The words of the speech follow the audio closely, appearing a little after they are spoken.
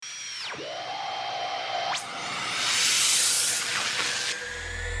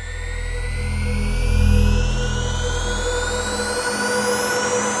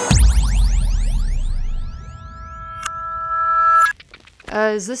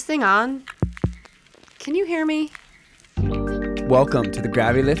Is this thing on? Can you hear me? Welcome to the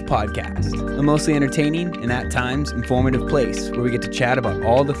Gravity Lift Podcast, a mostly entertaining and at times informative place where we get to chat about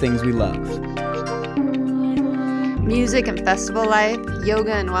all the things we love. Music and festival life,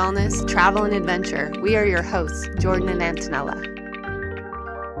 yoga and wellness, travel and adventure. We are your hosts, Jordan and Antonella.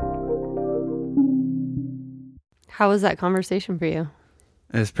 How was that conversation for you?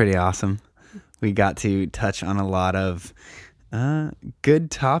 It was pretty awesome. We got to touch on a lot of good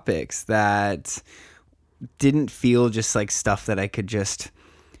topics that didn't feel just like stuff that I could just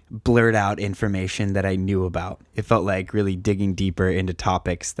blurt out information that I knew about. It felt like really digging deeper into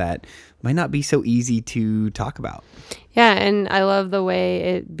topics that might not be so easy to talk about. Yeah, and I love the way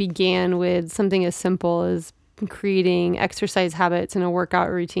it began with something as simple as creating exercise habits and a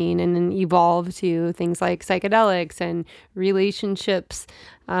workout routine, and then evolve to things like psychedelics and relationships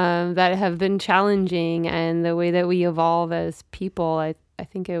that have been challenging, and the way that we evolve as people. I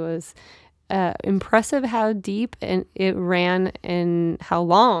think it was impressive how deep and it ran and how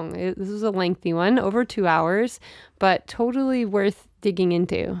long. This was a lengthy one, over 2 hours, but totally worth digging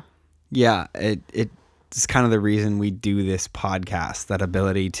into. Yeah, it's kind of the reason we do this podcast, that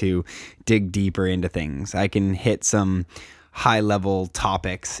ability to dig deeper into things. I can hit some high level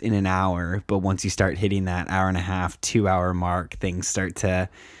topics in an hour, but once you start hitting that hour and a half, 2 hour mark, things start to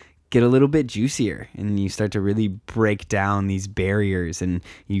get a little bit juicier, and you start to really break down these barriers, and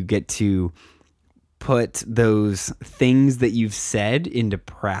you get to put those things that you've said into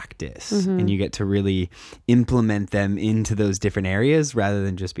practice, and you get to really implement them into those different areas rather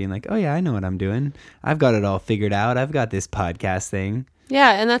than just being like, oh yeah, I know what I'm doing. I've got it all figured out. I've got this podcast thing.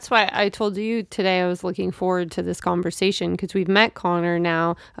 Yeah, and that's why I told you today I was looking forward to this conversation, because we've met Connor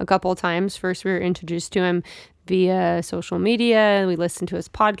now a couple of times. First, we were introduced to him via social media. We listened to his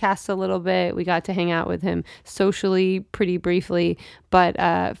podcast a little bit. We got to hang out with him socially pretty briefly. But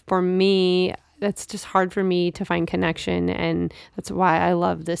for me, that's just hard for me to find connection, and that's why I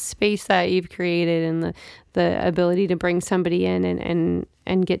love this space that you've created, and the ability to bring somebody in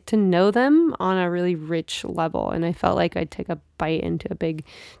and get to know them on a really rich level. And I felt like I'd take a bite into a big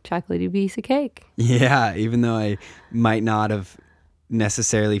chocolatey piece of cake. Yeah, even though I might not have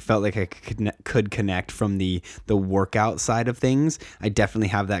necessarily felt like I could connect from the workout side of things, I definitely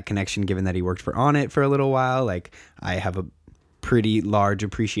have that connection given that he worked for Onnit for a little while. Like, I have a pretty large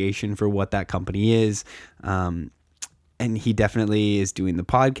appreciation for what that company is. And he definitely is doing the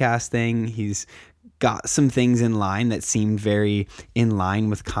podcast thing. He's got some things in line that seemed very in line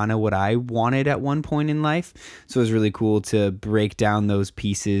with kind of what I wanted at one point in life. So it was really cool to break down those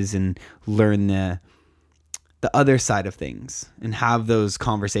pieces and learn the other side of things and have those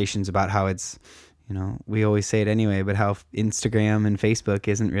conversations about how it's, you know, we always say it anyway, but how Instagram and Facebook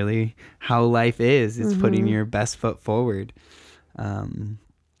isn't really how life is. It's putting your best foot forward.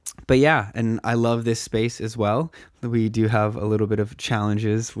 But yeah, and I love this space as well. We do have a little bit of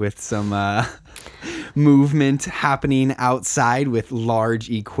challenges with some movement happening outside with large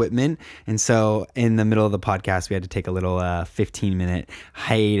equipment. And so in the middle of the podcast, we had to take a little 15-minute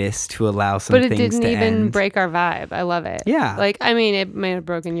hiatus to allow some things to end. But it didn't even break our vibe. I love it. Yeah. Like, I mean, it may have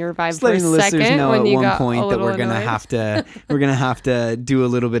broken your vibe Just for a letting the listeners second know when at you one got point a that we're little gonna have to do a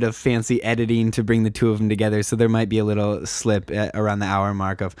little bit of fancy editing to bring the two of them together. So there might be a little slip around the hour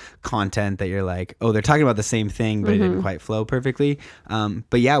mark of content that you're like, oh, they're talking about the same thing, but it didn't quite flow perfectly.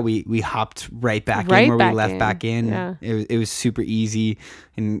 But yeah, we hopped right back in where we left back in. Yeah. It was super easy,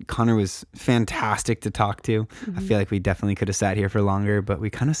 and Connor was fantastic to talk to. I feel like we definitely could have sat here for longer, but we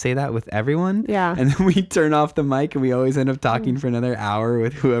kind of say that with everyone. Yeah. And then we turn off the mic and we always end up talking for another hour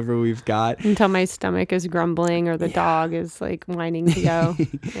with whoever we've got. Until my stomach is grumbling or the dog is like whining to go.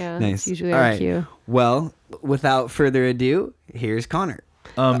 Yeah. Nice. It's usually All our right. cue. Well, without further ado, here's Connor.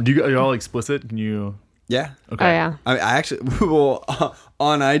 Are you all explicit? Can you? Yeah. Okay. Oh, yeah. I actually, well,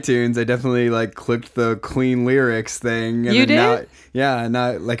 on iTunes, I definitely like clicked the clean lyrics thing. And You then did?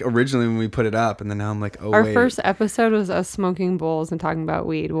 Now like originally when we put it up, and then now I'm like, oh, Our wait. first episode was us smoking bowls and talking about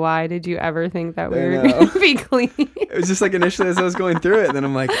weed. Why did you ever think that we I were know. going to be clean? It was just like initially as I was going through it, and then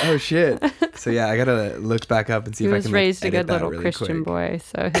I'm like, oh shit. So yeah, I gotta look back up and see He if I was can raised a edit good that little really Christian quick. boy,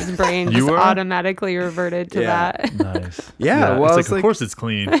 so his brain You just were? automatically reverted to Yeah. that. Nice. Yeah, well, it's it's like, like- of course it's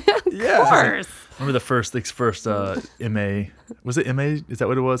clean. Yeah. Of course. Remember the first MA? Was it MA? Is that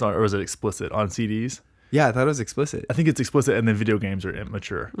what it was, or was it explicit on CDs? Yeah, I thought it was explicit. I think it's explicit, and then video games are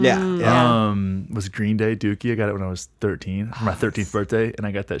immature. Yeah. Yeah. Was Green Day Dookie? I got it when I was 13 for my 13th birthday, and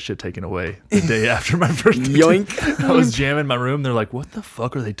I got that shit taken away the day after my birthday. Yoink. I was jamming in my room. They're like, "What the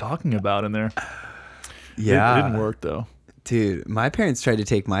fuck are they talking about in there?" Yeah. It didn't work though. Dude, my parents tried to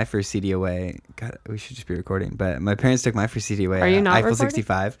take my first CD away. God, we should just be recording. But my parents took my first CD away. Are you not Eiffel recording?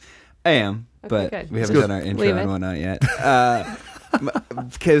 65. I am, but good. we haven't Let's done our intro Leave and it. whatnot yet.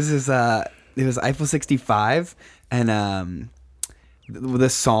 Because it was Eiffel 65, and the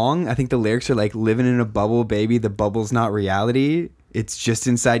song, I think the lyrics are like, living in a bubble, baby, the bubble's not reality, it's just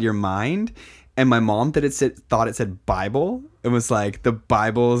inside your mind. And my mom thought it said Bible. It was like, the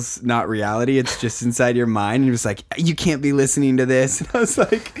Bible's not reality, it's just inside your mind. And it was like, you can't be listening to this. And I was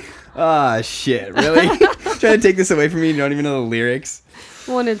like, shit, really? Trying to take this away from me, you don't even know the lyrics.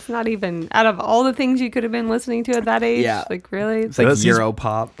 Well, and it's not even out of all the things you could have been listening to at that age. Yeah. Like, really? It's like That seems- Euro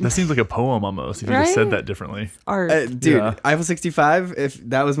pop. That seems like a poem almost. If you just Right? said that differently. Art. Dude, Yeah. Eiffel 65, if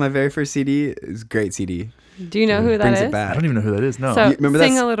that was my very first CD, it was a great CD. Do you know who that Brings is? it back. I don't even know who that is. No. So- You remember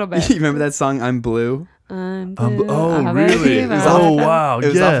Sing that, a little bit. You remember that song, I'm Blue? Oh, really? It was Oh, off- wow. It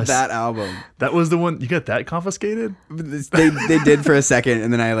was yes. off that album. That was the one. You got that confiscated? They did for a second,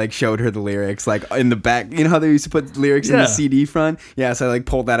 and then I like showed her the lyrics, like in the back. You know how they used to put lyrics in Yeah. the CD front? Yeah, so I like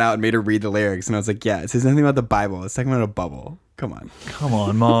pulled that out and made her read the lyrics, and I was like, yeah, it says nothing about the Bible. It's talking about a bubble. Come on. Come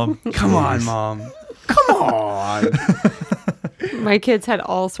on, Mom. Come on, Mom. Come on. My kids had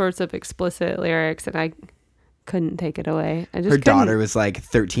all sorts of explicit lyrics, and I couldn't take it away. I just Her couldn't. daughter was like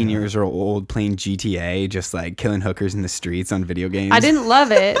 13 years old playing GTA, just like killing hookers in the streets on video games. I didn't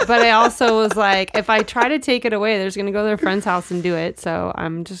love it, but I also was like, if I try to take it away, there's going to go to their friend's house and do it. So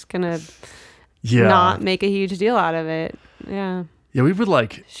I'm just going to Yeah. not make a huge deal out of it. Yeah. Yeah, we would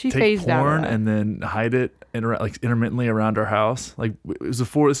like She take phased out of porn that. and then hide it like intermittently around our house. Like it was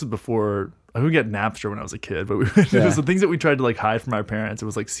before. This is before. I would get Napster when I was a kid, but it was the things that we tried to like hide from our parents. It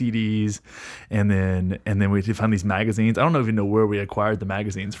was like CDs, and then we found these magazines. I don't even know where we acquired the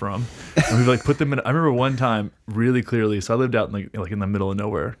magazines from. And we like put them in. I remember one time really clearly. So I lived out in like in the middle of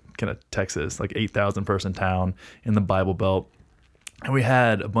nowhere, kind of Texas, like 8,000 person town in the Bible Belt, and we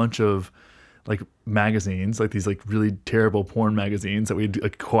had a bunch of like magazines, like these like really terrible porn magazines that we'd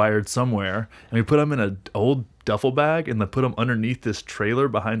acquired somewhere, and we put them in an old duffel bag and then put them underneath this trailer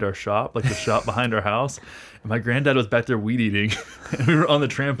behind our shop, like the shop behind our house. And my granddad was back there weed eating, and we were on the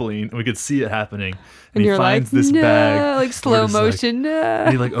trampoline, and we could see it happening. And he you're finds like, this no, bag, like and slow we're just like- motion. No.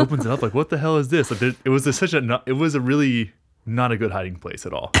 and he like opens it up, like, what the hell is this? Like, it was it was a really not a good hiding place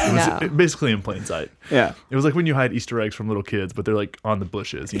at all. It was No. basically in plain sight. Yeah. It was like when you hide Easter eggs from little kids, but they're like on the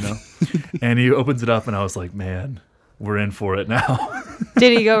bushes, you know? And he opens it up, and I was like, man, we're in for it now.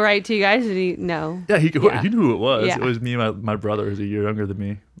 Did he go right to you guys? Did he? No. Yeah, he Yeah. knew who it was. Yeah. It was me and my brother, who's a year younger than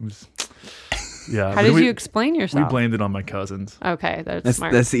me. It was, yeah. How but did we, you explain We yourself? blamed it on my cousins. Okay, that's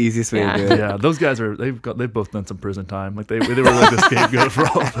smart. That's the easiest way Yeah. to do it. Yeah, those guys they've both done some prison time. Like they were like the scapegoat for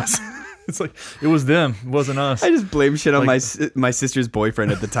all of us. It's like it was them, it wasn't us. I just blame shit on Like- my sister's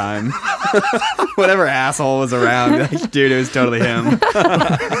boyfriend at the time. Whatever asshole was around. Like, dude, it was totally him.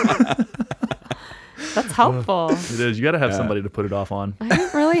 That's helpful. It is. You got to have Yeah. somebody to put it off on. I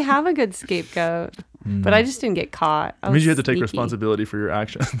didn't really have a good scapegoat, but I just didn't get caught. It means you have to take sneaky. responsibility for your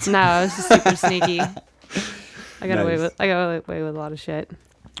actions. No, I was just super sneaky. I got away Nice. with a lot of shit.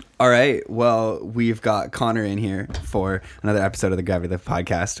 All right. Well, we've got Connor in here for another episode of the Gravity Lift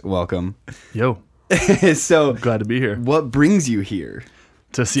podcast. Welcome. Yo, So, glad to be here. what brings you here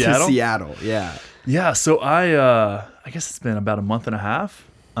To Seattle? to Seattle? Yeah. Yeah, so I guess it's been about a month and a half.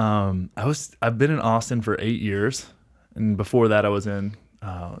 I've been in Austin for 8 years, and before that I was in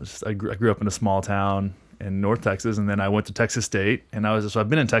I grew up in a small town in North Texas, and then I went to Texas State, and I've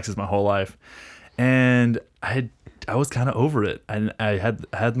been in Texas my whole life, and I was kind of over it. And I had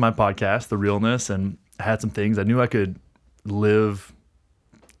my podcast, The Realness, and I had some things I knew I could live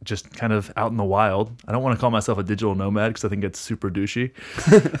just kind of out in the wild. I don't want to call myself a digital nomad because I think it's super douchey,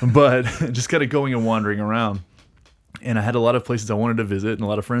 but just kind of going and wandering around. And I had a lot of places I wanted to visit and a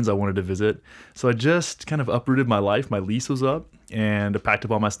lot of friends I wanted to visit. So I just kind of uprooted my life. My lease was up, and I packed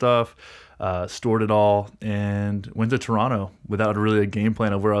up all my stuff, stored it all, and went to Toronto without really a game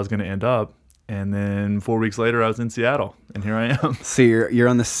plan of where I was going to end up. And then 4 weeks later, I was in Seattle, and here I am. So you're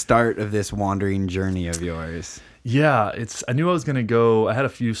on the start of this wandering journey of yours. Yeah, I knew I was going to go. I had a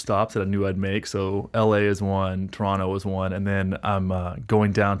few stops that I knew I'd make. So LA is one, Toronto was one, and then I'm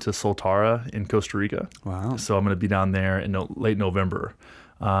going down to Soltara in Costa Rica. Wow. So I'm going to be down there in late November.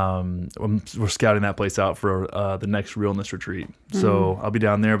 We're scouting that place out for the next Realness retreat. So I'll be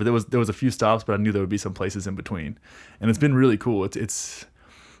down there, but there was a few stops, but I knew there would be some places in between, and it's been really cool. It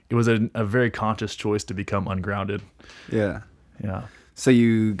was a very conscious choice to become ungrounded. Yeah. Yeah. So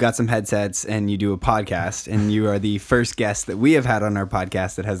you got some headsets and you do a podcast, and you are the first guest that we have had on our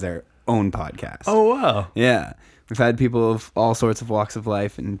podcast that has their own podcast. Oh wow. Yeah. We've had people of all sorts of walks of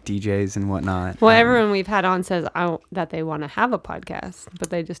life and DJs and whatnot. Well, everyone we've had on says that they want to have a podcast, but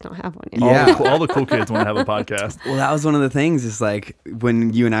they just don't have one yet. Yeah. All the cool kids want to have a podcast. Well, that was one of the things is like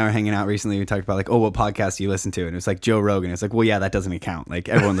when you and I were hanging out recently, we talked about like, oh, what podcast do you listen to? And it was like Joe Rogan. It's like, well, yeah, that doesn't count. Like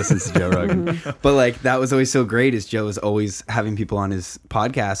everyone listens to Joe Rogan. But like that was always so great is Joe was always having people on his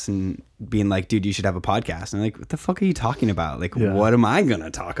podcast and being like, dude, you should have a podcast. And I'm like, what the fuck are you talking about? Like, what am I going to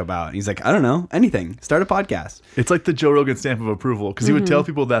talk about? And he's like, I don't know, anything. Start a podcast. It's like the Joe Rogan stamp of approval because he would tell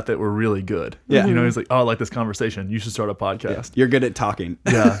people that were really good. Yeah. You know, he's like, oh, I like this conversation. You should start a podcast. You're good at talking.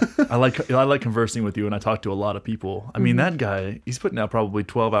 Yeah. I like conversing with you, and I talk to a lot of people. I mean, that guy, he's putting out probably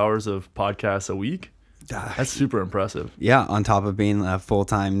 12 hours of podcasts a week. That's super impressive. Yeah, on top of being a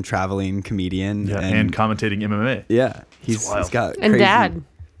full-time traveling comedian. Yeah, and commentating MMA. Yeah. He's got and crazy, dad.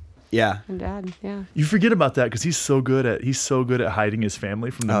 Yeah. And dad, yeah. You forget about that because he's so good at hiding his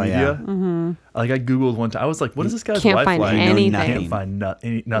family from the media. Yeah. Mm-hmm. Like I googled one time, I was like, "What is this guy's Can't life find like?" anything. Can't find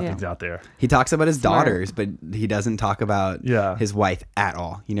nothing's out there. He talks about his Smart. daughters, but he doesn't talk about his wife at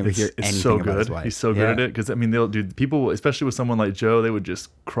all. You never hear anything so about good. his wife. He's so good at it because I mean, they'll do people, especially with someone like Joe, they would just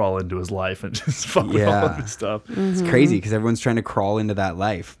crawl into his life and just fuck with all of his stuff. It's crazy because everyone's trying to crawl into that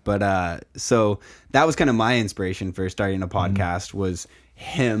life. But so that was kind of my inspiration for starting a podcast was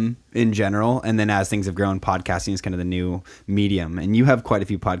him in general, and then as things have grown, podcasting is kind of the new medium. And you have quite a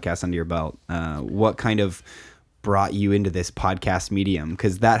few podcasts under your belt. What kind of brought you into this podcast medium?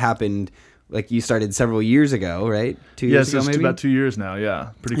 Because that happened, like you started several years ago, right? 2 years ago, it's maybe about 2 years now. Yeah,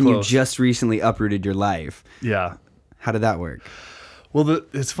 pretty and close. you just recently uprooted your life. Yeah. How did that work? Well,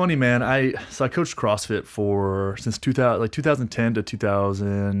 it's funny, man. I coached CrossFit since 2010 to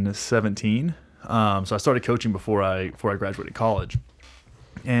 2017. So I started coaching before I graduated college.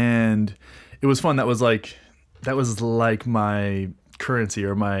 And it was fun. That was like my currency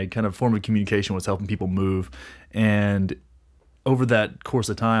or my kind of form of communication was helping people move. And over that course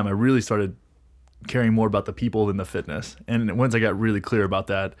of time, I really started caring more about the people than the fitness. And once I got really clear about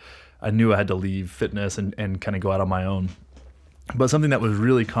that, I knew I had to leave fitness and kind of go out on my own. But something that was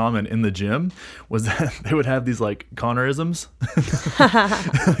really common in the gym was that they would have these like Connorisms,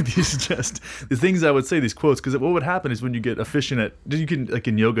 these things I would say, these quotes, because what would happen is when you get efficient like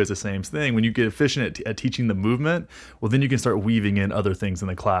in yoga is the same thing. When you get efficient at teaching the movement, well, then you can start weaving in other things in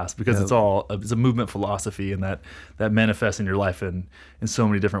the class because it's a movement philosophy, and that manifests in your life in so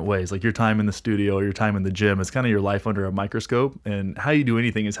many different ways. Like your time in the studio or your time in the gym is kind of your life under a microscope, and how you do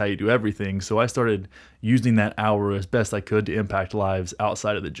anything is how you do everything. So I started using that hour as best I could to impact lives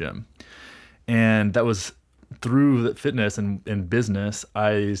outside of the gym. And that was through the fitness and business.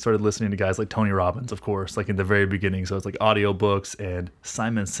 I started listening to guys like Tony Robbins, of course, like in the very beginning. So it's like audiobooks, and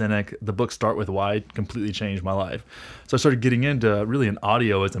Simon Sinek, the book Start With Why completely changed my life. So I started getting into really an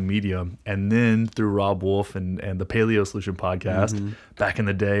audio as a medium. And then through Rob Wolf and the Paleo Solution podcast back in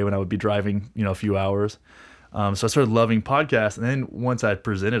the day when I would be driving, a few hours. So I started loving podcasts. And then once I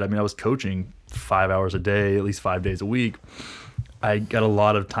presented, I was coaching 5 hours a day, at least 5 days a week. I got a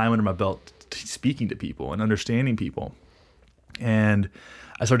lot of time under my belt speaking to people and understanding people. And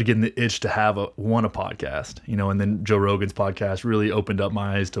I started getting the itch to have a podcast, and then Joe Rogan's podcast really opened up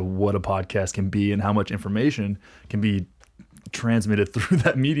my eyes to what a podcast can be and how much information can be transmitted through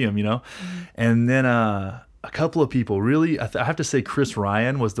that medium, And then a couple of people really, I have to say Chris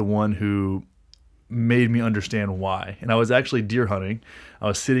Ryan was the one who made me understand why. And I was actually deer hunting. I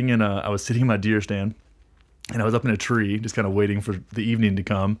was sitting in my deer stand, and I was up in a tree just kind of waiting for the evening to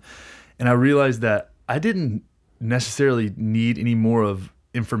come. And I realized that I didn't necessarily need any more of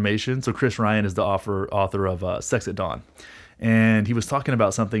information. So Chris Ryan is the author of Sex at Dawn. And he was talking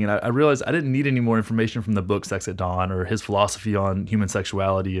about something, and I realized I didn't need any more information from the book Sex at Dawn or his philosophy on human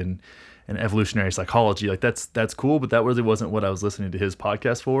sexuality and evolutionary psychology. Like that's cool, but that really wasn't what I was listening to his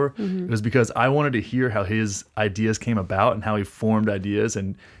podcast for. It was because I wanted to hear how his ideas came about and how he formed ideas,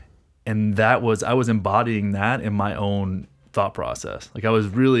 and I was embodying that in my own thought process. Like I was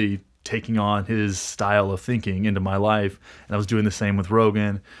really taking on his style of thinking into my life, and I was doing the same with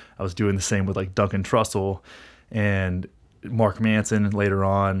Rogan. I was doing the same with like Duncan Trussell and Mark Manson later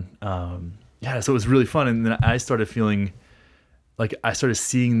on. So it was really fun, and then I started feeling like I started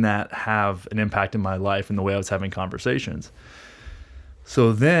seeing that have an impact in my life and the way I was having conversations.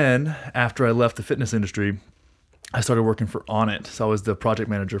 So then after I left the fitness industry, I started working for Onnit. So I was the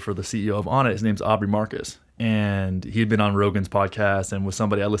project manager for the CEO of Onnit. His name's Aubrey Marcus. And he had been on Rogan's podcast and was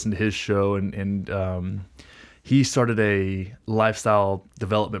somebody I listened to his show. And he started a lifestyle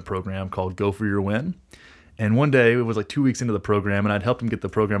development program called Go For Your Win. And one day, it was like 2 weeks into the program, and I'd helped him get the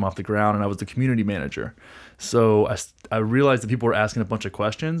program off the ground, and I was the community manager. So I realized that people were asking a bunch of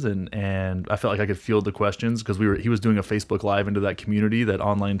questions, and I felt like I could field the questions because he was doing a Facebook Live into that community, that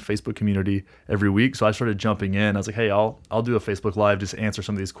online Facebook community every week. So I started jumping in. I was like, hey, I'll do a Facebook Live just to answer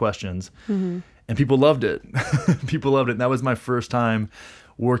some of these questions. Mm-hmm. And people loved it. People loved it. And that was my first time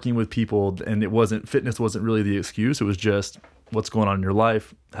working with people, and fitness wasn't really the excuse. It was just, what's going on in your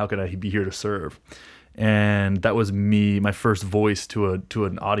life? How can I be here to serve? And that was my first voice to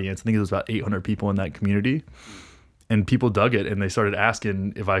an audience. I think it was about 800 people in that community, and people dug it, and they started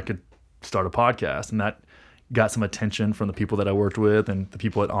asking if I could start a podcast, and that got some attention from the people that I worked with and the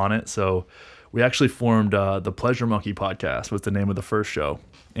people at Onnit. So we actually formed the Pleasure Monkey podcast was the name of the first show,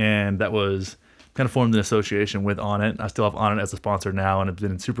 and that was kind of formed an association with Onnit. I still have Onnit as a sponsor now, and have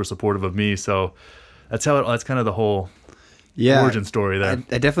been super supportive of me. So that's kind of the whole origin story there.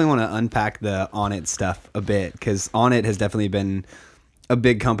 I definitely want to unpack the Onnit stuff a bit, because Onnit has definitely been a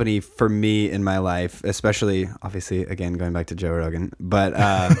big company for me in my life, especially, obviously, again, going back to Joe Rogan. But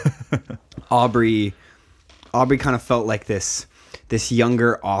Aubrey kind of felt like this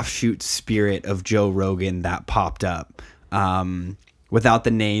younger offshoot spirit of Joe Rogan that popped up without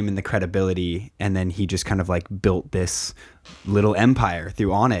the name and the credibility. And then he just kind of like built this little empire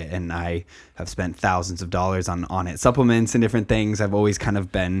through Onnit. And I have spent thousands of dollars on Onnit supplements and different things. I've always kind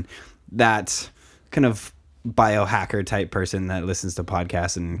of been that kind of biohacker type person that listens to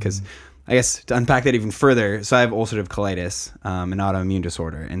podcasts. And because I guess to unpack that even further, so I have ulcerative colitis, an autoimmune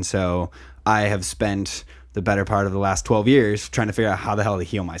disorder. And so I have spent the better part of the last 12 years trying to figure out how the hell to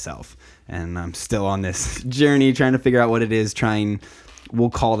heal myself. And I'm still on this journey trying to figure out what it is, we'll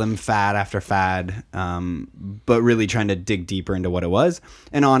call them fad after fad, but really trying to dig deeper into what it was.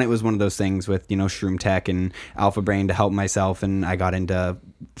 And Onnit was one of those things with, Shroom Tech and Alpha Brain to help myself. And I got into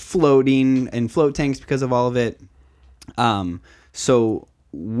floating and float tanks because of all of it. So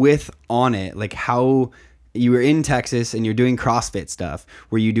with Onnit, like how you were in Texas and you're doing CrossFit stuff,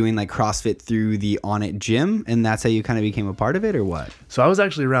 were you doing like CrossFit through the Onnit gym, and that's how you kind of became a part of it, or what? So I was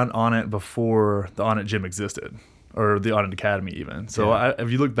actually around Onnit before the Onnit gym existed, or the Onnit Academy even. So if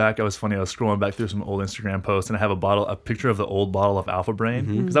you look back, I was scrolling back through some old Instagram posts, and I have a picture of the old bottle of Alpha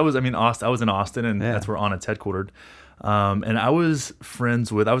Brain, because I was in Austin, and that's where Onnit's headquartered. And I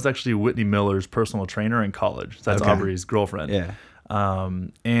was actually Whitney Miller's personal trainer in college. So that's Aubrey's girlfriend. Yeah.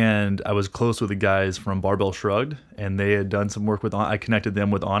 And I was close with the guys from Barbell Shrugged, and they had done some work with I connected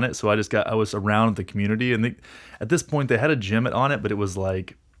them with Onnit. So I was around the community, and at this point they had a gym at Onnit, but it was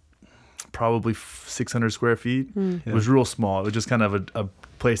like probably 600 square feet. It was real small. It was just kind of a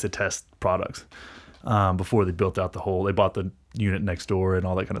place to test products before they built out they bought the unit next door and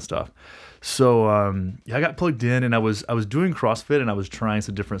all that kind of stuff. So I got plugged in, and I was doing CrossFit, and I was trying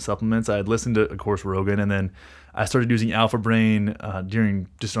some different supplements. I had listened to, of course, Rogan, and then I started using Alpha Brain during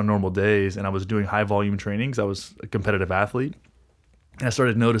just on normal days, and I was doing high volume trainings. I was a competitive athlete, and I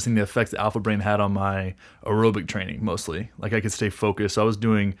started noticing the effects that Alpha Brain had on my aerobic training mostly. Like I could stay focused. So I was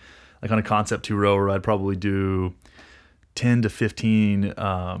doing like on a Concept 2 row where I'd probably do 10 to 15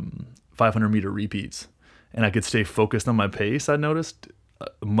 500-meter repeats, and I could stay focused on my pace. I noticed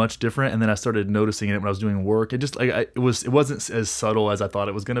much different, and then I started noticing it when I was doing work. It just it wasn't as subtle as I thought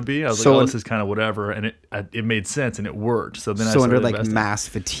it was going to be. I was like, this is kind of whatever, and it made sense and it worked. So then I started under like investing. Mass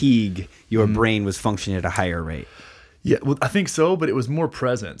fatigue, your brain was functioning at a higher rate. Yeah, well, I think so, but it was more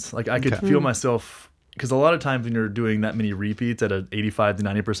presence. Like I could feel myself, because a lot of times when you're doing that many repeats at an 85 to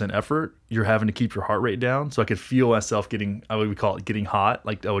 90% effort, you're having to keep your heart rate down. So I could feel myself getting hot.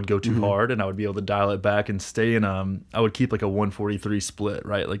 Like I would go too hard, and I would be able to dial it back and stay in, I would keep like a 143 split,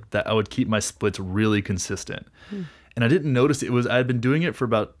 right? Like that, I would keep my splits really consistent. And I didn't notice I had been doing it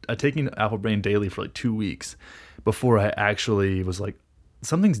for taking Alpha Brain daily for like 2 weeks before I actually was like,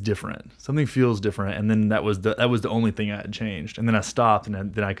 something's different. Something feels different. And then that was the only thing I had changed. And then I stopped,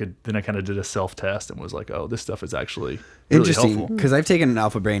 and then I kind of did a self-test and was like, oh, this stuff is actually really interesting. helpful. Because I've taken an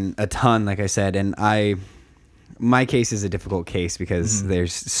Alpha Brain a ton, like I said, and my case is a difficult case because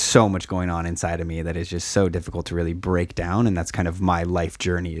there's so much going on inside of me that is just so difficult to really break down. And that's kind of my life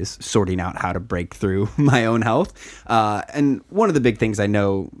journey, is sorting out how to break through my own health. And one of the big things I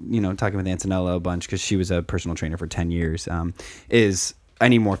know, talking with Antonella a bunch, because she was a personal trainer for 10 years, is I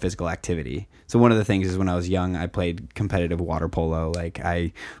need more physical activity. So one of the things is when I was young, I played competitive water polo. Like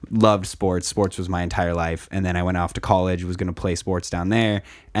I loved sports. Sports was my entire life. And then I went off to college, was going to play sports down there,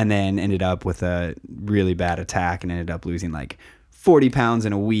 and then ended up with a really bad attack and ended up losing like 40 pounds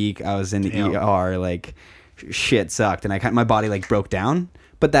in a week. I was in the ER, like shit sucked. And my body like broke down,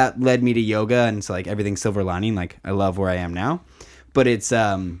 but that led me to yoga. And so like everything's silver lining. Like I love where I am now, but it's,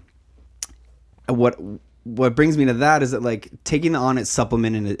 what brings me to that is that like taking the Onnit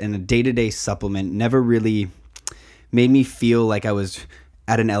supplement and a day-to-day supplement never really made me feel like I was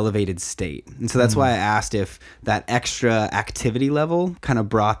at an elevated state. And so that's why I asked if that extra activity level kind of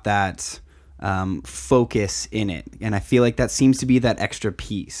brought that focus in it. And I feel like that seems to be that extra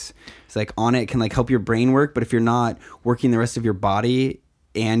piece. It's like Onnit can like help your brain work, but if you're not working the rest of your body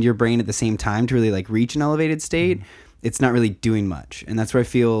and your brain at the same time to really like reach an elevated state, it's not really doing much. And that's where I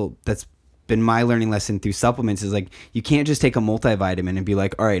feel that's been my learning lesson through supplements is like, you can't just take a multivitamin and be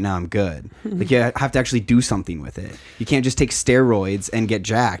like, all right, now I'm good. Like you have to actually do something with it. You can't just take steroids and get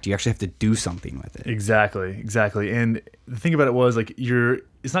jacked. You actually have to do something with it. Exactly. And the thing about it was like,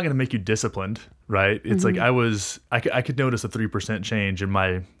 it's not going to make you disciplined, right? It's like I could notice a 3% change in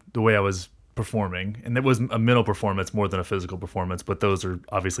the way I was performing, and that was a mental performance more than a physical performance, but those are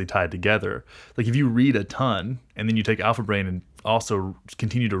obviously tied together. Like if you read a ton and then you take Alpha Brain and also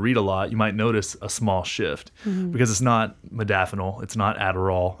continue to read a lot, you might notice a small shift because it's not modafinil, it's not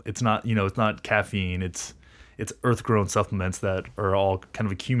Adderall, it's not, it's not caffeine, it's earth grown supplements that are all kind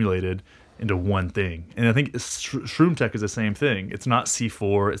of accumulated into one thing. And I think Shroom Tech is the same thing. It's not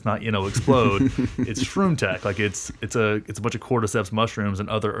C4, it's not Explode. It's Shroom Tech. Like it's a bunch of cordyceps mushrooms and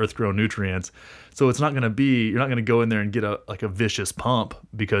other earth grown nutrients. So it's not going to be, you're not going to go in there and get a vicious pump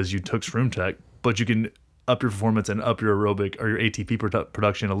because you took Shroom Tech, but you can up your performance and up your aerobic or your ATP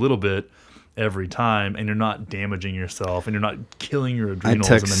production a little bit every time, and you're not damaging yourself and you're not killing your adrenals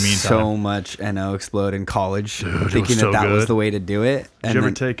in the meantime. I took so much NO Explode in college, Dude, thinking that was the way to do it. Did you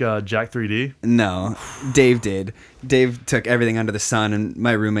ever take Jack 3D? No, Dave did. Dave took everything under the sun, and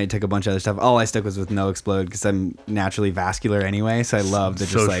my roommate took a bunch of other stuff. All I stuck was with No Explode because I'm naturally vascular anyway, so I loved the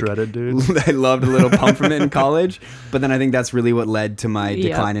just like shredded, dude. I loved a little pump from it in college, but then I think that's really what led to my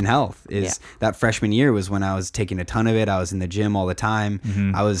decline in health. That freshman year was when I was taking a ton of it. I was in the gym all the time.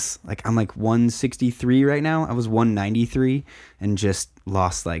 I'm like 163 right now. I was 193 and just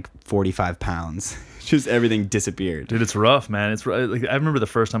lost like 45 pounds. Just everything disappeared. Dude, it's rough, man. It's like I remember the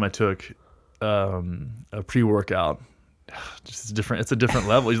first time I took a pre-workout. Just different. It's a different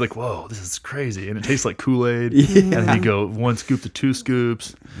level. He's like, whoa, this is crazy. And it tastes like Kool-Aid. And then you go 1 scoop to 2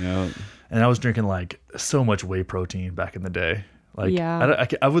 scoops. Yep. And I was drinking like so much whey protein back in the day. Like, yeah.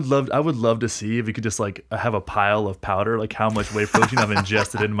 I would love to see if you could just like have a pile of powder, like how much whey protein I've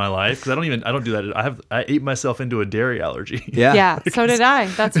ingested in my life. Because I don't do that. I ate myself into a dairy allergy. Yeah. So did I.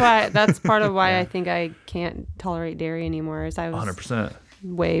 That's part of why I think I can't tolerate dairy anymore. Is I was 100%.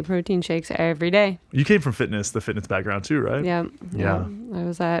 Whey protein shakes every day. You came from the fitness background too, right? Yeah. I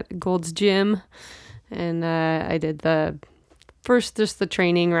was at Gold's Gym, and I did just the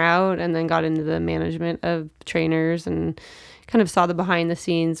training route, and then got into the management of trainers and kind of saw the behind the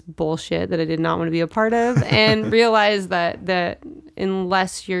scenes bullshit that I did not want to be a part of, and realized that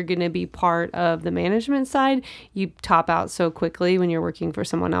unless you're going to be part of the management side, you top out so quickly when you're working for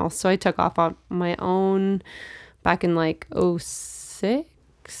someone else. So I took off on my own back in like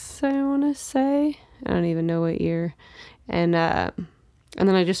 2006, I want to say. I don't even know what year. And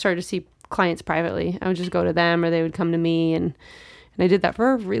then I just started to see clients privately. I would just go to them, or they would come to me, and I did that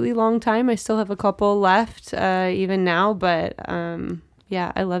for a really long time. I still have a couple left even now, but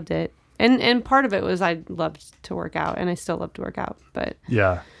I loved it. And part of it was I loved to work out, and I still love to work out, but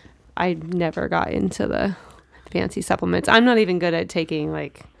yeah, I never got into the fancy supplements. I'm not even good at taking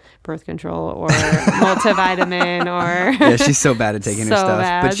like birth control or multivitamin or yeah, she's so bad at taking her stuff,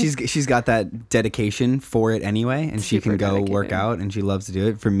 bad. But she's got that dedication for it anyway, and she can go work out, and she loves to do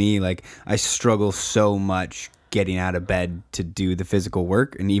it. For me, like I struggle so much getting out of bed to do the physical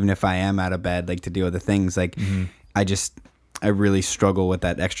work, and even if I am out of bed, like to do other things, like I really struggle with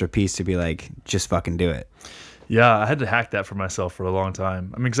that extra piece to be like, just fucking do it. Yeah, I had to hack that for myself for a long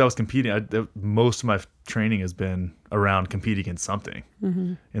time. I mean, because I was competing. Most of my training has been around competing against something.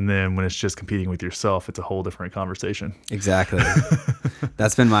 And then when it's just competing with yourself, it's a whole different conversation. Exactly.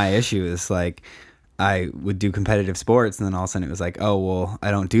 That's been my issue, is like I would do competitive sports, and then all of a sudden it was like, oh, well,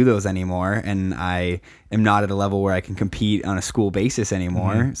 I don't do those anymore, and I am not at a level where I can compete on a school basis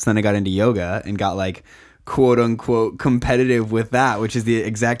anymore. So then I got into yoga and got like quote unquote competitive with that, which is the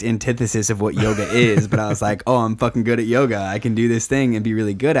exact antithesis of what yoga is. But I was like, oh, I'm fucking good at yoga. I can do this thing and be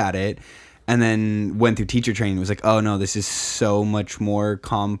really good at it. And then went through teacher training. It was like, oh no, this is so much more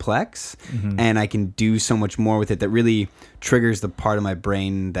complex, and I can do so much more with it that really triggers the part of my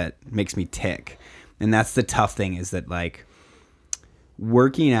brain that makes me tick. And that's the tough thing, is that like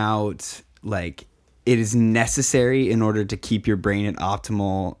working out, like it is necessary in order to keep your brain at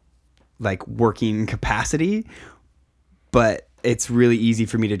optimal like working capacity, but it's really easy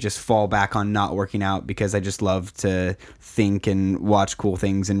for me to just fall back on not working out because I just love to think and watch cool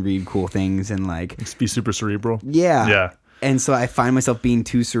things and read cool things and like Just be super cerebral. yeah. Yeah. And so I find myself being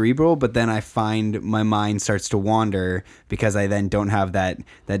too cerebral, but then I find my mind starts to wander because I then don't have that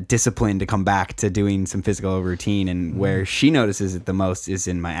discipline to come back to doing some physical routine. And where she notices it the most is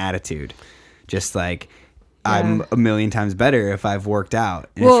in my attitude. Just like I'm a million times better if I've worked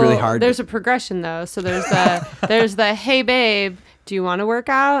out. And it's really hard. There's a progression though. So there's the hey babe, do you want to work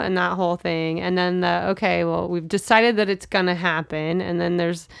out, and that whole thing, and then okay, well, we've decided that it's gonna happen, and then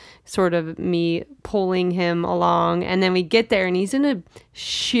there's sort of me pulling him along, and then we get there and he's in a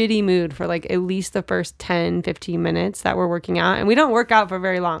shitty mood for like at least the first 10-15 minutes that we're working out, and we don't work out for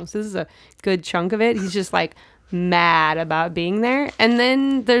very long, so this is a good chunk of it. He's just like mad about being there, and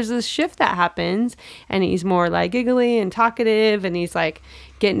then there's this shift that happens and he's more like giggly and talkative and he's like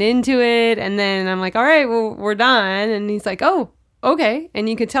getting into it, and then I'm like, all right, well, we're done, and he's like, oh, okay, and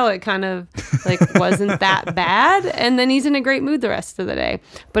you could tell it kind of like wasn't that bad, and then he's in a great mood the rest of the day.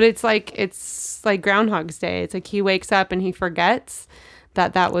 But it's like Groundhog's Day. It's like he wakes up and he forgets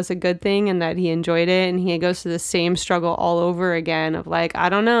that was a good thing and that he enjoyed it, and he goes through the same struggle all over again of like, I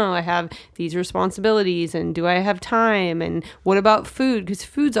don't know, I have these responsibilities and do I have time, and what about food, because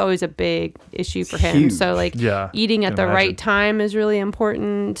food's always a big issue for him. Huge. So like eating at the right time is really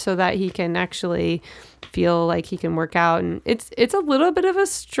important so that he can actually feel like he can work out. And it's a little bit of a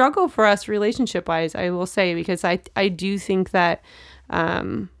struggle for us relationship wise, I will say, because I do think that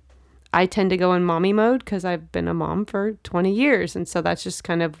I tend to go in mommy mode because I've been a mom for 20 years. And so that's just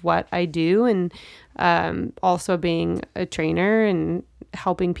kind of what I do. And also being a trainer and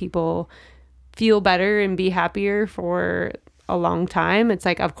helping people feel better and be happier for a long time. It's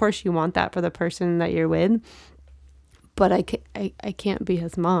like, of course you want that for the person that you're with, but I can't be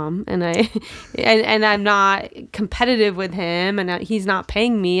his mom, and and I'm not competitive with him, and he's not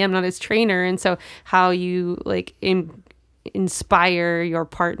paying me. I'm not his trainer. And so how you like inspire your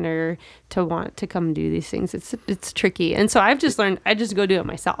partner to want to come do these things, it's tricky. And so I've just learned, I just go do it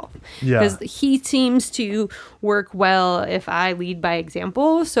myself, because he seems to work well if I lead by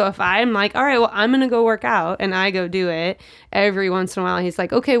example. So if I'm like, all right, well, I'm gonna go work out, and I go do it, every once in a while he's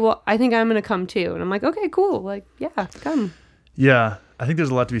like, okay, well, I think I'm gonna come too, and I'm like, okay, cool, like, yeah, come. Yeah, I think there's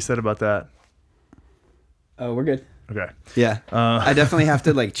a lot to be said about that. Oh, we're good. Okay. Yeah. I definitely have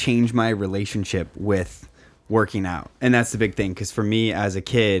to like change my relationship with working out. And that's the big thing. Because for me as a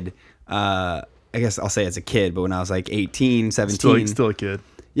kid, I guess I'll say as a kid, but when I was like 18, 17. Still a kid.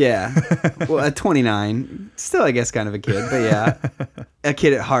 Yeah. Well, at 29, still, I guess, kind of a kid. But yeah, a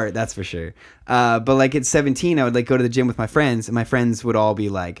kid at heart, that's for sure. But like at 17, I would like go to the gym with my friends, and my friends would all be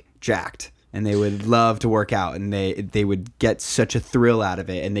like jacked. And they would love to work out, and they would get such a thrill out of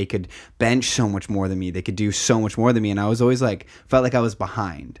it, and they could bench so much more than me. They could do so much more than me. And I was always like, felt like I was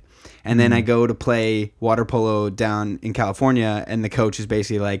behind. And then I go to play water polo down in California, and the coach is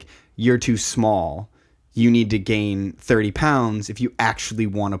basically like, you're too small. You need to gain 30 pounds if you actually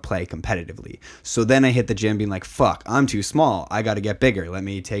want to play competitively. So then I hit the gym being like, fuck, I'm too small. I got to get bigger. Let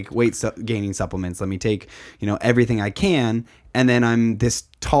me take gaining supplements. Let me take, everything I can. And then I'm this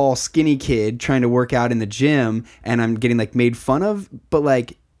tall, skinny kid trying to work out in the gym, and I'm getting like made fun of, but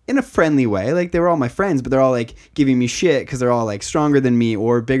like in a friendly way. Like, they were all my friends, but they're all like giving me shit because they're all like stronger than me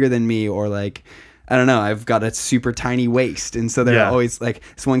or bigger than me, or like, I don't know, I've got a super tiny waist. And so they're always like,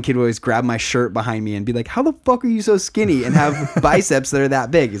 this one kid would always grab my shirt behind me and be like, how the fuck are you so skinny and have biceps that are that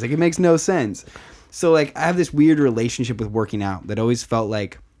big? He's like, it makes no sense. So like, I have this weird relationship with working out that always felt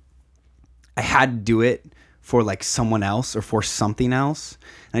like I had to do it for like someone else or for something else.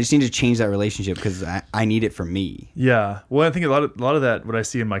 And I just need to change that relationship because I need it for me. Yeah. Well, I think a lot of that, what I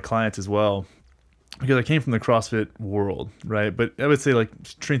see in my clients as well, because I came from the CrossFit world, right? But I would say like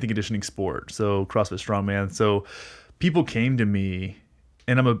strength and conditioning sport. So CrossFit strongman. So people came to me,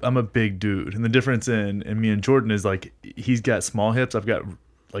 and I'm a big dude. And the difference in me and Jordan is like, he's got small hips. I've got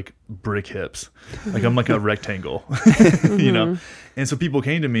like brick hips. Like I'm like a rectangle, And so people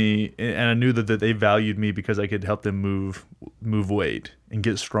came to me, and I knew that they valued me because I could help them move weight and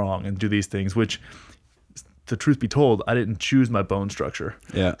get strong and do these things, which, the truth be told, I didn't choose my bone structure.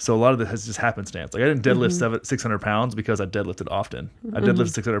 Yeah. So a lot of this has just happenstance. Like I didn't deadlift 600 pounds because I deadlifted often. I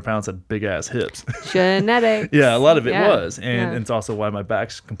deadlifted 600 pounds, had big ass hips. Genetics. Yeah, a lot of it was, and it's also why my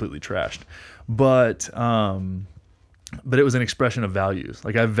back's completely trashed. But it was an expression of values.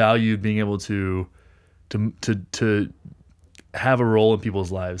 Like I valued being able to have a role in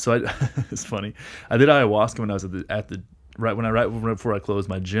people's lives. So it's funny. I did ayahuasca when I was at the right before I closed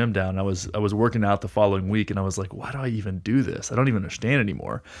my gym down, I was working out the following week, and I was like, why do I even do this? I don't even understand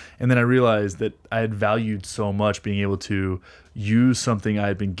anymore. And then I realized that I had valued so much being able to use something I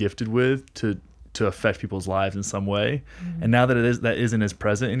had been gifted with to affect people's lives in some way. Mm-hmm. And now that that isn't as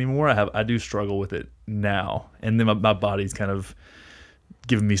present anymore, I do struggle with it now. And then my body's kind of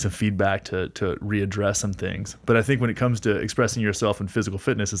giving me some feedback to readdress some things. But I think when it comes to expressing yourself in physical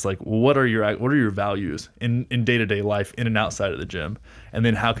fitness, it's like, well, what are your values in day-to-day life, in and outside of the gym? And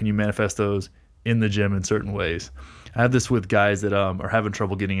then how can you manifest those in the gym in certain ways? I have this with guys that are having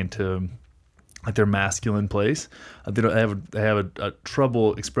trouble getting into like their masculine place. They have a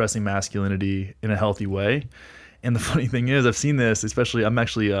trouble expressing masculinity in a healthy way. And the funny thing is, I've seen this, especially I'm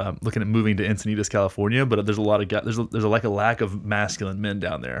actually looking at moving to Encinitas, California, but there's a lot of guys, there's like a lack of masculine men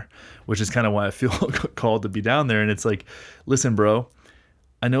down there, which is kind of why I feel called to be down there. And it's like, listen, bro,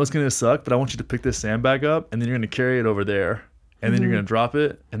 I know it's going to suck, but I want you to pick this sandbag up, and then you're going to carry it over there, and then you're going to drop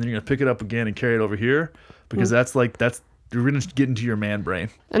it, and then you're going to pick it up again and carry it over here, because you're going to get into your man brain.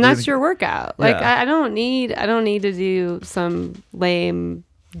 And that's your workout. Like, I don't need to do some lame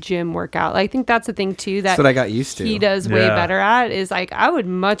gym workout. I think that's the thing too that that's what I got used to. He does way better at is like, I would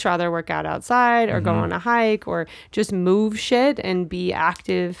much rather work out outside or go on a hike or just move shit and be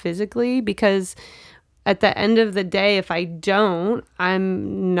active physically, because at the end of the day, if I don't,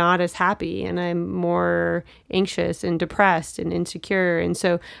 I'm not as happy and I'm more anxious and depressed and insecure. And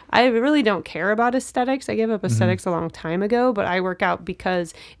so I really don't care about aesthetics. I gave up aesthetics a long time ago, but I work out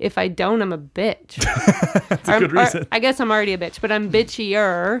because if I don't, I'm a bitch. That's a good reason. I guess I'm already a bitch, but I'm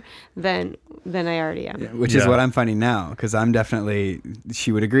bitchier than I already am. Yeah, which is what I'm finding now, because I'm definitely,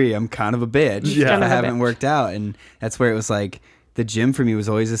 she would agree, I'm kind of a bitch if I haven't worked out. And that's where it was like, the gym for me was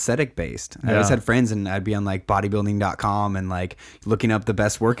always aesthetic based. I always had friends, and I'd be on like bodybuilding.com and like looking up the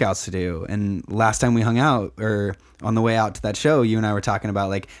best workouts to do. And last time we hung out, or on the way out to that show, you and I were talking about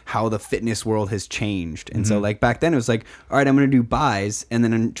like how the fitness world has changed. And so like back then it was like, all right, I'm going to do buys and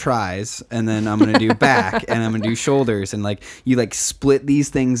then tries, and then I'm going to do back and I'm going to do shoulders. And like you like split these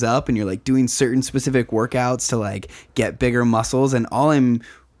things up, and you're like doing certain specific workouts to like get bigger muscles. And all I'm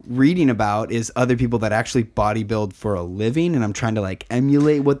reading about is other people that actually bodybuild for a living, and I'm trying to like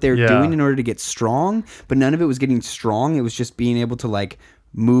emulate what they're doing in order to get strong. But none of it was getting strong. It was just being able to like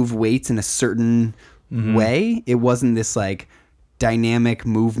move weights in a certain way. It wasn't this like dynamic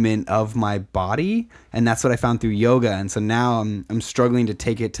movement of my body, and that's what I found through yoga. And so now I'm struggling to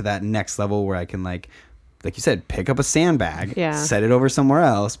take it to that next level where I can like you said, pick up a sandbag, set it over somewhere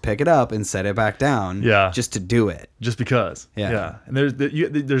else, pick it up and set it back down, just to do it. Just because. Yeah. And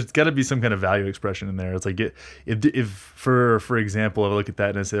there's got to be some kind of value expression in there. It's like, if for example, I look at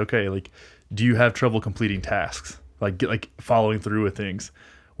that and I say, okay, like, do you have trouble completing tasks? Like following through with things?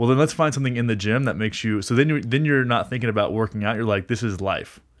 Well, then let's find something in the gym that makes you, so then you're not thinking about working out. You're like, this is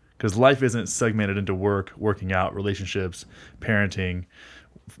life. Because life isn't segmented into work, working out, relationships, parenting,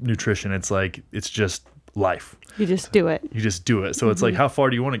 nutrition. It's like, it's just life. You just do it. So it's like, how far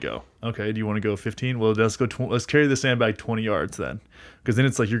do you want to go? Okay, do you want to go 15? Well, let's carry the sandbag 20 yards then, because then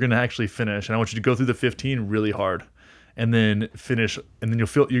it's like you're going to actually finish, and I want you to go through the 15 really hard, and then finish, and then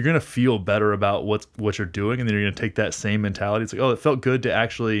you're going to feel better about what you're doing, and then you're going to take that same mentality. It's like, oh, it felt good to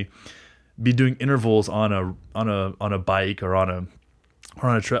actually be doing intervals on a bike or on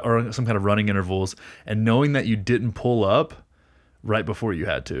some kind of running intervals, and knowing that you didn't pull up right before you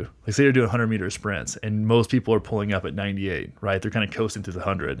had to. Like, say you're doing 100-meter sprints, and most people are pulling up at 98, right? They're kind of coasting to the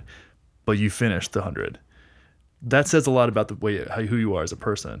 100, but you finished the 100. That says a lot about the way who you are as a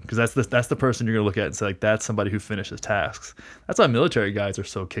person, because that's the person you're gonna look at and say, like, that's somebody who finishes tasks. That's why military guys are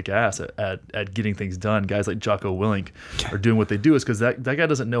so kick-ass at getting things done. Guys like Jocko Willink are doing what they do, is because that guy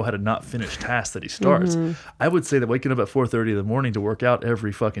doesn't know how to not finish tasks that he starts. I would say that waking up at 4:30 in the morning to work out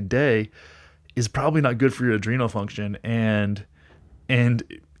every fucking day is probably not good for your adrenal function, and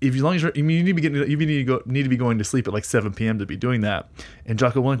if as long as you need to be going to sleep at like 7 p.m. to be doing that. And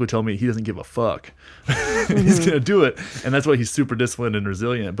Jocko Willink would tell me he doesn't give a fuck. He's gonna do it, and that's why he's super disciplined and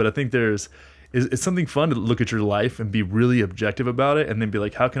resilient. But I think it's something fun to look at your life and be really objective about it, and then be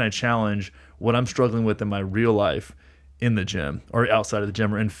like, how can I challenge what I'm struggling with in my real life in the gym or outside of the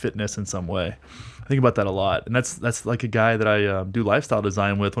gym or in fitness in some way. I think about that a lot, and that's like a guy that I do lifestyle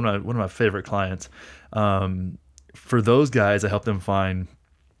design with, one of my favorite clients. For those guys, I help them find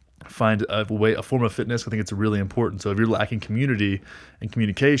a form of fitness. I think it's really important. So if you're lacking community and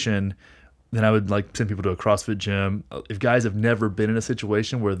communication, then I would like send people to a CrossFit gym. If guys have never been in a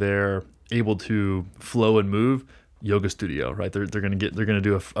situation where they're able to flow and move, yoga studio, right? They're gonna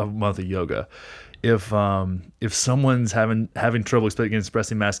do a month of yoga. If someone's having trouble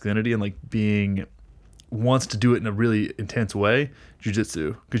expressing masculinity and like being wants to do it in a really intense way,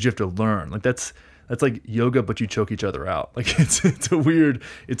 jiu-jitsu, because you have to learn. Like that's like yoga, but you choke each other out. Like it's a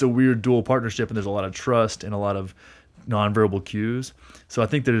weird dual partnership, and there's a lot of trust and a lot of nonverbal cues. So I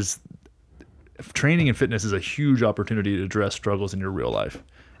think training and fitness is a huge opportunity to address struggles in your real life.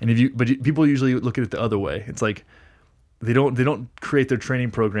 And people usually look at it the other way. It's like they don't create their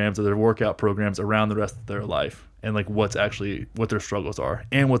training programs or their workout programs around the rest of their life and like what their struggles are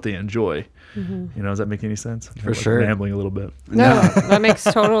and what they enjoy. Mm-hmm. Does that make any sense? For sure. Rambling a little bit. No, that makes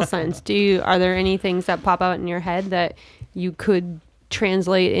total sense. Are there any things that pop out in your head that you could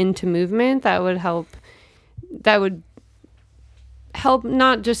translate into movement that would help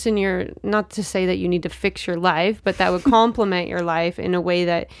not just not to say that you need to fix your life, but that would complement your life in a way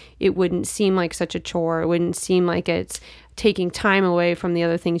that it wouldn't seem like such a chore. It wouldn't seem like it's taking time away from the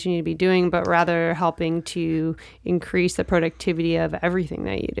other things you need to be doing, but rather helping to increase the productivity of everything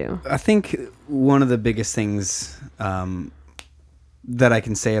that you do. I think one of the biggest things that I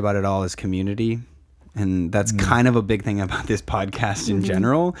can say about it all is community. And that's kind of a big thing about this podcast in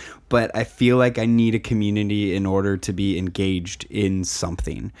general. But I feel like I need a community in order to be engaged in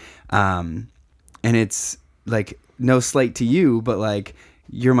something. And it's like no slight to you, but like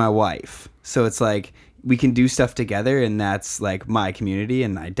you're my wife. So it's like we can do stuff together, and that's like my community,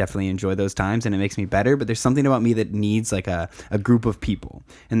 and I definitely enjoy those times, and it makes me better. But there's something about me that needs like a group of people,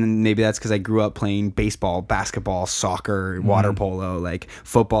 and then maybe that's because I grew up playing baseball, basketball, soccer, water polo, like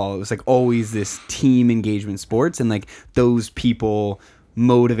football. It was like always this team engagement sports, and like those people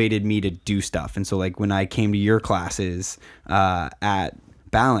motivated me to do stuff. And so like when I came to your classes at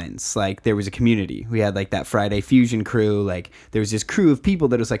Balance, like there was a community. We had like that Friday Fusion crew. Like there was this crew of people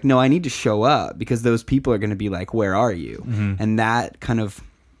that was like, no, I need to show up because those people are going to be like, where are you? And that kind of,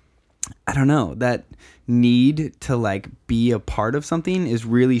 I don't know, that need to like be a part of something is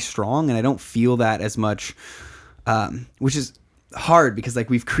really strong. And I don't feel that as much, which is hard because like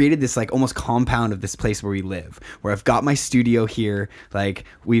we've created this like almost compound of this place where we live, where I've got my studio here, like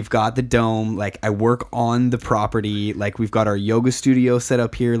we've got the dome, like I work on the property, like we've got our yoga studio set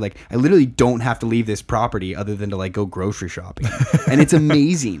up here, like I literally don't have to leave this property other than to like go grocery shopping. And it's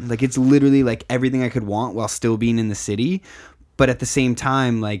amazing. Like it's literally like everything I could want while still being in the city, but at the same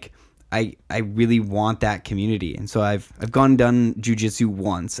time like I really want that community. And so I've gone and done jiu-jitsu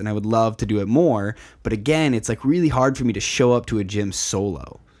once, and I would love to do it more. But again, it's like really hard for me to show up to a gym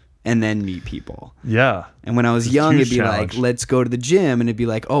solo and then meet people. Yeah. And when I was young, it'd be challenge. Like, let's go to the gym. And it'd be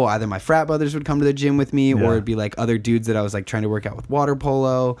like, oh, either my frat brothers would come to the gym with me, or it'd be like other dudes that I was like trying to work out with water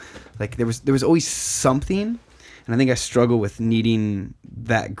polo. Like there was always something. And I think I struggle with needing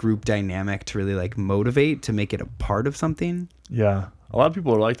that group dynamic to really like motivate, to make it a part of something. Yeah. A lot of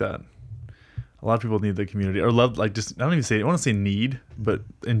people are like that. A lot of people need the community or love, like just, I want to say need, but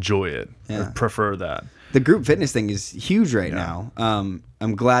enjoy it. Yeah. Or prefer that. The group fitness thing is huge right now.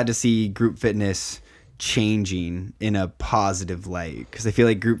 I'm glad to see group fitness changing in a positive light, because I feel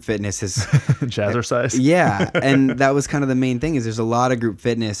like group fitness is jazzercise. Yeah. And that was kind of the main thing, is there's a lot of group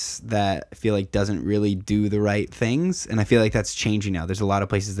fitness that I feel like doesn't really do the right things. And I feel like that's changing now. There's a lot of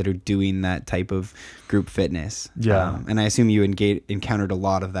places that are doing that type of group fitness. Yeah. And I assume you encountered a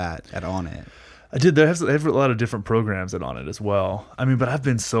lot of that at On It. I did. They have a lot of different programs on it as well. I mean, but I've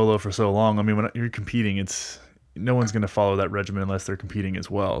been solo for so long. I mean, when you're competing, no one's going to follow that regimen unless they're competing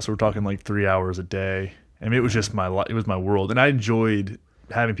as well. So we're talking like 3 hours a day. I mean, it was just it was my world. And I enjoyed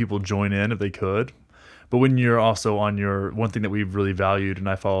having people join in if they could. But when you're also on one thing that we've really valued, and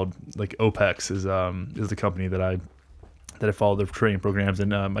I followed, like OPEX is the company that I followed their training programs.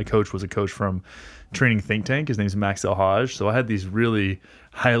 And my coach was a coach from Training Think Tank. His name's Max El-Haj. So I had these really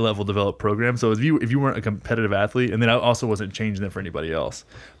high level developed programs. So if you weren't a competitive athlete, and then I also wasn't changing it for anybody else.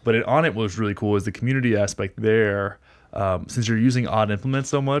 But On It was really cool is the community aspect there. Since you're using odd implements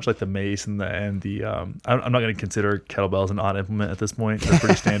so much, like the mace and the I'm not going to consider kettlebells an odd implement at this point. They're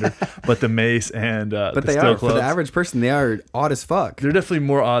pretty standard. But the mace and but they are, for the average person, they are odd as fuck. They're definitely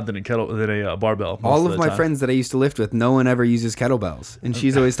more odd than a barbell. All of my friends that I used to lift with, no one ever uses kettlebells, and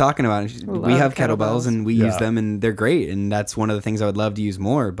she's always talking about it. We have kettlebells and we use them, and they're great. And that's one of the things I would love to use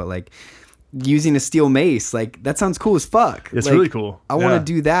more. But like using a steel mace, like that sounds cool as fuck. It's like, really cool. I want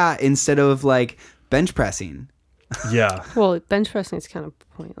to do that instead of like bench pressing. Yeah. Well, bench pressing is kind of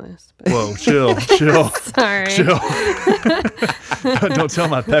pointless. But Whoa, chill. sorry. Chill. Don't tell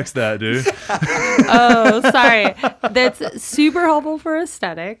my pecs that, dude. Oh, sorry. That's super helpful for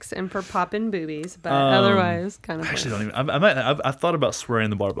aesthetics and for popping boobies, but otherwise, kind of. I actually don't even. I've thought about swearing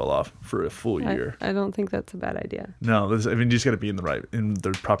the barbell off for a full year. I don't think that's a bad idea. No, you just got to be in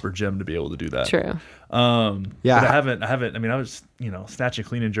the proper gym to be able to do that. True. Yeah. But I haven't. I mean, I was snatch and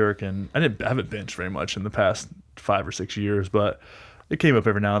clean and jerk, and I haven't benched very much in the past 5 or 6 years, but it came up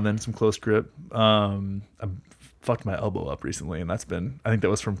every now and then. Some close grip. I fucked my elbow up recently, and I think that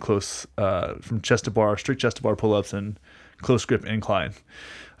was from chest to bar, strict chest to bar pull-ups and close grip incline.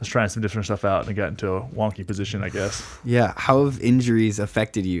 I was trying some different stuff out and I got into a wonky position, I guess. Yeah. How have injuries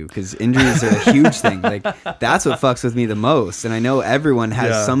affected you? Because injuries are a huge thing. Like, that's what fucks with me the most. And I know everyone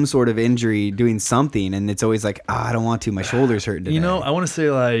has some sort of injury doing something, and it's always like, I don't want to. My shoulder's hurting today. I want to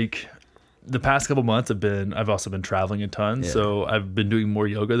say, like, the past couple months I've also been traveling a ton. Yeah. So I've been doing more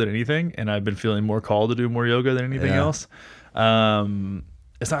yoga than anything, and I've been feeling more called to do more yoga than anything else.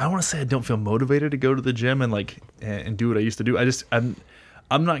 It's not, I want to say I don't feel motivated to go to the gym and do what I used to do.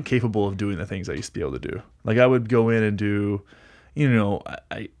 I'm not capable of doing the things I used to be able to do. Like, I would go in and do,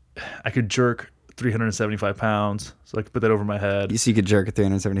 I could jerk 375 pounds, so I could put that over my head. So you could jerk a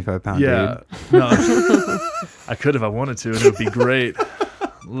 375 pound dude? No, I could if I wanted to, and it would be great.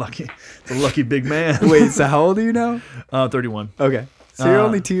 It's a lucky big man. Wait, so how old are you now? 31. Okay. So you're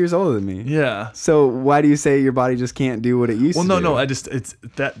only 2 years older than me. Yeah. So why do you say your body just can't do what it used to do? Well, no, it's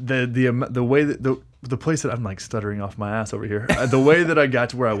that the way that the place that I'm like stuttering off my ass over here. The way that I got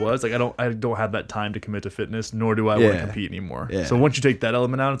to where I was, like, I don't have that time to commit to fitness, nor do I want to compete anymore. Yeah. So once you take that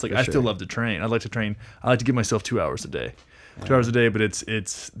element out, it's like still love to train. I like to train. I like to give myself 2 hours a day. 2 hours a day, but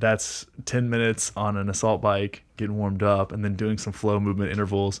that's 10 minutes on an assault bike, getting warmed up, and then doing some flow movement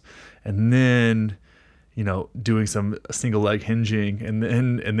intervals, and then doing some single leg hinging, and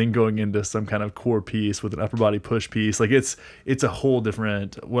then going into some kind of core piece with an upper body push piece. Like, it's a whole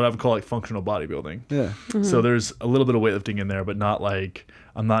different, what I would call, like, functional bodybuilding. Yeah. Mm-hmm. So there's a little bit of weightlifting in there, but not like,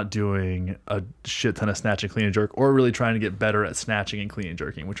 I'm not doing a shit ton of snatch and clean and jerk, or really trying to get better at snatching and clean and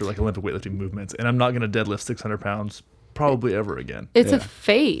jerking, which are like Olympic weightlifting movements. And I'm not going to deadlift 600 pounds probably ever again. It's a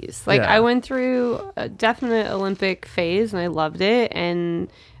phase. Like, I went through a definite Olympic phase and I loved it, and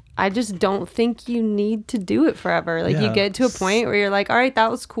I just don't think you need to do it forever. Like, you get to a point where you're like, all right,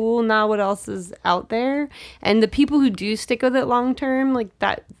 that was cool. Now what else is out there? And the people who do stick with it long term, like,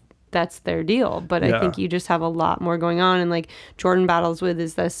 that's their deal. But I think you just have a lot more going on. And like Jordan battles with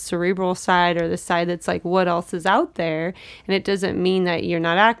is the cerebral side, or the side that's like, what else is out there? And it doesn't mean that you're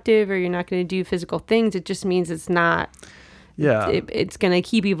not active or you're not going to do physical things. It just means it's not. Yeah. It's going to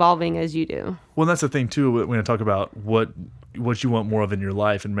keep evolving as you do. Well, that's the thing too, when I talk about what you want more of in your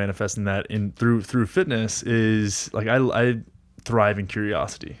life and manifesting that through fitness, is like, I thrive in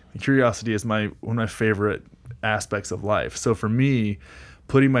curiosity. Curiosity is one of my favorite aspects of life. So for me,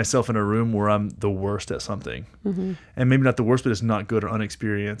 putting myself in a room where I'm the worst at something, and maybe not the worst, but it's not good or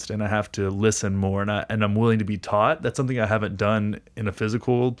unexperienced, and I have to listen more, and I'm willing to be taught. That's something I haven't done in a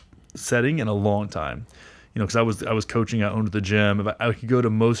physical setting in a long time. Because I was coaching, I owned the gym. I could go to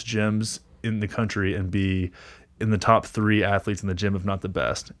most gyms in the country and be in the top 3 athletes in the gym, if not the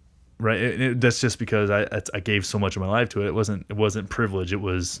best. Right? That's just because I gave so much of my life to it. It wasn't privilege. It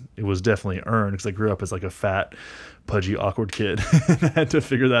was definitely earned, because I grew up as like a fat, pudgy, awkward kid. And I had to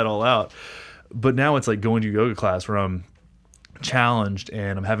figure that all out. But now it's like going to a yoga class where I'm challenged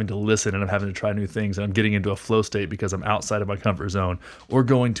and I'm having to listen and I'm having to try new things, and I'm getting into a flow state because I'm outside of my comfort zone, or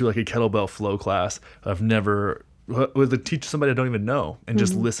going to like a kettlebell flow class I've never with a teach somebody I don't even know, and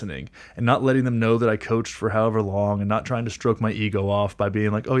just listening and not letting them know that I coached for however long, and not trying to stroke my ego off by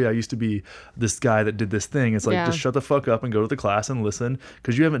being like, oh yeah, I used to be this guy that did this thing. It's like, just shut the fuck up and go to the class and listen,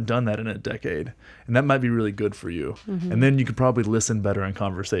 because you haven't done that in a decade, and that might be really good for you. And then you could probably listen better in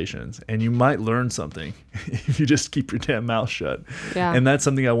conversations, and you might learn something if you just keep your damn mouth shut. And that's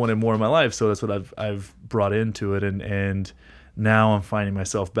something I wanted more in my life, so that's what I've brought into it, and now I'm finding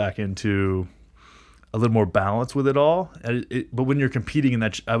myself back into a little more balance with it all. But when you're competing in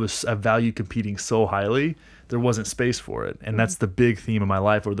that, I value competing so highly, there wasn't space for it. And that's the big theme of my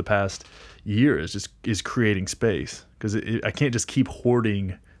life over the past year, is creating space. Because I can't just keep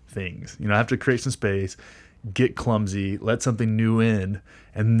hoarding things. I have to create some space, get clumsy, let something new in,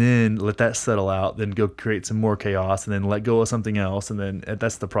 and then let that settle out, then go create some more chaos, and then let go of something else. And then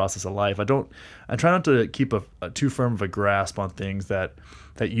that's the process of life. I try not to keep a too firm of a grasp on things that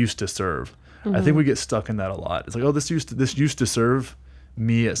used to serve. I think we get stuck in that a lot. It's like, oh, this used to serve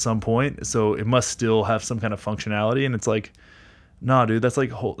me at some point, so it must still have some kind of functionality. And it's like, No, dude, that's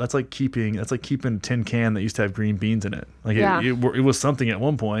like keeping a tin can that used to have green beans in it. Like it was something at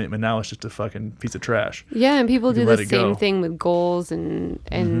one point, but now it's just a fucking piece of trash. Yeah, and people do let the it same go. thing with goals and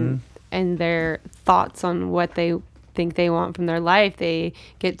their thoughts on what they think they want from their life. They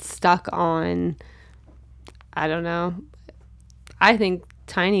get stuck on, I don't know, I think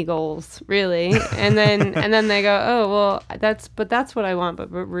tiny goals, really. And then they go, oh, well, that's what I want. But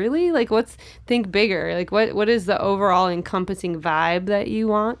really, like, think bigger. Like, what is the overall encompassing vibe that you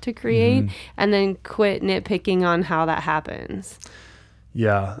want to create? And then quit nitpicking on how that happens.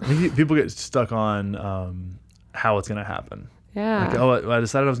 Yeah, I think people get stuck on how it's gonna happen. Yeah. Like, oh, I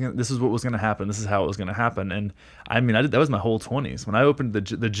decided this is what was gonna happen. This is how it was gonna happen. And I mean, that was my whole 20s. When I opened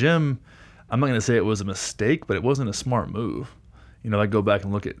the gym, I'm not gonna say it was a mistake, but it wasn't a smart move. You know, I go back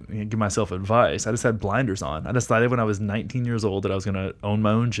and give myself advice. I just had blinders on. I decided when I was 19 years old that I was going to own my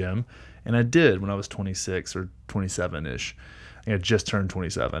own gym. And I did when I was 26 or 27-ish. I had just turned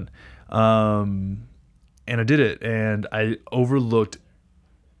 27. And I did it. And I overlooked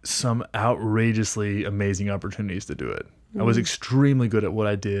some outrageously amazing opportunities to do it. I was extremely good at what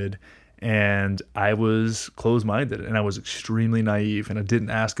I did. And I was closed-minded, and I was extremely naive, and I didn't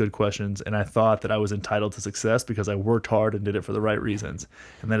ask good questions, and I thought that I was entitled to success because I worked hard and did it for the right reasons.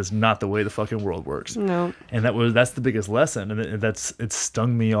 And that is not the way the fucking world works. No. And that's the biggest lesson, and it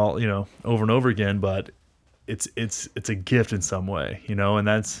stung me all, over and over again, but it's a gift in some way, and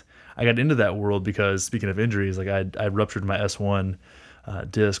I got into that world because, speaking of injuries, like I ruptured my S1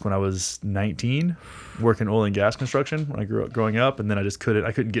 disc when I was 19, working oil and gas construction when I growing up, and then I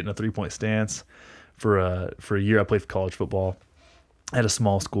couldn't get in a 3-point stance for a year. I played college football at a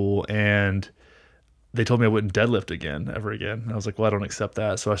small school, and they told me I wouldn't deadlift ever again. And I was like, well, I don't accept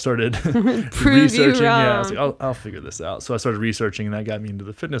that. So I started researching. Yeah, I was like, I'll figure this out. So I started researching, and that got me into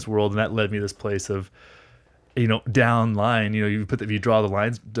the fitness world, and that led me to this place of, down line, if you draw the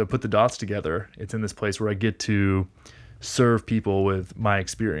lines to put the dots together, it's in this place where I get to serve people with my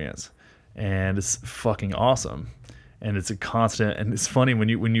experience, and it's fucking awesome. And it's a constant, and it's funny when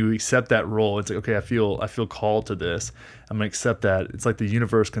you accept that role. It's like, okay, I feel called to this. I'm gonna accept that. It's like the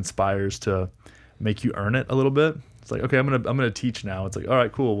universe conspires to make you earn it a little bit. It's like, okay, I'm gonna teach now. It's like, all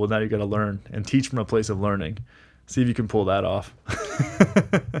right, cool. Well, now you got to learn and teach from a place of learning. See if you can pull that off.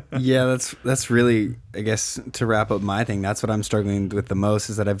 Yeah, that's really, I guess, to wrap up my thing. That's what I'm struggling with the most,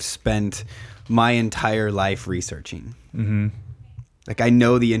 is that I've spent my entire life researching. Mm-hmm. Like, I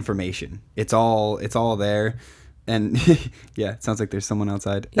know the information. It's all there. And yeah, it sounds like there's someone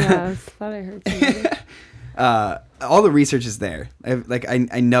outside. Yeah, I thought I heard something. All the research is there.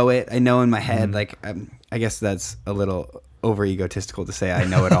 I know it. I know in my head. Like, I guess that's a little over egotistical to say I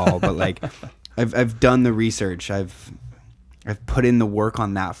know it all, but like, I've done the research. I've put in the work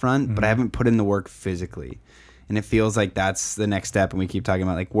on that front, but I haven't put in the work physically. And it feels like that's the next step. And we keep talking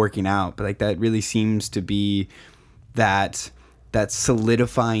about like working out, but like that really seems to be that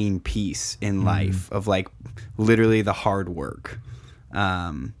solidifying piece in life of like literally the hard work.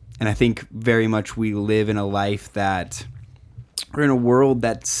 And I think very much we live in a life that, or in a world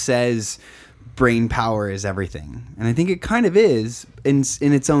that says brain power is everything. And I think it kind of is in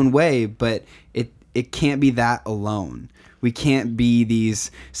its own way, but it can't be that alone. We can't be these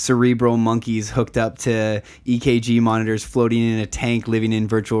cerebral monkeys hooked up to EKG monitors floating in a tank living in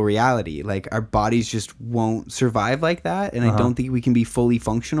virtual reality. Like, our bodies just won't survive like that. And I don't think we can be fully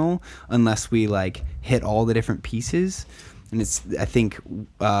functional unless we like hit all the different pieces. And I think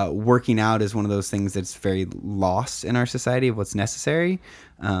working out is one of those things that's very lost in our society of what's necessary.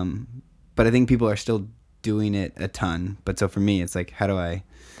 But I think people are still doing it a ton. But so for me, it's like, how do I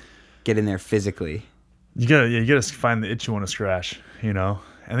get in there physically? You gotta find the itch you want to scratch. I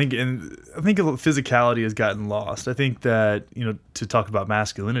think physicality has gotten lost. I think that to talk about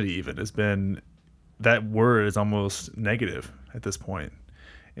masculinity even has been, that word is almost negative at this point,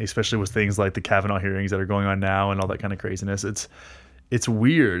 especially with things like the Kavanaugh hearings that are going on now and all that kind of craziness. It's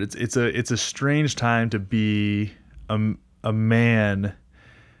weird. It's a strange time to be a man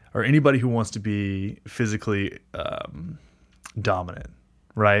or anybody who wants to be physically dominant.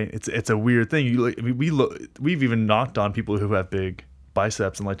 Right, it's a weird thing. We've even knocked on people who have big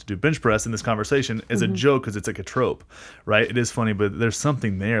biceps and like to do bench press in this conversation as a joke because it's like a trope, right? It is funny, but there's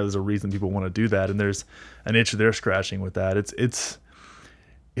something there. There's a reason people want to do that, and there's an itch they're scratching with that.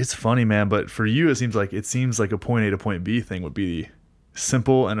 It's funny, man. But for you, it seems like a point A to point B thing would be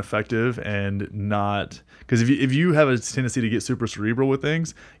simple and effective, and not, because if you have a tendency to get super cerebral with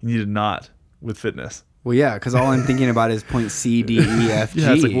things, you need to not with fitness. Well, yeah, because all I'm thinking about is point C, D, E, F, G.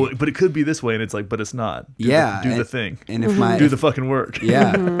 Yeah, it's like, well, but it could be this way, and it's like, but it's not. Do the thing. And if my do the fucking work.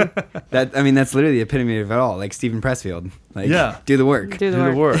 Yeah, that's literally the epitome of it all. Like Stephen Pressfield. Like, do the work. Do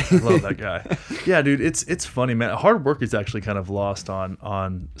the work. I love that guy. Yeah, dude, it's funny, man. Hard work is actually kind of lost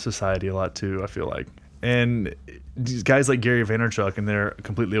on society a lot too, I feel like. And these guys like Gary Vaynerchuk and their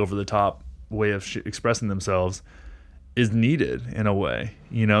completely over the top way of expressing themselves is needed in a way.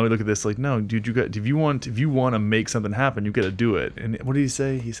 You know, look at this, like, no, dude, if you want to make something happen, you got to do it. And what did he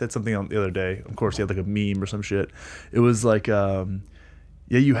say? He said something on the other day. Of course, he had like a meme or some shit. It was like, yeah,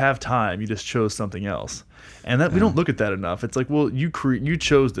 you have time. You just chose something else. And that we don't look at that enough. It's like, well, you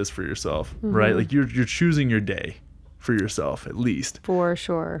chose this for yourself, right? Like you're choosing your day for yourself, at least, for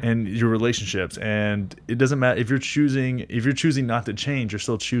sure, and your relationships. And it doesn't matter if you're choosing not to change, you're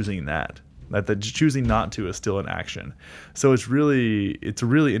still choosing that choosing not to is still an action. So it's really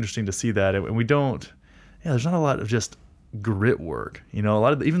interesting to see that. And we don't, there's not a lot of just grit work, you know, a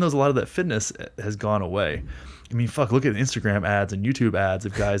lot of that fitness has gone away. I mean, fuck, look at Instagram ads and YouTube ads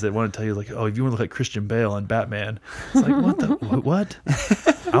of guys that want to tell you, like, oh, if you want to look like Christian Bale and Batman, it's like, what?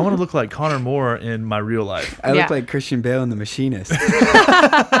 I want to look like Connor Moore in my real life. I look like Christian Bale in The Machinist.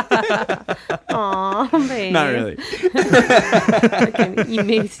 Aw, babe. Not really. Like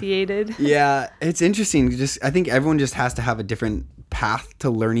emaciated. Yeah, it's interesting. I think everyone just has to have a different path to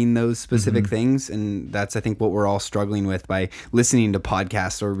learning those specific things, and that's, I think, what we're all struggling with by listening to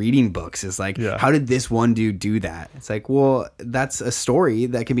podcasts or reading books is like, how did this one dude do that? It's like, well, that's a story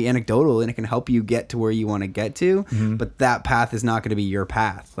that can be anecdotal and it can help you get to where you want to get to, but that path is not going to be your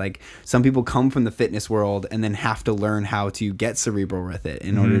path. Like, some people come from the fitness world and then have to learn how to get cerebral with it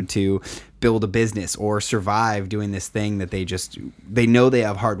in order to build a business or survive doing this thing that they know they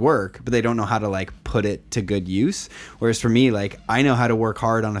have hard work, but they don't know how to like put it to good use. Whereas for me, like, I know how to work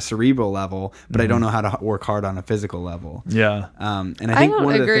hard on a cerebral level, but I don't know how to work hard on a physical level. Yeah. And I think don't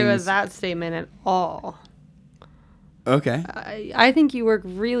one of the agree things, with that statement at all. Okay. I think you work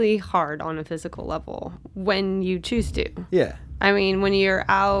really hard on a physical level when you choose to. Yeah. I mean, when you're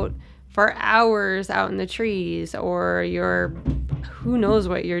out for hours out in the trees, or who knows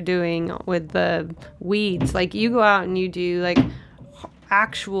what you're doing with the weeds. Like, you go out and you do like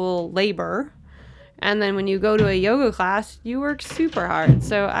actual labor, and then when you go to a yoga class, you work super hard.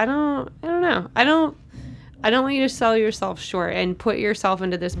 So I don't know. I don't want you to sell yourself short and put yourself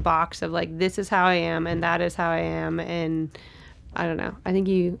into this box of like, this is how I am and that is how I am. And I don't know. I think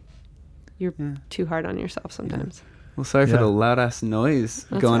you're too hard on yourself sometimes. Well, sorry for the loud ass noise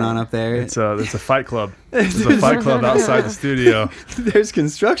going on up there. It's a fight club. There's a fight club outside the studio. There's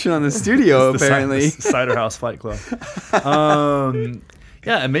construction on the studio, apparently. The Cider House Fight Club.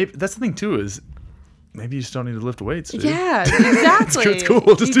 Yeah, and maybe that's the thing too, is maybe you just don't need to lift weights, dude. Yeah, exactly. It's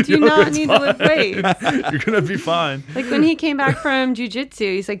cool. Just you do do yoga, not need to lift weights. You're gonna be fine. Like, when he came back from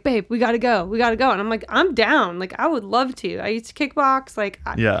jiu-jitsu, he's like, babe, we gotta go. And I'm like, I'm down. Like, I would love to. I used to kickbox. Like,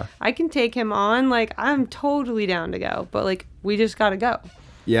 I can take him on. Like, I'm totally down to go. But like, we just gotta go.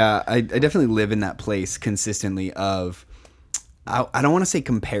 Yeah, I definitely live in that place consistently of, I don't want to say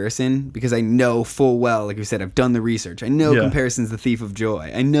comparison, because I know full well, like you said, I've done the research. I know comparison's the thief of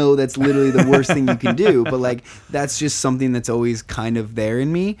joy. I know that's literally the worst thing you can do, but like, that's just something that's always kind of there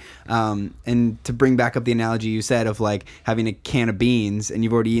in me. And to bring back up the analogy you said of like having a can of beans and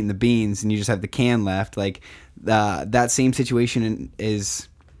you've already eaten the beans and you just have the can left, like that same situation is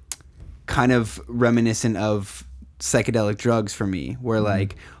kind of reminiscent of psychedelic drugs for me, where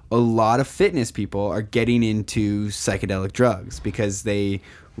like a lot of fitness people are getting into psychedelic drugs because they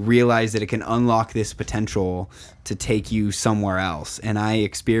realize that it can unlock this potential to take you somewhere else. And I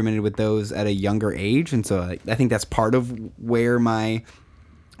experimented with those at a younger age, and so I think that's part of where my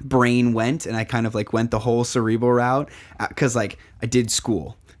brain went, and I kind of like went the whole cerebral route, because like I did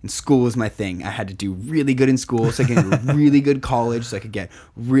school. And school was my thing. I had to do really good in school so I could get a really good college, so I could get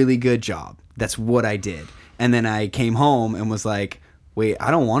really good job. That's what I did. And then I came home and was like, wait,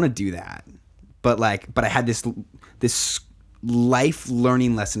 I don't want to do that. But I had this life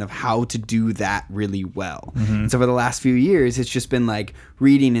learning lesson of how to do that really well. And so for the last few years, it's just been like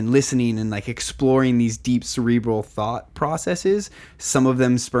reading and listening and like exploring these deep cerebral thought processes, some of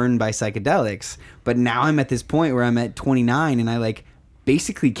them spurned by psychedelics. But now I'm at this point where I'm at 29 and I like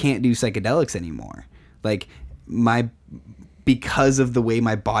basically can't do psychedelics anymore. Like, because of the way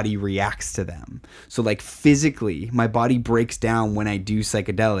my body reacts to them. So like physically, my body breaks down when I do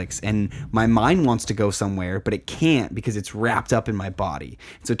psychedelics, and my mind wants to go somewhere, but it can't because it's wrapped up in my body.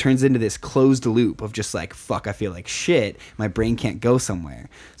 So it turns into this closed loop of just like, fuck, I feel like shit. My brain can't go somewhere.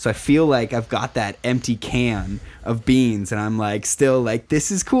 So I feel like I've got that empty can of beans, and I'm like, still like, this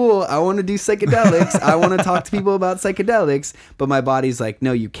is cool. I want to do psychedelics. I want to talk to people about psychedelics, but my body's like,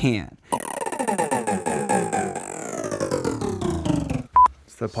 no, you can't.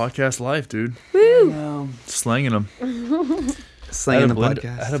 It's that podcast life, dude. Woo! Slanging them. Slanging the I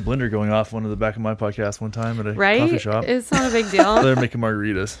podcast. had a blender going off one of the back of my podcast one time at a Right? coffee shop. It's not a big deal. They're making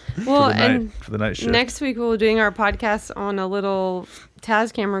margaritas Well, for, the and night, for the night shift. next week we're doing our podcast on a little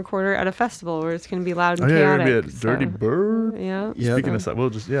Tascam recorder at a festival where it's going to be loud and Oh, yeah, chaotic. you're going to be a dirty so, bird. Yeah. Yep. Speaking of, we'll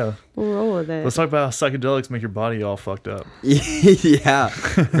just, We'll roll with it. Let's talk about how psychedelics make your body all fucked up. Yeah,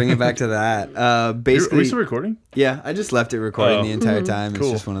 bring it back to that. Are Basically, we still recording? yeah, I just left it recording Oh. the entire time. Cool.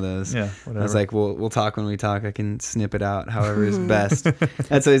 It's just one of those. Yeah, I whatever. was like, we'll talk when we talk. I can snip it out however is best.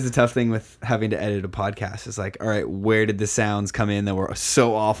 That's always the tough thing with having to edit a podcast. It's like, all right, where did the sounds come in that were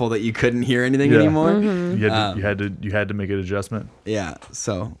so awful that you couldn't hear anything Yeah. anymore? Mm-hmm. You had to make an adjustment. Yeah,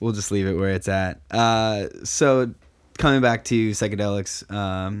 so we'll just leave it where it's at. So coming back to psychedelics,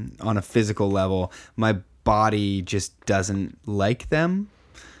 on a physical level, my body just doesn't like them.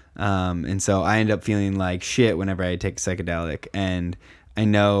 And so I end up feeling like shit whenever I take a psychedelic. And I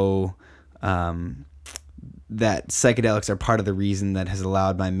know that psychedelics are part of the reason that has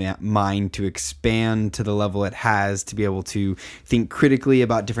allowed my mind to expand to the level it has, to be able to think critically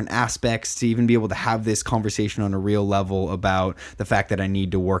about different aspects, to even be able to have this conversation on a real level about the fact that I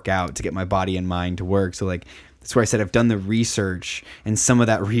need to work out to get my body and mind to work. So like, that's where I said I've done the research, and some of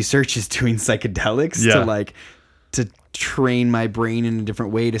that research is doing psychedelics to train my brain in a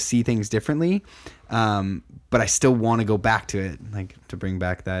different way to see things differently. But I still want to go back to it, like to bring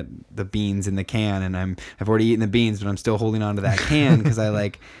back the beans in the can. And I've already eaten the beans, but I'm still holding on to that can because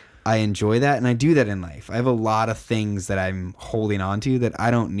I enjoy that. And I do that in life. I have a lot of things that I'm holding on to that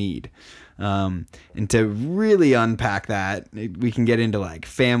I don't need. And to really unpack that, we can get into like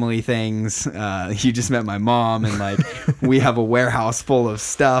family things. You just met my mom, and like we have a warehouse full of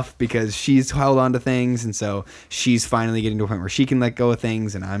stuff because she's held on to things. And so she's finally getting to a point where she can let go of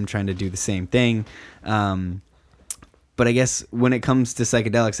things, and I'm trying to do the same thing. But I guess when it comes to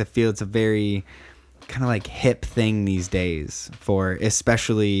psychedelics, I feel it's a very kind of like hip thing these days for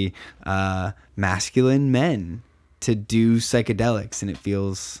especially masculine men to do psychedelics. And it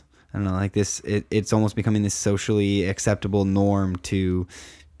feels, I don't know, like this, it's almost becoming this socially acceptable norm to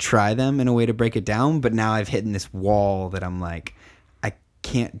try them in a way to break it down. But now I've hit this wall that I'm like, I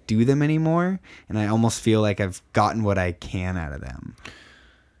can't do them anymore. And I almost feel like I've gotten what I can out of them.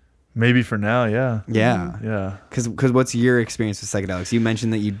 Maybe for now, yeah. Yeah. Yeah. Because what's your experience with psychedelics? You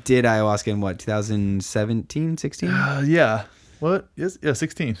mentioned that you did ayahuasca in what, 2017, 16? Yeah. What? Yes. Yeah,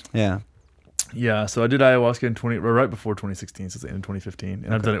 16. Yeah. Yeah, so I did ayahuasca in right before 2016, so it's the end of 2015,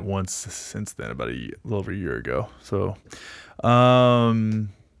 and I've done it once since then, about a little over a year ago. So, my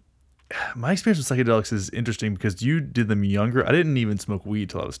experience with psychedelics is interesting because you did them younger. I didn't even smoke weed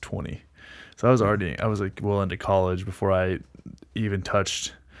till I was 20, so I was like well into college before I even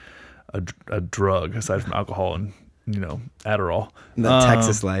touched a drug aside from alcohol and Adderall. The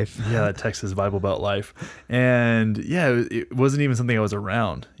Texas life. Yeah, that Texas Bible Belt life. And yeah, it wasn't even something I was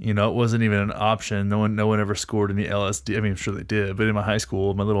around. It wasn't even an option. No one ever scored any LSD. I mean, I'm sure they did, but in my high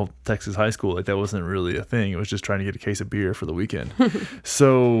school, my little Texas high school, like that wasn't really a thing. It was just trying to get a case of beer for the weekend.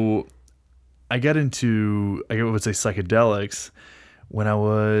 So I got into, I would say, psychedelics when I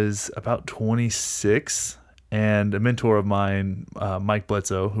was about 26. And a mentor of mine, Mike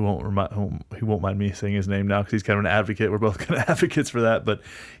Bledsoe, who won't mind me saying his name now because he's kind of an advocate. We're both kind of advocates for that. But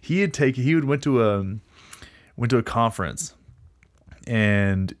he went to a conference,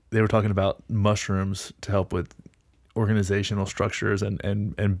 and they were talking about mushrooms to help with organizational structures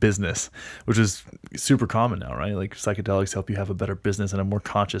and business, which is super common now, right? Like psychedelics help you have a better business and a more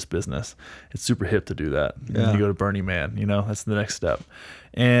conscious business. It's super hip to do that. Yeah. You go to Burning Man, that's the next step.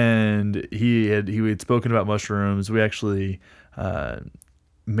 And he had spoken about mushrooms. We actually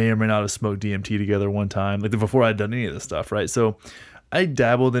may or may not have smoked DMT together one time, like before I'd done any of this stuff, right? So I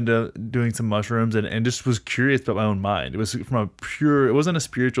dabbled into doing some mushrooms and just was curious about my own mind. It was it wasn't a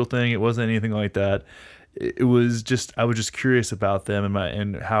spiritual thing. It wasn't anything like that. It was just, I was just curious about them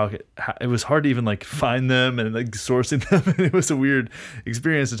and how it was hard to even like find them and like sourcing them. And it was a weird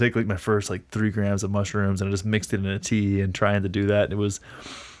experience to take like my first like 3 grams of mushrooms and I just mixed it in a tea and trying to do that. And it was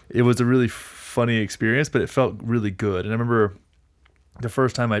a really funny experience, but it felt really good. And I remember the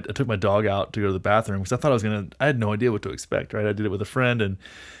first time I took my dog out to go to the bathroom because I thought I had no idea what to expect, right? I did it with a friend and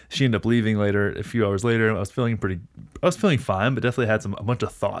she ended up leaving a few hours later. I was feeling fine, but definitely had a bunch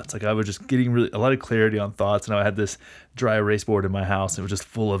of thoughts. Like I was just getting a lot of clarity on thoughts. And I had this dry erase board in my house. And it was just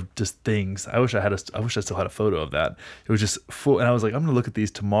full of just things. I wish I still had a photo of that. It was just full. And I was like, I'm going to look at these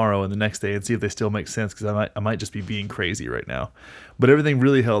tomorrow and the next day and see if they still make sense. Cause I might just be being crazy right now, but everything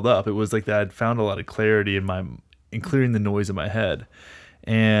really held up. It was like that I'd found a lot of clarity in clearing the noise in my head.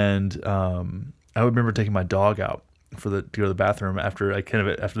 And I remember taking my dog out to go to the bathroom after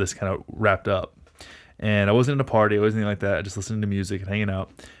this kind of wrapped up. And I wasn't in a party, I wasn't anything like that. I just listened to music and hanging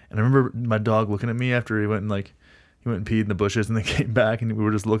out. And I remember my dog looking at me after he went and peed in the bushes and then came back and we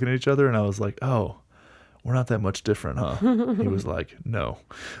were just looking at each other and I was like, oh, we're not that much different, huh? He was like, no.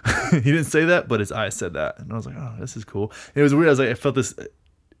 He didn't say that, but his eyes said that. And I was like, oh, this is cool. And it was weird. I felt this,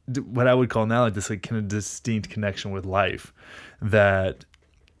 what I would call now like this like kind of distinct connection with life that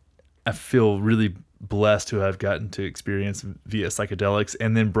I feel really blessed to have gotten to experience via psychedelics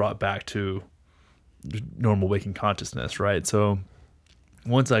and then brought back to normal waking consciousness, right? So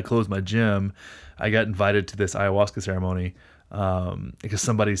once I closed my gym, I got invited to this ayahuasca ceremony because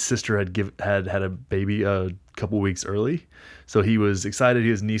somebody's sister had a baby a couple weeks early. So he was excited.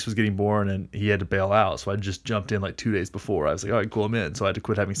 His niece was getting born and he had to bail out. So I just jumped in like 2 days before. I was like, all right, cool, I'm in. So I had to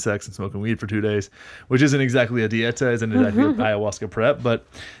quit having sex and smoking weed for 2 days, which isn't exactly a dieta, isn't exactly ayahuasca prep, but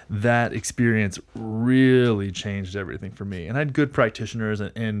that experience really changed everything for me. And I had good practitioners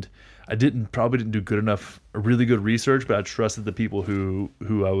and I probably didn't do really good research, but I trusted the people who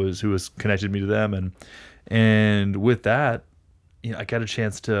was connected me to them. And with that, I got a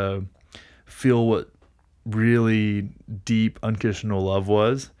chance to feel what really deep unconditional love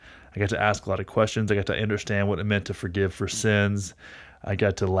was. I got to ask a lot of questions. I got to understand what it meant to forgive for sins. I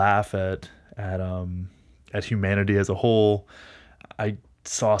got to laugh at humanity as a whole. I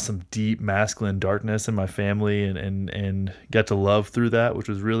saw some deep masculine darkness in my family and got to love through that, which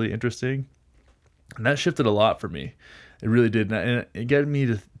was really interesting. And that shifted a lot for me. It really did. And it gave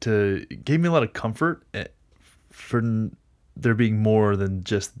me gave me a lot of comfort for there being more than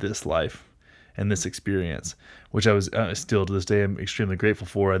just this life and this experience, which I was still to this day I'm extremely grateful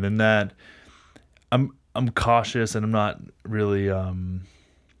for. And then that I'm cautious and I'm not really I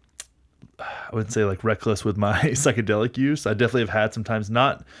wouldn't say like reckless with my psychedelic use. I definitely have had sometimes,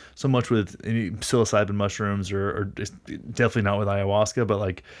 not so much with any psilocybin mushrooms or definitely not with ayahuasca, but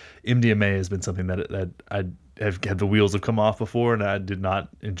like MDMA has been something that I have had the wheels have come off before, and I did not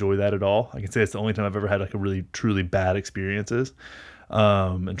enjoy that at all. I can say it's the only time I've ever had like a really truly bad experiences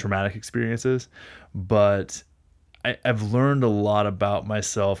and traumatic experiences. But I've learned a lot about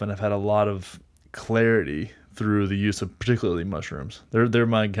myself, and I've had a lot of clarity through the use of particularly mushrooms. They're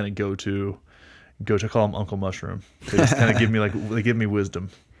my kind of go-to. I call them Uncle Mushroom. They just kind of give me wisdom.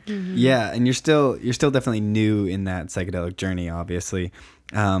 Mm-hmm. Yeah, and you're still definitely new in that psychedelic journey, obviously.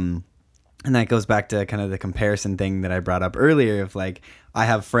 And that goes back to kind of the comparison thing that I brought up earlier of like, I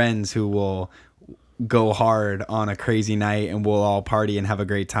have friends who will go hard on a crazy night and we'll all party and have a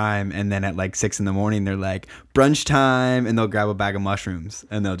great time, and then at like 6 a.m. they're like, brunch time, and they'll grab a bag of mushrooms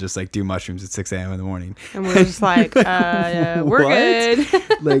and they'll just like do mushrooms at 6 a.m. in the morning, and we're just like we're good.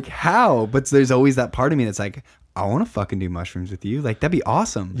 Like, how? But there's always that part of me that's like, I want to fucking do mushrooms with you. Like, that'd be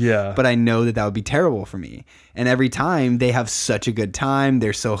awesome. Yeah. But I know that would be terrible for me. And every time they have such a good time,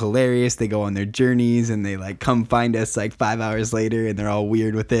 they're so hilarious. They go on their journeys and they like come find us like 5 hours later and they're all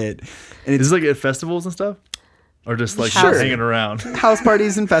weird with it. And it's like at festivals and stuff, or just like hanging around, house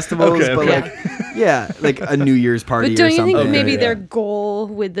parties and festivals. Okay. But like, yeah, like a New Year's party. But don't or you something. think maybe their goal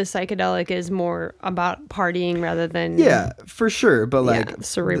with the psychedelic is more about partying rather than for sure. But like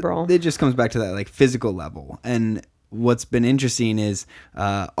cerebral. It just comes back to that like physical level. And what's been interesting is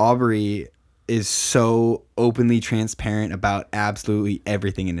Aubrey is so openly transparent about absolutely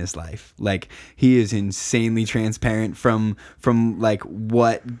everything in his life. Like, he is insanely transparent from like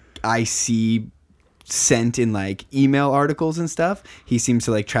what I see sent in like email articles and stuff. He seems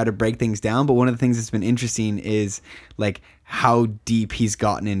to like try to break things down, but one of the things that's been interesting is like how deep he's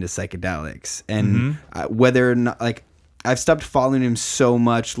gotten into psychedelics and whether or not, like, I've stopped following him so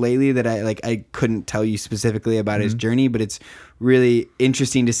much lately that I couldn't tell you specifically about his journey, but it's really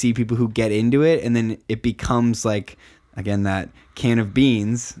interesting to see people who get into it and then it becomes like, again, that can of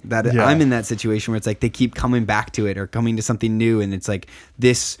beans that I'm in that situation where it's like they keep coming back to it or coming to something new, and it's like,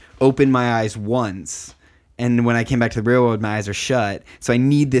 this opened my eyes once, and when I came back to the real world, my eyes are shut, so I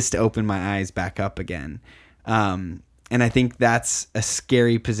need this to open my eyes back up again. And I think that's a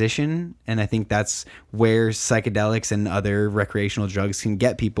scary position. And I think that's where psychedelics and other recreational drugs can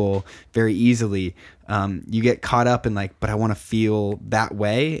get people very easily. You get caught up in like, but I want to feel that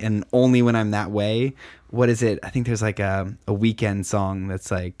way. And only when I'm that way. What is it? I think there's like a Weekend song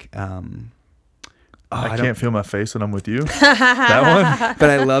that's like, I can't feel my face when I'm with you. That one? But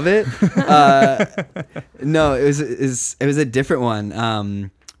I love it. No, it was a different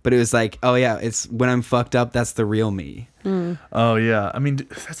one. But it was like, oh yeah, it's when I'm fucked up, that's the real me. Oh yeah. I mean,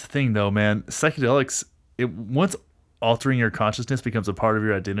 that's the thing though, man. Psychedelics, once altering your consciousness becomes a part of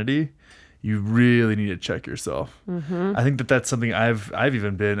your identity, you really need to check yourself. I think that's something I've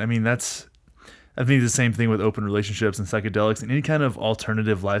even been. I mean, I think the same thing with open relationships and psychedelics and any kind of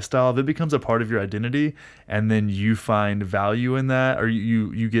alternative lifestyle. If it becomes a part of your identity and then you find value in that, or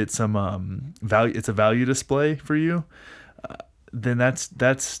you get some value, it's a value display for you. Then that's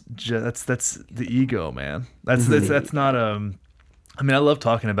the ego, man. That's not I mean, I love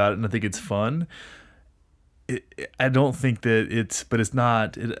talking about it and I think it's fun. I don't think that it's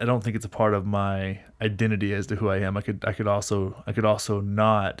not. I don't think it's a part of my identity as to who I am. I could also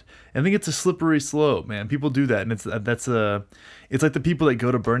not. I think it's a slippery slope, man. People do that, and it's like the people that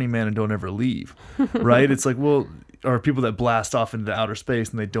go to Burning Man and don't ever leave, right? It's like, well, or people that blast off into outer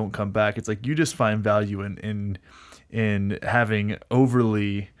space and they don't come back. It's like you just find value in having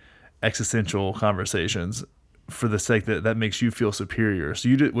overly existential conversations for the sake that makes you feel superior. So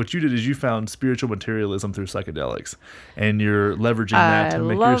what you did is you found spiritual materialism through psychedelics, and you're leveraging that to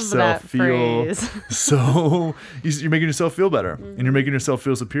make yourself feel so you're making yourself feel better, and you're making yourself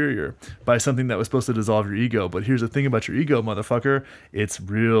feel superior by something that was supposed to dissolve your ego. But here's the thing about your ego, motherfucker, it's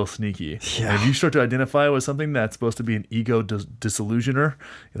real sneaky. Yeah. And if you start to identify with something that's supposed to be an ego disillusioner,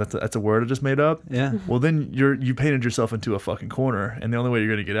 that's a word I just made up. Yeah. Well, then you painted yourself into a fucking corner, and the only way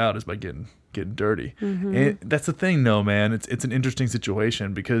you're going to get out is by getting dirty. And that's the thing, though, man. It's an interesting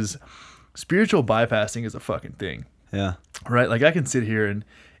situation because spiritual bypassing is a fucking thing. Yeah. Right? Like I can sit here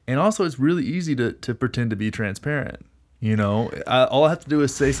and also it's really easy to pretend to be transparent. You know, all I have to do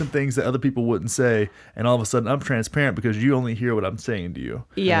is say some things that other people wouldn't say, and all of a sudden I'm transparent because you only hear what I'm saying to you.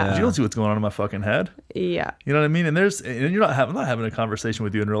 Yeah. You don't see what's going on in my fucking head. Yeah. You know what I mean? And I'm not having a conversation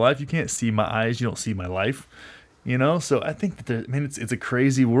with you in real life. You can't see my eyes. You don't see my life. You know, so I think that it's a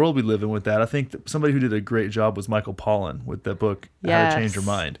crazy world we live in with that. I think that somebody who did a great job was Michael Pollan with that book, How to Change Your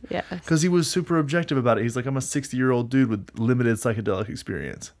Mind. Yes. Because he was super objective about it. He's like, I'm a 60-year-old dude with limited psychedelic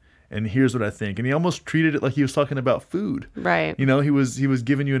experience, and here's what I think. And he almost treated it like he was talking about food. Right. You know, he was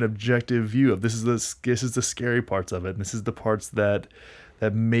giving you an objective view of this is the scary parts of it, and this is the parts that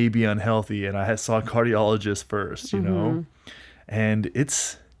may be unhealthy. And I saw a cardiologist first, you know, and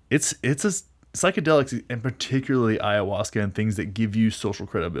it's psychedelics, and particularly ayahuasca and things that give you social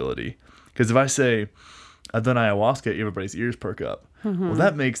credibility. Because if I say I've done ayahuasca, everybody's ears perk up. Well,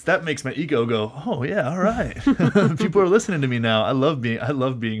 that makes my ego go, oh yeah, all right. People are listening to me now. I love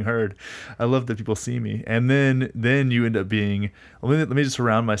being heard. I love that people see me. And then you end up being, let me just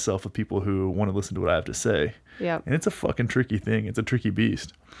surround myself with people who want to listen to what I have to say. Yeah. And it's a fucking tricky thing. It's a tricky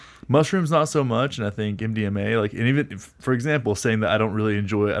beast. Mushrooms, not so much. And I think MDMA, and even, for example, saying that I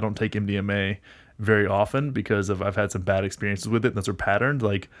don't take MDMA very often because I've had some bad experiences with it. And those are patterned.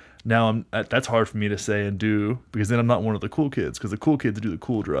 Like now that's hard for me to say and do because then I'm not one of the cool kids, because the cool kids do the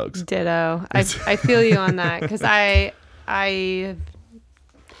cool drugs. Ditto. I feel you on that because I've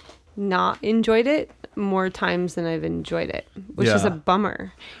not enjoyed it more times than I've enjoyed it, which is a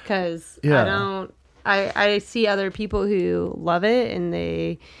bummer because I see other people who love it and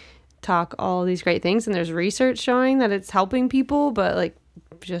they talk all these great things, and there's research showing that it's helping people, but like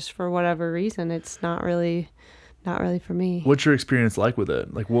just for whatever reason, it's not really for me. What's your experience like with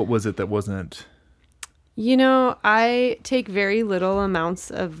it? Like, what was it that wasn't? You know, I take very little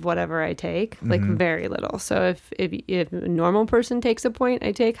amounts of whatever I take, like very little. So if a normal person takes a point,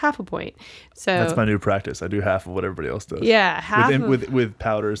 I take half a point. So that's my new practice. I do half of what everybody else does. Yeah, half with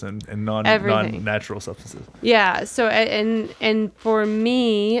powders and non-natural substances. Yeah. So and for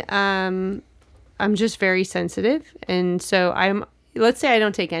me, I'm just very sensitive, and so let's say I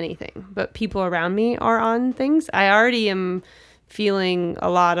don't take anything, but people around me are on things. I already am feeling a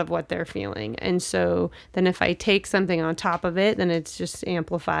lot of what they're feeling. And so then if I take something on top of it, then it's just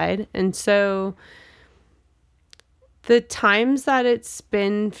amplified. And so the times that it's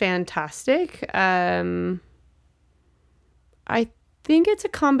been fantastic, I think it's a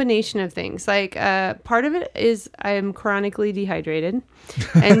combination of things. Like part of it is I'm chronically dehydrated.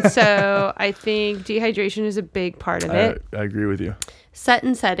 And so I think dehydration is a big part of it. I agree with you. Set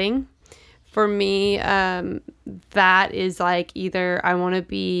and setting. For me, that is like either I want to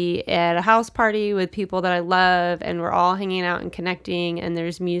be at a house party with people that I love and we're all hanging out and connecting and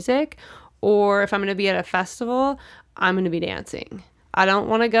there's music, or if I'm going to be at a festival, I'm going to be dancing. I don't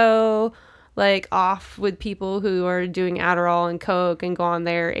want to go like off with people who are doing Adderall and Coke and go on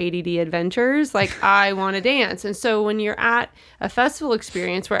their ADD adventures. Like I want to dance. And so when you're at a festival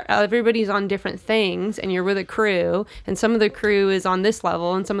experience where everybody's on different things and you're with a crew and some of the crew is on this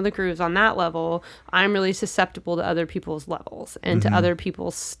level and some of the crew is on that level, I'm really susceptible to other people's levels and to other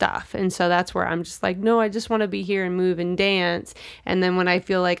people's stuff. And so that's where I'm just like, no, I just want to be here and move and dance. And then when I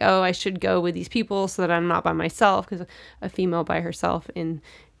feel like, oh, I should go with these people so that I'm not by myself, because a female by herself in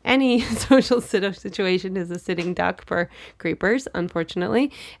any social situation is a sitting duck for creepers,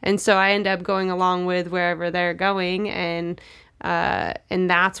 unfortunately. And so I end up going along with wherever they're going. And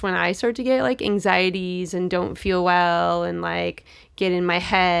that's when I start to get like anxieties and don't feel well and like get in my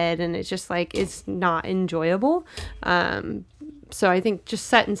head. And it's just like, it's not enjoyable. So I think just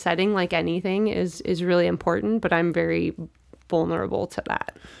setting like anything is really important, but I'm very vulnerable to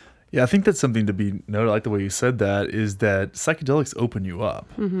that. Yeah, I think that's something to be noted. I like the way you said that, is that psychedelics open you up,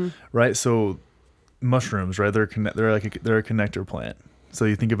 right? So mushrooms, right? They're a connector plant. So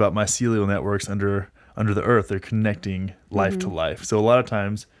you think about mycelial networks under the earth, they're connecting life to life. So a lot of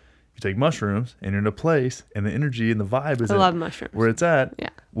times you take mushrooms and you're in a place and the energy and the vibe is I love mushrooms. Where it's at. Yeah.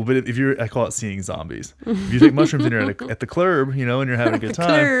 Well, but I call it seeing zombies. If you take mushrooms and you're at the club, and you're having a good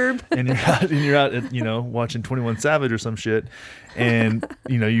time, and you're out at, watching 21 Savage or some shit, and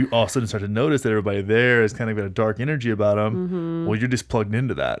you all of a sudden start to notice that everybody there is kind of got a dark energy about them. Well, you're just plugged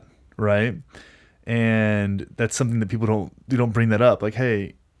into that, right? And that's something that people don't bring that up. Like,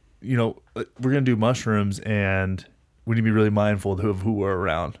 hey, we're gonna do mushrooms, and we need to be really mindful of who we're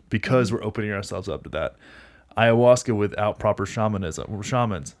around because we're opening ourselves up to that. Ayahuasca without proper shamans,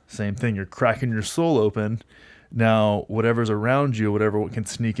 same thing. You're cracking your soul open. Now, whatever's around you, whatever can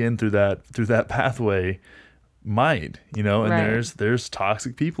sneak in through that pathway, might, and right. there's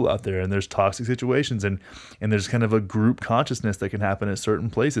toxic people out there, and there's toxic situations, and there's kind of a group consciousness that can happen at certain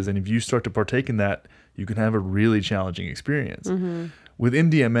places. And if you start to partake in that, you can have a really challenging experience. With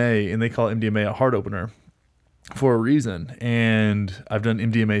MDMA, and they call MDMA a heart opener for a reason. And I've done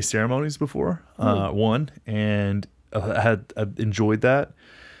MDMA ceremonies before, and I enjoyed that.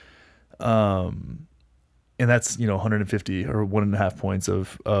 And that's, 150 or 1.5 points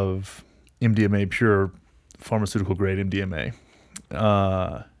of MDMA, pure pharmaceutical grade MDMA.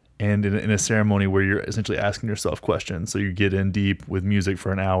 And in a ceremony where you're essentially asking yourself questions. So you get in deep with music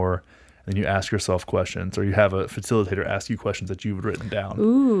for an hour, and you ask yourself questions, or you have a facilitator ask you questions that you've written down.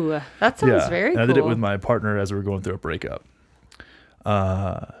 Ooh, that sounds very cool. I did it with my partner as we were going through a breakup.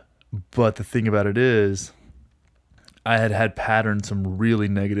 But the thing about it is, I had patterned some really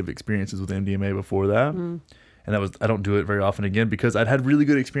negative experiences with MDMA before that. And I don't do it very often again because I'd had really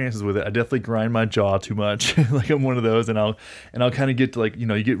good experiences with it. I definitely grind my jaw too much. Like I'm one of those, and I'll kind of get to like,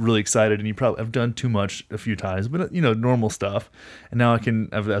 you get really excited, and I've done too much a few times, but normal stuff. And now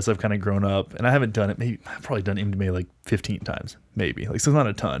as I've kind of grown up, and I haven't done it, I've probably done MDMA like 15 times, maybe. Like, so it's not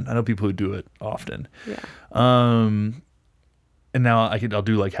a ton. I know people who do it often. Yeah. And now I'll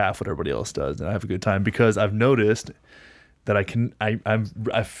do like half what everybody else does, and I have a good time because I've noticed that I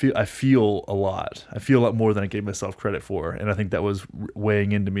feel a lot. I feel a lot more than I gave myself credit for, and I think that was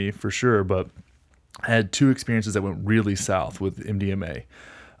weighing into me for sure. But I had two experiences that went really south with MDMA.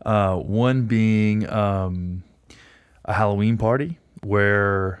 One being a Halloween party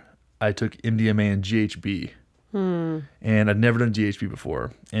where I took MDMA and GHB. And I'd never done GHB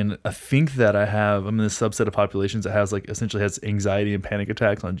before. And I think that I'm in this subset of populations that essentially has anxiety and panic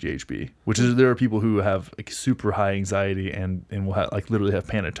attacks on GHB, which is, there are people who have like super high anxiety and will have, like, literally have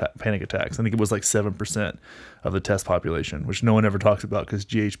panic attacks. I think it was like 7% of the test population, which no one ever talks about because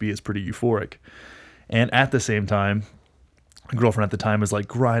GHB is pretty euphoric. And at the same time, my girlfriend at the time is like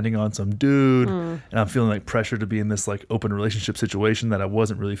grinding on some dude, and I'm feeling like pressure to be in this like open relationship situation that I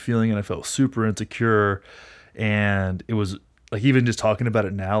wasn't really feeling, and I felt super insecure. And it was like, even just talking about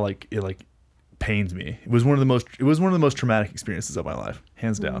it now, like it like pains me. It was one of the most traumatic experiences of my life,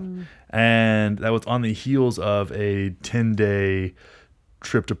 hands down. And that was on the heels of a 10-day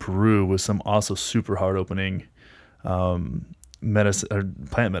trip to Peru with some also super heart opening medicine or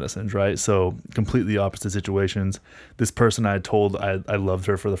plant medicines, right? So completely opposite situations. This person I had told I loved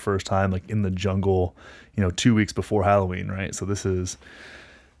her for the first time, like in the jungle, 2 weeks before Halloween, right? So this is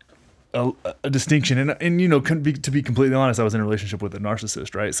a distinction, and to be completely honest, I was in a relationship with a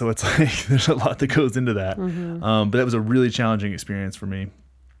narcissist, right? So it's like there's a lot that goes into that. But that was a really challenging experience for me.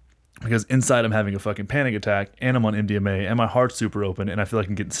 because inside I'm having a fucking panic attack and I'm on MDMA and my heart's super open and I feel like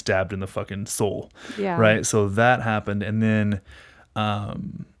I'm getting stabbed in the fucking soul. Yeah. Right. So that happened. And then,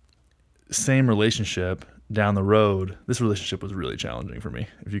 same relationship down the road. This relationship was really challenging for me,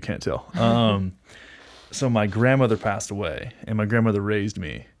 if you can't tell. So my grandmother passed away and my grandmother raised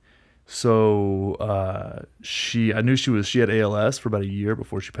me. So, I knew she had ALS for about a year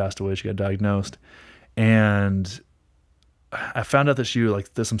before she passed away. She got diagnosed and I found out that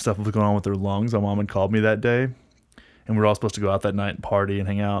there's some stuff was going on with her lungs. My mom had called me that day and we were all supposed to go out that night and party and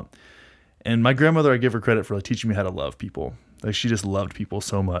hang out. And my grandmother, I give her credit for like teaching me how to love people. Like she just loved people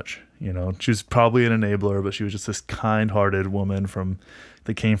so much, you know. She was probably an enabler, but she was just this kind-hearted woman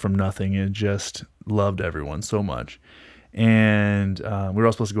that came from nothing and just loved everyone so much. And we were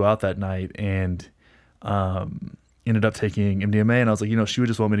all supposed to go out that night and ended up taking MDMA. And I was like, you know, she would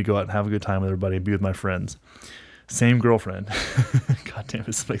just want me to go out and have a good time with everybody and be with my friends. Same girlfriend. God damn,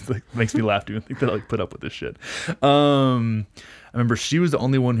 this makes me laugh to even think that I like put up with this shit. I remember she was the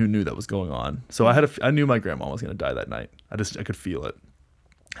only one who knew that was going on. So I knew my grandma was going to die that night. I could feel it.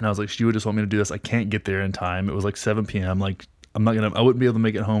 And I was like, she would just want me to do this. I can't get there in time. It was like 7 p.m. Like I wouldn't be able to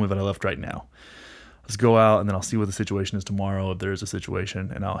make it home if I left right now. Let's go out and then I'll see what the situation is tomorrow. If there is a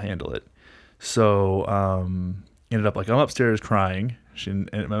situation and I'll handle it. So, ended up like, I'm upstairs crying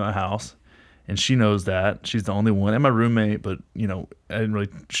at my house. And she knows that. She's the only one. And my roommate, but, you know, I didn't really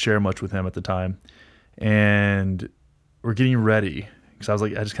share much with him at the time. And we're getting ready. Because I was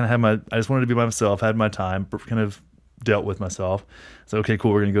like, I just wanted to be by myself, had my time, kind of dealt with myself. So, okay,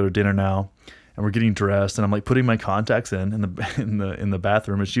 cool, we're going to go to dinner now. And we're getting dressed. And I'm like putting my contacts in the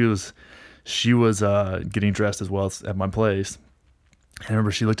bathroom. And she was getting dressed as well at my place. And I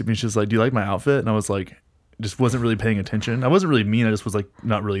remember she looked at me and she was like, do you like my outfit? And I was like, just wasn't really paying attention. I wasn't really mean. I just was like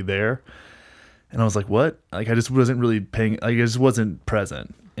not really there. And I was like, what? Like, I just wasn't really I just wasn't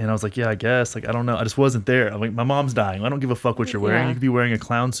present. And I was like, yeah, I guess. Like, I don't know. I just wasn't there. I'm like, my mom's dying. I don't give a fuck what you're wearing. You could be wearing a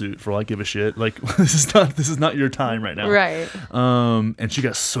clown suit for all I give a shit. Like, this is not your time right now. Right. And she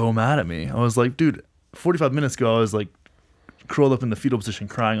got so mad at me. I was like, dude, 45 minutes ago, I was like curled up in the fetal position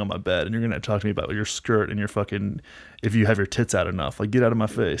crying on my bed. And you're going to talk to me about your skirt and your fucking, if you have your tits out enough, like get out of my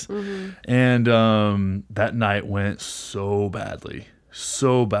face. Mm-hmm. And that night went so badly.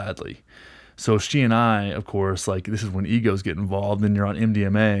 So she and I, of course, like this is when egos get involved and you're on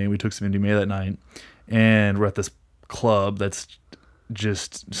MDMA. We took some MDMA that night and we're at this club that's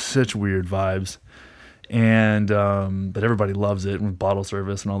just such weird vibes. And, but everybody loves it with bottle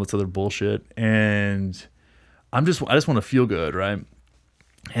service and all this other bullshit. And I just want to feel good. Right.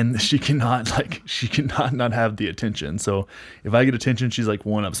 And she cannot not have the attention. So if I get attention, she's like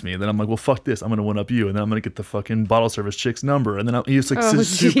one-ups me. Then I'm like, well, fuck this. I'm going to one-up you. And then I'm going to get the fucking bottle service chick's number. And then he's like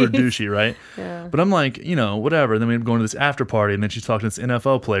super douchey, right? Yeah. But I'm like, you know, whatever. And then we end up going to this after party. And then she's talking to this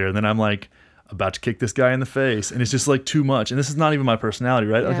NFL player. And then I'm like about to kick this guy in the face. And it's just like too much. And this is not even my personality,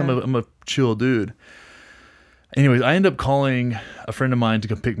 right? Like I'm a chill dude. Anyways, I end up calling a friend of mine to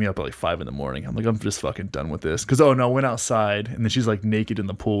come pick me up at like 5 a.m. I'm like, I'm just fucking done with this. Cause I went outside and then she's like naked in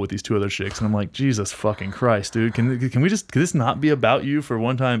the pool with these two other chicks. And I'm like, Jesus fucking Christ, dude. Can this not be about you for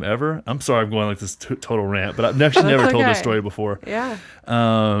one time ever? I'm sorry, I'm going like this total rant, but I've actually never told this story before. Yeah.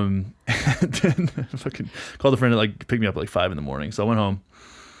 And then I fucking called a friend to like pick me up at like 5 a.m. So I went home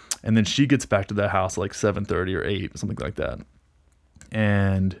and then she gets back to the house at like 7:30 or 8, something like that.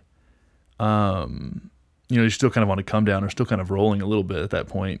 And, you know, you still kind of want to come down or still kind of rolling a little bit at that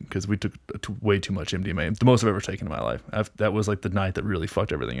point because we took way too much MDMA. The most I've ever taken in my life. That was like the night that really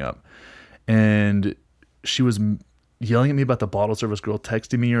fucked everything up. And she was yelling at me about the bottle service girl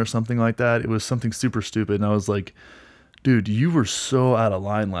texting me or something like that. It was something super stupid. And I was like, dude, you were so out of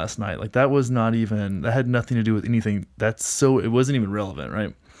line last night. Like that had nothing to do with anything. It wasn't even relevant,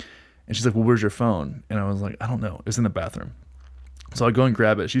 right? And she's like, well, where's your phone? And I was like, I don't know. It's in the bathroom. So I go and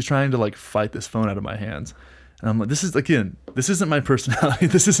grab it. She's trying to like fight this phone out of my hands. And I'm like, this isn't my personality.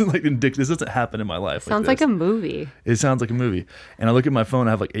 This isn't like this doesn't happen in my life. Sounds like a movie. It sounds like a movie. And I look at my phone,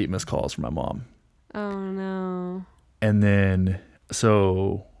 I have like 8 missed calls from my mom. Oh no. And then,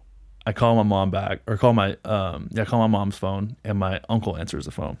 so I call my mom back or call my mom's phone and my uncle answers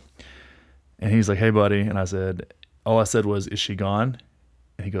the phone. And he's like, hey buddy. And all I said was, is she gone?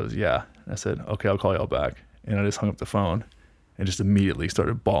 And he goes, yeah. And I said, okay, I'll call y'all back. And I just hung up the phone. And just immediately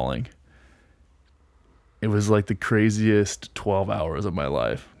started bawling. It was like the craziest 12 hours of my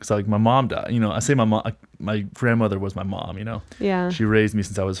life. Because like my mom died. You know, I say my grandmother was my mom, you know. Yeah. She raised me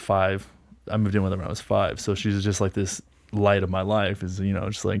since I was 5. I moved in with her when I was 5. So she's just like this light of my life is, you know,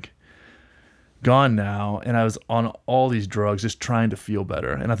 just like gone now. And I was on all these drugs just trying to feel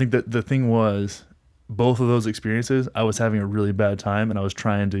better. And I think that the thing was, both of those experiences, I was having a really bad time, and I was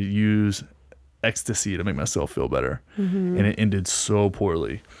trying to use ecstasy to make myself feel better, and it ended so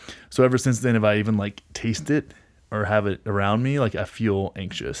poorly. So ever since then, if I even like taste it or have it around me, like I feel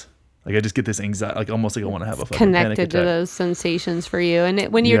anxious. Like I just get this anxiety, like almost like I want to have a fucking panic Connected to attack. those sensations for you. And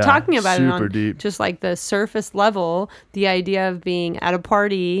when you're talking about it super on deep. just like the surface level, the idea of being at a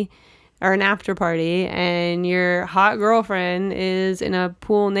party or an after party and your hot girlfriend is in a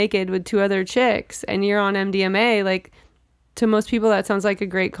pool naked with 2 other chicks and you're on MDMA, like to most people that sounds like a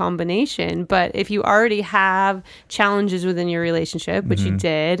great combination. But if you already have challenges within your relationship, which you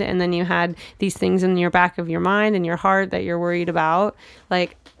did, and then you had these things in your back of your mind and your heart that you're worried about,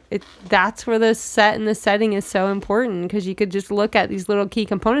 like that's where the set and the setting is so important, because you could just look at these little key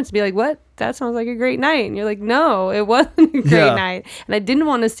components and be like, what? That sounds like a great night. And you're like, no, it wasn't a great night. And I didn't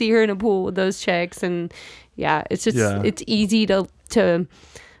want to see her in a pool with those chicks. And yeah, it's just, it's easy to,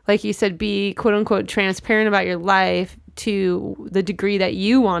 like you said, be quote unquote transparent about your life to the degree that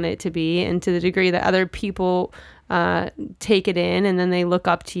you want it to be, and to the degree that other people take it in, and then they look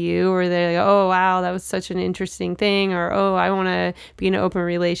up to you, or they're like, oh wow, that was such an interesting thing, or oh, I want to be in an open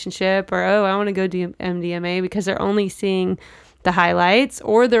relationship, or oh, I want to go do MDMA, because they're only seeing the highlights,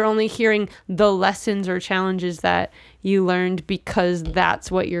 or they're only hearing the lessons or challenges that you learned because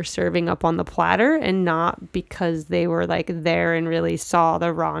that's what you're serving up on the platter, and not because they were like there and really saw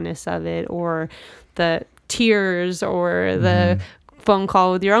the rawness of it, or the tears, or the phone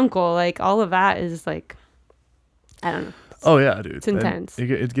call with your uncle. Like all of that is like, I don't know. Oh yeah, dude. It's intense.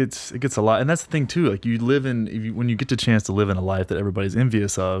 It gets a lot, and that's the thing too. Like you live in, when you get the chance to live in a life that everybody's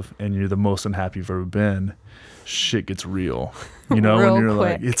envious of, and you're the most unhappy you've ever been, shit gets real. You know, Real when you're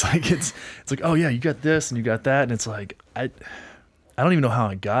quick. like, it's like, oh yeah, you got this and you got that, and it's like I don't even know how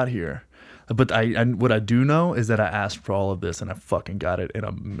I got here, but I what I do know is that I asked for all of this and I fucking got it, and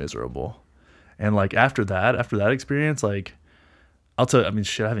I'm miserable. And like after that experience, like. I'll tell you, I mean,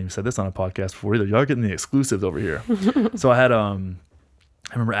 shit, I haven't even said this on a podcast before either. Y'all are getting the exclusives over here. So I had, I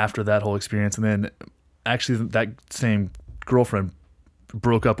remember after that whole experience, and then actually that same girlfriend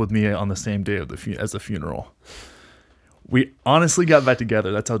broke up with me on the same day of as the funeral. We honestly got back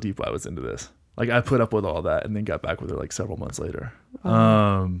together. That's how deep I was into this. Like I put up with all that and then got back with her like several months later.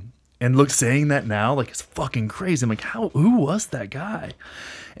 And look, saying that now, like it's fucking crazy. I'm like, who was that guy?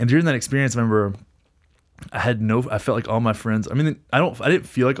 And during that experience, I remember I felt like all my friends, I mean, I didn't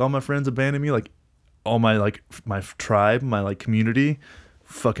feel like all my friends abandoned me. Like all my, like my tribe, my like community,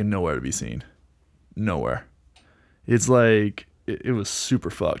 fucking nowhere to be seen. Nowhere. It's like, it was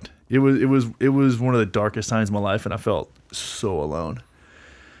super fucked. It was one of the darkest times of my life, and I felt so alone.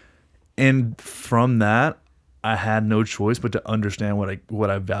 And from that, I had no choice but to understand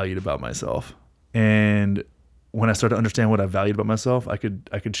what I valued about myself. And when I started to understand what I valued about myself, I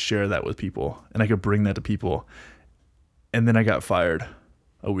could share that with people, and I could bring that to people. And then I got fired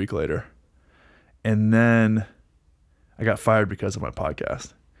a week later. And then I got fired because of my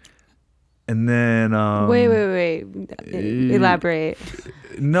podcast. And then wait. Elaborate.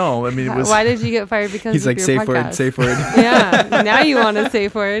 No, I mean it was. Why did you get fired? Because He's of like, your safe word, podcast? safe word. Yeah, now you want a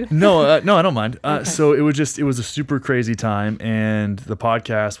safe word. No, I don't mind. Okay. So it was a super crazy time, and the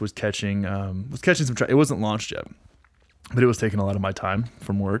podcast was catching some traction. It wasn't launched yet, but it was taking a lot of my time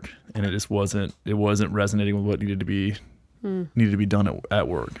from work, and it just wasn't resonating with what needed to be done at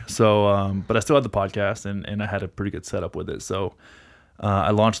work. So, but I still had the podcast, and I had a pretty good setup with it. So,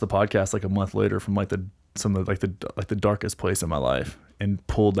 I launched the podcast like a month later from like the darkest place in my life, and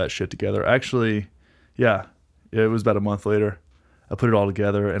pulled that shit together. Actually, yeah, it was about a month later. I put it all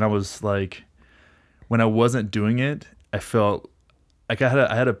together, and I was like, when I wasn't doing it, I felt like I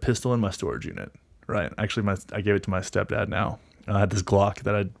had a pistol in my storage unit. Right. Actually, I gave it to my stepdad now. I had this Glock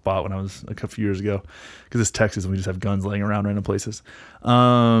that I bought when I was a few years ago, because it's Texas and we just have guns laying around random places.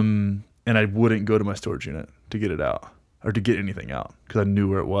 And I wouldn't go to my storage unit to get it out, or to get anything out, because I knew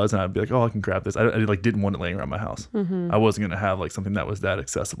where it was, and I'd be like, oh, I can grab this. I like didn't want it laying around my house. I wasn't going to have like something that was that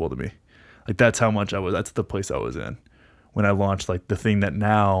accessible to me. Like that's the place I was in when I launched like the thing that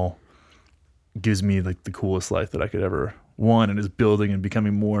now gives me like the coolest life that I could ever want, and is building and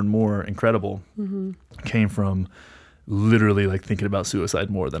becoming more and more incredible. Came from literally like thinking about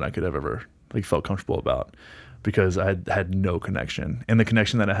suicide more than I could have ever like felt comfortable about, because I had no connection, and the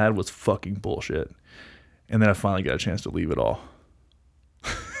connection that I had was fucking bullshit. And then I finally got a chance to leave it all.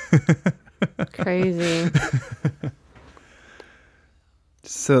 Crazy.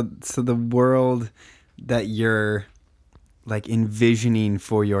 So the world that you're like envisioning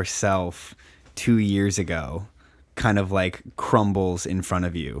for yourself 2 years ago kind of like crumbles in front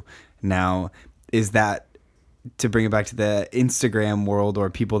of you. Now, is that to bring it back to the Instagram world or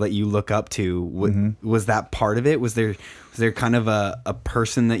people that you look up to, was that part of it? Was there kind of a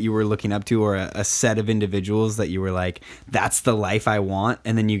person that you were looking up to, or a set of individuals that you were like, that's the life I want?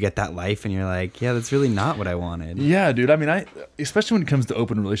 And then you get that life and you're like, yeah, that's really not what I wanted. Yeah, dude. I mean, especially when it comes to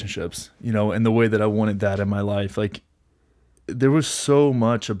open relationships, and the way that I wanted that in my life, like there was so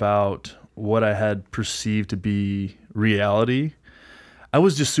much about what I had perceived to be reality. I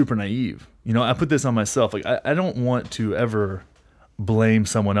was just super naive. I put this on myself. Like, I don't want to ever blame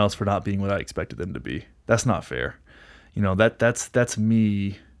someone else for not being what I expected them to be. That's not fair. That's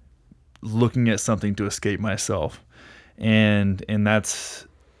me looking at something to escape myself. And that's,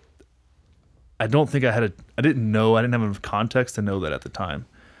 I don't think I didn't have enough context to know that at the time.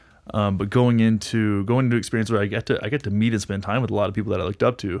 But going into experience where I get to meet and spend time with a lot of people that I looked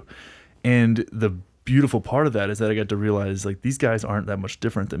up to. And the beautiful part of that is that I got to realize, like, these guys aren't that much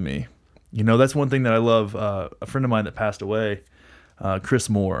different than me. That's one thing that I love. A friend of mine that passed away, Chris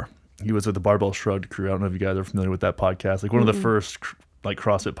Moore, he was with the Barbell Shrugged crew. I don't know if you guys are familiar with that podcast. Like one of the first like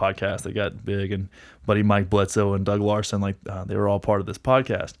CrossFit podcasts that got big, and buddy Mike Bledsoe and Doug Larson, they were all part of this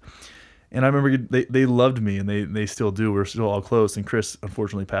podcast. And I remember they loved me, and they still do. We're still all close. And Chris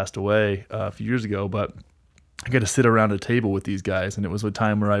unfortunately passed away a few years ago, but I got to sit around a table with these guys, and it was a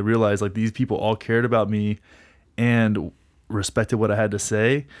time where I realized, like, these people all cared about me and respected what I had to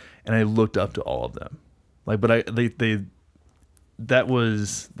say, and I looked up to all of them. That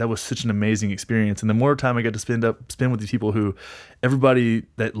was such an amazing experience. And the more time I got to spend with these people who, everybody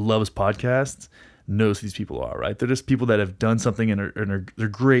that loves podcasts knows who these people are, right? They're just people that have done something, and they're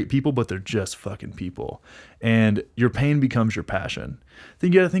great people, but they're just fucking people. And your pain becomes your passion.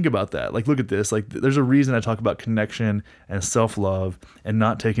 Then you got to think about that. Like, look at this. Like, there's a reason I talk about connection and self-love and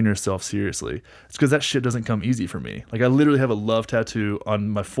not taking yourself seriously. It's because that shit doesn't come easy for me. Like, I literally have a love tattoo on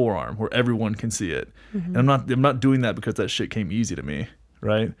my forearm where everyone can see it. And I'm not doing that because that shit came easy to me,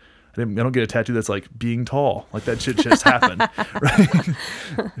 right? I don't get a tattoo that's like being tall. Like, that shit just happened,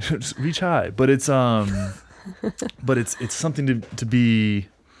 right? Just reach high. But it's something to be.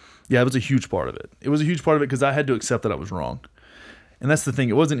 Yeah, it was a huge part of it. It was a huge part of it because I had to accept that I was wrong. And that's the thing.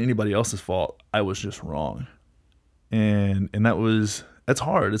 It wasn't anybody else's fault. I was just wrong. And that's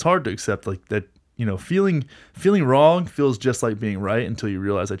hard. It's hard to accept, like, that, feeling wrong feels just like being right until you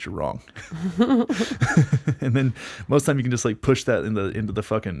realize that you're wrong. And then most time you can just, like, push that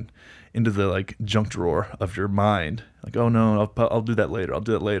into the like junk drawer of your mind. Like, oh no, I'll do that later. I'll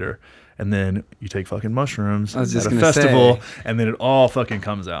do that later. And then you take fucking mushrooms at a festival, and then it all fucking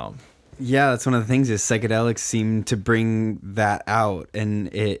comes out. Yeah, that's one of the things, is psychedelics seem to bring that out, and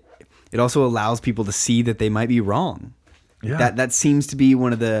it also allows people to see that they might be wrong. Yeah. That seems to be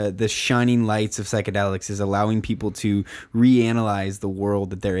one of the shining lights of psychedelics, is allowing people to reanalyze the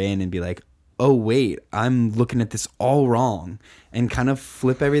world that they're in and be like, oh wait, I'm looking at this all wrong, and kind of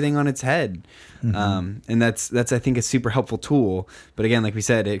flip everything on its head. And that's I think a super helpful tool. But again, like we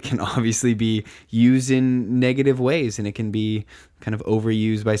said, it can obviously be used in negative ways, and it can be kind of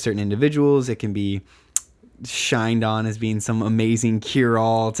overused by certain individuals. It can be shined on as being some amazing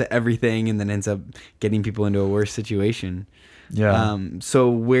cure-all to everything, and then ends up getting people into a worse situation. Yeah. So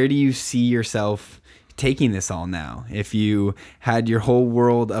where do you see yourself taking this all now? If you had your whole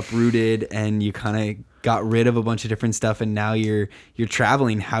world uprooted and you kind of got rid of a bunch of different stuff, and now you're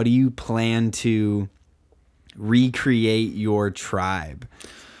traveling, how do you plan to recreate your tribe?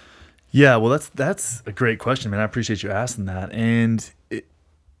 Yeah, well, that's a great question, man. I appreciate you asking that. And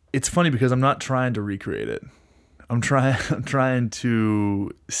it's funny because I'm not trying to recreate it. I'm trying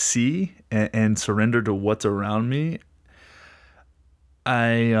to see and surrender to what's around me.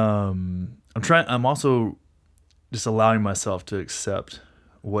 I'm also just allowing myself to accept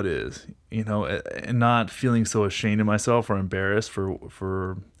what is, and not feeling so ashamed of myself or embarrassed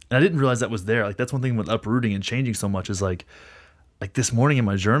for. And I didn't realize that was there. Like, that's one thing with uprooting and changing so much, is like this morning in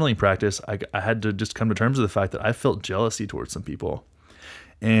my journaling practice, I had to just come to terms with the fact that I felt jealousy towards some people.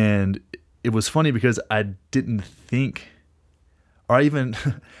 And it was funny because I didn't think, or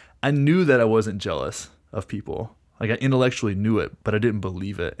I knew that I wasn't jealous of people. Like, I intellectually knew it, but I didn't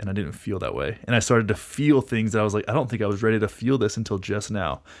believe it, and I didn't feel that way. And I started to feel things that I was like, I don't think I was ready to feel this until just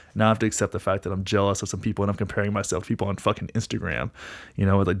now. Now I have to accept the fact that I'm jealous of some people, and I'm comparing myself to people on fucking Instagram.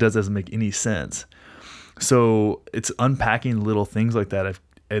 It doesn't make any sense. So it's unpacking little things like that,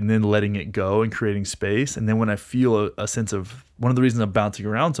 and then letting it go and creating space. And then when I feel a sense of, one of the reasons I'm bouncing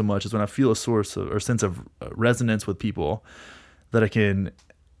around so much is when I feel a source of, or sense of resonance with people, that I can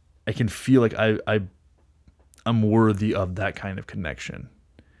feel like I'm worthy of that kind of connection.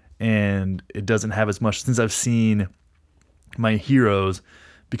 And it doesn't have as much, since I've seen my heroes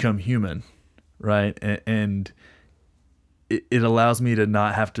become human, right? And it allows me to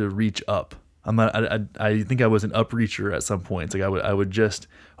not have to reach up. I think I was an up reacher at some points. Like I would just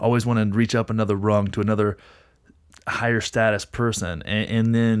always want to reach up another rung to another higher status person,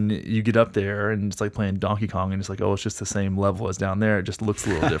 and then you get up there and it's like playing Donkey Kong, and it's like, oh, it's just the same level as down there. It just looks a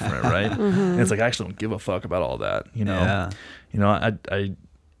little different, right? And it's like, I actually don't give a fuck about all that, you know. Yeah. You know,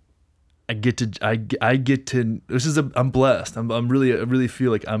 I get to. I'm blessed. I really feel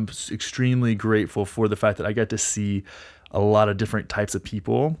like I'm extremely grateful for the fact that I got to see a lot of different types of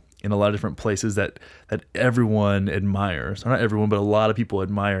people in a lot of different places that everyone admires, or not everyone, but a lot of people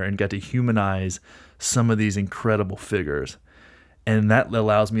admire, and got to humanize some of these incredible figures. And that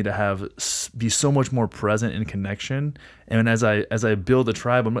allows me to be so much more present in connection. And as I build a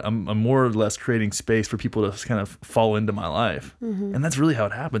tribe, I'm more or less creating space for people to kind of fall into my life. And that's really how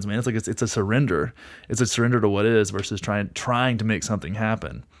it happens, man. It's like it's a surrender. It's a surrender to what is versus trying to make something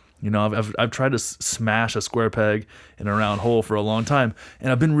happen. You know, I've tried to smash a square peg in a round hole for a long time,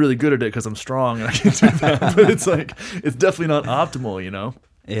 and I've been really good at it because I'm strong and I can do that. But it's like, it's definitely not optimal, you know?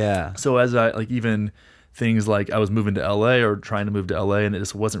 Yeah. So as even things like I was moving to LA or trying to move to LA, and it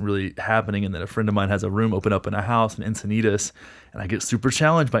just wasn't really happening, and then a friend of mine has a room open up in a house in Encinitas, and I get super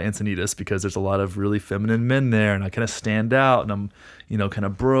challenged by Encinitas because there's a lot of really feminine men there, and I kind of stand out, and I'm, you know, kind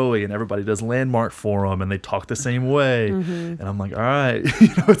of bro-y, and everybody does landmark for them, and they talk the same way, and I'm like, all right, you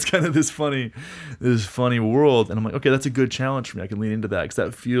know, it's kind of this funny world, and I'm like, okay, that's a good challenge for me. I can lean into that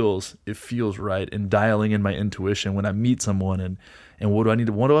because it feels right, and dialing in my intuition when I meet someone, and what do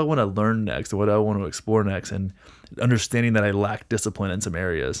I want to learn next, and what do I want to explore next, and understanding that I lack discipline in some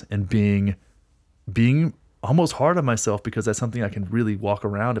areas, and being almost hard on myself because that's something I can really walk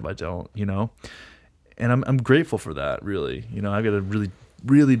around if I don't, you know. And I'm grateful for that, really. You know, I got to really,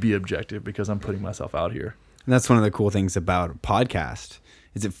 really be objective because I'm putting myself out here. And that's one of the cool things about a podcast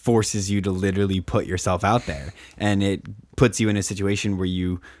is it forces you to literally put yourself out there, and it puts you in a situation where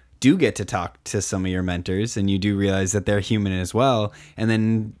you do get to talk to some of your mentors, and you do realize that they're human as well. And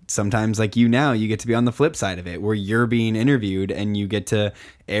then sometimes, like you now, you get to be on the flip side of it where you're being interviewed and you get to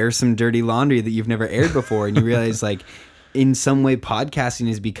air some dirty laundry that you've never aired before. And you realize, like, in some way, podcasting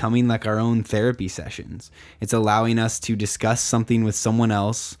is becoming like our own therapy sessions. It's allowing us to discuss something with someone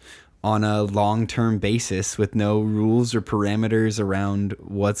else on a long-term basis with no rules or parameters around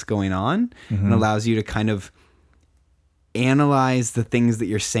what's going on, and allows you to kind of analyze the things that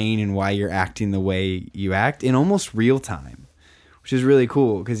you're saying and why you're acting the way you act in almost real time, which is really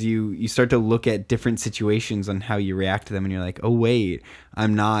cool because you start to look at different situations on how you react to them, and you're like, oh wait,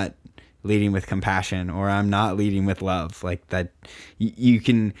 I'm not leading with compassion, or I'm not leading with love. Like that, you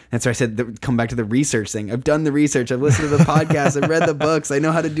can. That's why I said come back to the research thing. I've done the research. I've listened to the podcast. I've read the books. I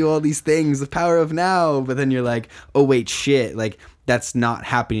know how to do all these things. The power of now. But then you're like, oh wait, shit. Like that's not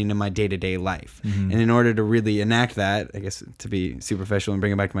happening in my day-to-day life. And in order to really enact that, I guess to be superficial and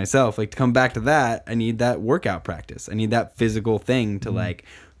bring it back to myself, like to come back to that, I need that workout practice. I need that physical thing to like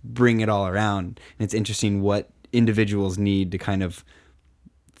bring it all around. And it's interesting what individuals need to kind of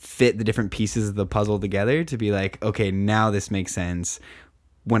fit the different pieces of the puzzle together to be like, okay, now this makes sense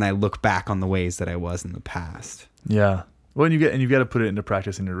when I look back on the ways that I was in the past. Yeah. Well, and you've got to put it into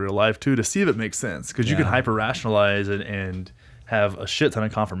practice in your real life too to see if it makes sense, because you can hyper rationalize it and have a shit ton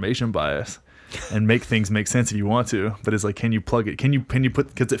of confirmation bias and make things make sense if you want to, but it's like, can you plug it? Can you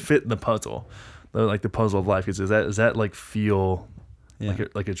put, does it fit in the puzzle, like the puzzle of life? Does that like feel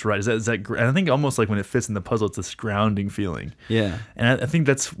like it's right? Is that? And I think almost like when it fits in the puzzle, it's this grounding feeling. Yeah. And I think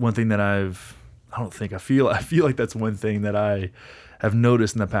that's one thing that I feel like that's one thing that I have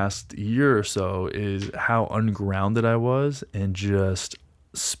noticed in the past year or so is how ungrounded I was and just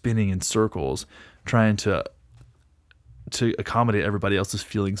spinning in circles, trying to accommodate everybody else's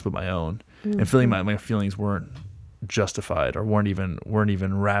feelings but my own, and feeling my feelings weren't justified or weren't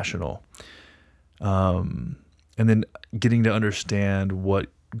even rational. And then getting to understand what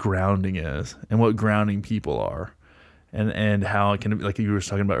grounding is and what grounding people are, and how it can, like you were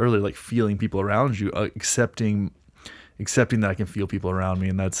talking about earlier, like feeling people around you, accepting that I can feel people around me,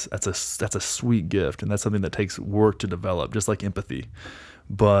 and that's a sweet gift, and that's something that takes work to develop, just like empathy.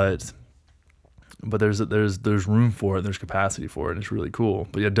 But there's room for it, and there's capacity for it, and it's really cool.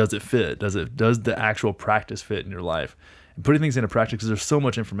 But yeah, does it fit? Does the actual practice fit in your life? And putting things into practice, because there's so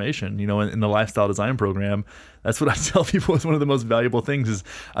much information, you know, in the lifestyle design program, that's what I tell people is one of the most valuable things is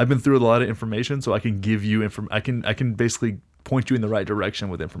I've been through a lot of information, so I can give you I can basically point you in the right direction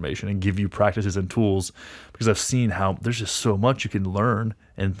with information and give you practices and tools, because I've seen how there's just so much you can learn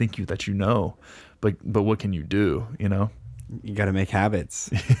and think that you know, but what can you do, you know? You got to make habits.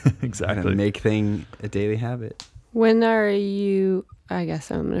 Exactly. Gotta make thing a daily habit. When are you, I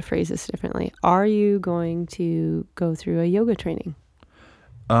guess I'm going to phrase this differently. Are you going to go through a yoga training?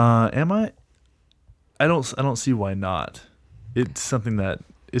 Am I? I don't see why not. It's something that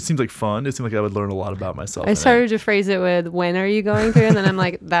it seems like fun. It seems like I would learn a lot about myself. I started to phrase it with, when are you going through? And then I'm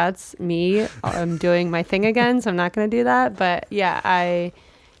like, that's me. I'm doing my thing again, so I'm not going to do that. But yeah, I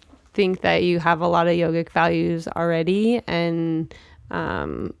think that you have a lot of yogic values already, and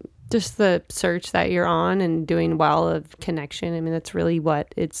just the search that you're on and doing well of connection. I mean, that's really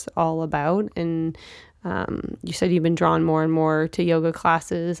what it's all about. And you said you've been drawn more and more to yoga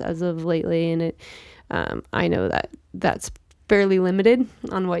classes as of lately, and I know that that's fairly limited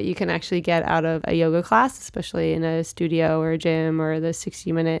on what you can actually get out of a yoga class, especially in a studio or a gym or the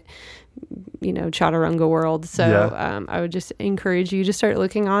 60-minute, chaturanga world. So I would just encourage you to start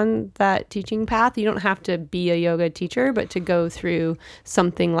looking on that teaching path. You don't have to be a yoga teacher, but to go through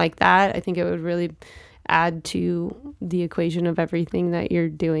something like that, I think it would really add to the equation of everything that you're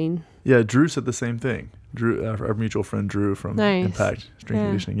doing. Yeah, Drew said the same thing. Drew, our mutual friend Drew from Impact Strength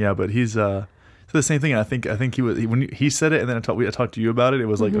Conditioning. Yeah, but he's said the same thing. I think he was, when he said it, and then I talked to you about it. It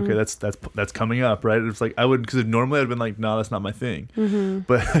was like, okay, that's coming up, right? It was like because normally I'd been like, no, that's not my thing.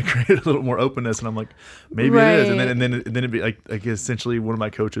 But I created a little more openness, and I'm like, maybe it is. And then it'd be like essentially one of my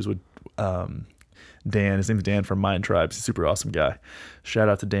coaches would. Dan, his name's Dan from Mind Tribes. He's a super awesome guy. Shout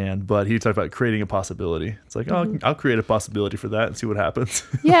out to Dan. But he talked about creating a possibility. It's like, I'll create a possibility for that and see what happens.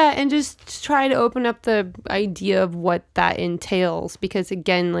 Yeah, and just try to open up the idea of what that entails. Because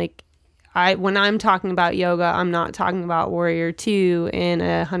again, like when I'm talking about yoga, I'm not talking about Warrior 2 in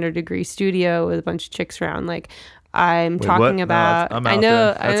a 100-degree studio with a bunch of chicks around. Like I'm talking what? about, No, I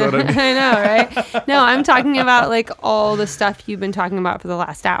know, That's what I mean. I know, right? No, I'm talking about like all the stuff you've been talking about for the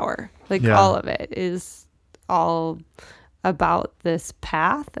last hour. Like all of it is all about this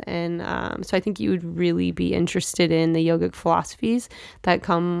path. And so I think you would really be interested in the yogic philosophies that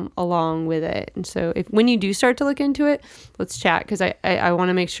come along with it. And so when you do start to look into it, let's chat, because I want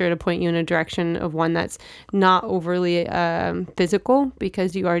to make sure to point you in a direction of one that's not overly physical,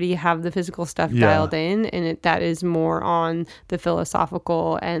 because you already have the physical stuff dialed in, and that is more on the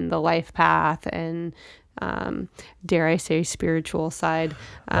philosophical and the life path and dare I say spiritual side.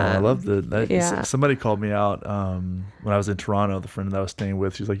 I love that. Somebody called me out when I was in Toronto. The friend that I was staying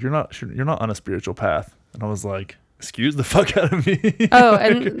with, she's like, you're not on a spiritual path. And I was like, excuse the fuck out of me. Oh,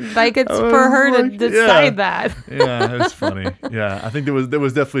 and like it's for her to decide that. Yeah, it's funny. Yeah, I think there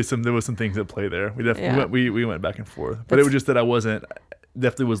was definitely some things at play there. We went back and forth, but it was just that I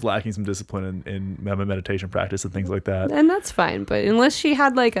definitely was lacking some discipline in my meditation practice and things like that. And that's fine. But unless she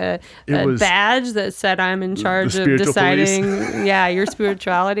had like a badge that said I'm in charge of deciding, your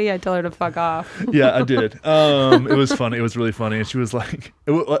spirituality, I tell her to fuck off. Yeah, I did. It was funny. It was really funny. And she was like,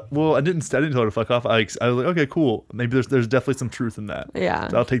 well, I didn't tell her to fuck off. I was like, okay, cool. Maybe there's definitely some truth in that. Yeah.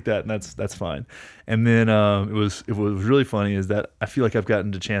 So I'll take that, and that's fine. And then it was really funny is that I feel like I've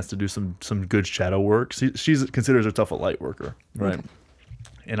gotten the chance to do some good shadow work. She considers herself a light worker, right? Okay.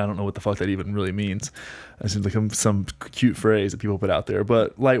 And I don't know what the fuck that even really means. It seems like some cute phrase that people put out there,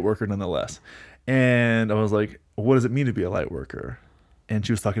 but light worker nonetheless. And I was like, what does it mean to be a light worker? And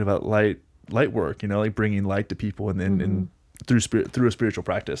she was talking about light work, like bringing light to people and through a spiritual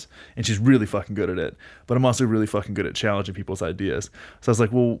practice. And she's really fucking good at it. But I'm also really fucking good at challenging people's ideas. So I was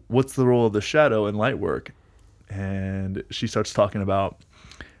like, well, what's the role of the shadow in light work? And she starts talking about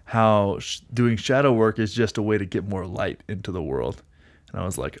how doing shadow work is just a way to get more light into the world. And I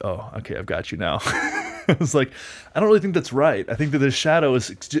was like, oh, okay, I've got you now. I was like, I don't really think that's right. I think that the shadow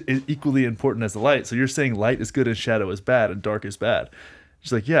is equally important as the light. So you're saying light is good and shadow is bad and dark is bad.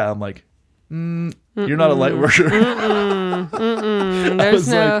 She's like, yeah. I'm like, you're not a light worker. I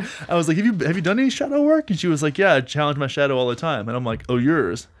was like, have you done any shadow work? And she was like, yeah, I challenge my shadow all the time. And I'm like, oh,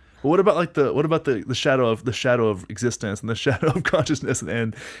 yours? But what about the shadow of existence and the shadow of consciousness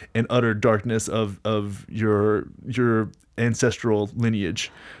and utter darkness of your ancestral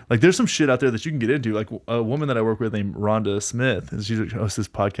lineage? Like there's some shit out there that you can get into. Like a woman that I work with named Rhonda Smith, she hosts this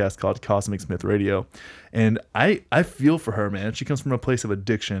podcast called Cosmic Smith Radio, and I feel for her, man. She comes from a place of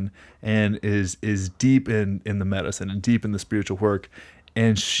addiction and is deep in the medicine and deep in the spiritual work,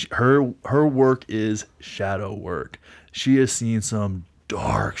 and her work is shadow work. She has seen some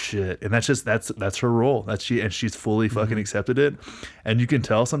dark shit, and that's her role. She's fully fucking accepted it, and you can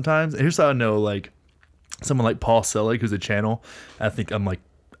tell sometimes. And here's how I know, like someone like Paul Selig, who's a channel. I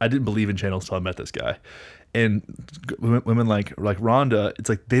didn't believe in channels until I met this guy. And women like Rhonda, it's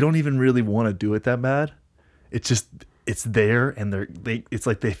like they don't even really want to do it that bad. It's it's there, and it's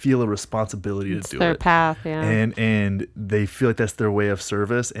like they feel a responsibility It's to do their it. path, yeah. And they feel like that's their way of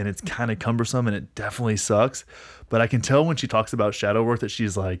service, and it's kind of cumbersome, and it definitely sucks. But I can tell when she talks about shadow work that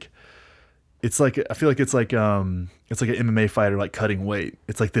she's like, it's like, I feel like it's like an MMA fighter like cutting weight.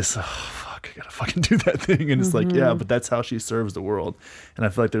 It's like this, oh, fuck, I gotta fucking do that thing, and it's like, yeah, but that's how she serves the world. And I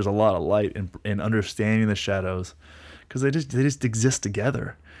feel like there's a lot of light in understanding the shadows, because they just exist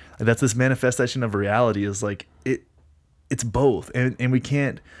together. And that's this manifestation of reality, is like it's both, and we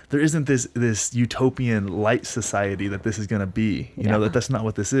can't, there isn't this utopian light society that this is going to be, you know, that's not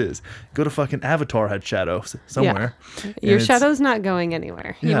what this is. Go to fucking Avatar, had shadows somewhere. Your shadow's not going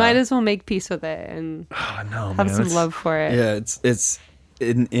anywhere. You Yeah. might as well make peace with it and No, have man, some love for it. Yeah, it's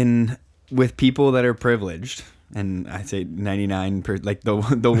in with people that are privileged, and I say 99 like the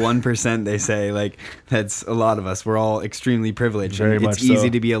 1% they say, like, that's a lot of us. We're all extremely privileged. Very and much it's easy so.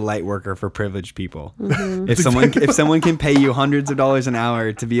 to be a light worker for privileged people. If someone can pay you hundreds of dollars an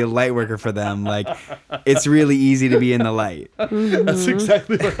hour to be a light worker for them, like, it's really easy to be in the light. That's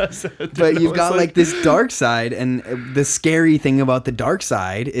exactly what I said. dude. But you've I got was like this dark side, and the scary thing about the dark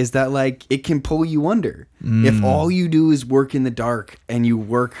side is that, like, it can pull you under. If all you do is work in the dark, and you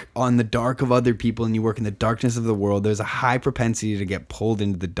work on the dark of other people, and you work in the darkness of the world, there's a high propensity to get pulled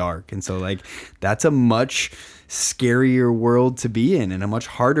into the dark. And so, like, that's a much scarier world to be in, and a much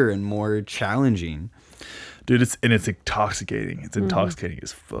harder and more challenging. dude, it's intoxicating. It's intoxicating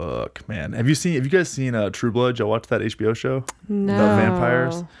as fuck, man. Have you guys seen True Blood? Y'all watch that HBO show No. about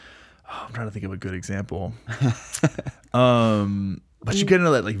vampires? Oh, I'm trying to think of a good example. But you get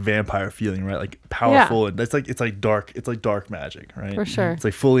into that like vampire feeling, right? Like powerful, and it's like dark magic, right? For sure. It's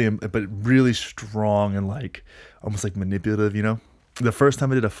like but really strong and like almost like manipulative, you know? The first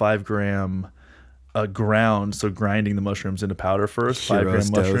time I did a 5-gram ground, so grinding the mushrooms into powder first, 5-gram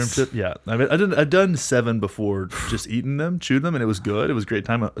Hero's mushroom dose. tip. Yeah, I've done 7 before, just eating them, chewed them, and it was good. It was a great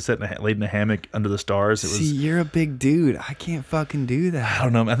time. I sat laid in a hammock under the stars. It was. See, you're a big dude. I can't fucking do that. I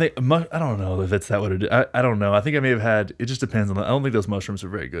don't know. I don't know if it's that what it is. I don't know. I think I may have had. It just depends on. I don't think those mushrooms are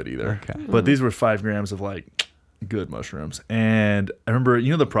very good either. Okay. But these were 5 grams of like good mushrooms, and I remember, you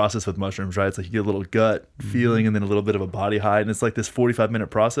know, the process with mushrooms, right? It's like you get a little gut feeling, and then a little bit of a body high, and it's like this 45-minute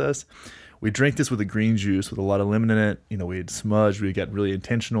process. We drank this with a green juice with a lot of lemon in it. You know, we had smudged. We got really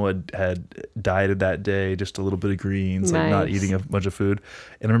intentional. Had dieted that day, just a little bit of greens, like not Nice. eating a bunch of food.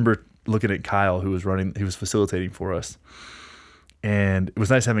 And I remember looking at Kyle, who was facilitating for us. And it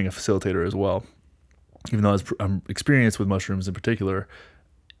was nice having a facilitator as well. Even though I'm experienced with mushrooms in particular,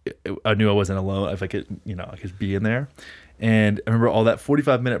 I knew I wasn't alone. If I could, I could be in there. And I remember all that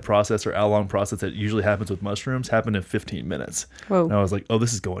 45-minute process or hour-long process that usually happens with mushrooms happened in 15 minutes. Whoa. And I was like, oh,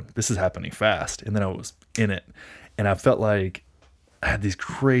 this is happening fast. And then I was in it. And I felt like I had these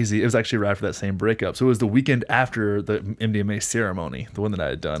crazy, it was actually right after that same breakup. So it was the weekend after the MDMA ceremony, the one that I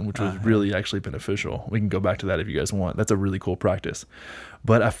had done, which was really actually beneficial. We can go back to that if you guys want. That's a really cool practice.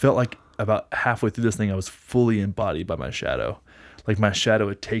 But I felt like about halfway through this thing, I was fully embodied by my shadow. Like my shadow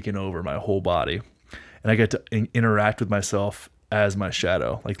had taken over my whole body. And I got to interact with myself as my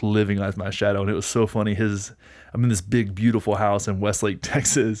shadow, like living as my shadow. And it was so funny. I'm in this big, beautiful house in Westlake,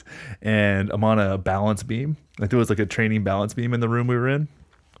 Texas, and I'm on a balance beam. Like there was like a training balance beam in the room we were in.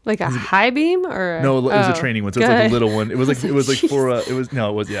 Like a high beam or No, it was a training one. So it was like a little one. It was like that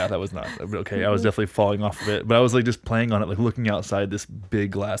was not okay. I was definitely falling off of it, but I was like just playing on it, like looking outside this big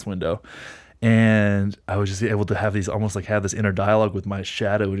glass window. And I was just able to have this inner dialogue with my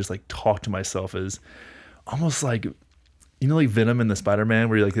shadow and just like talk to myself as almost like, like Venom in the Spider-Man,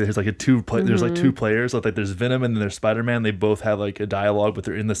 where there's like there's like 2 players. So like there's Venom and then there's Spider-Man. They both have like a dialogue, but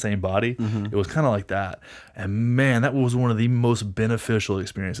they're in the same body. It was kind of like that. And man, that was one of the most beneficial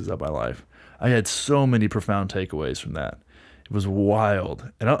experiences of my life. I had so many profound takeaways from that. It was wild.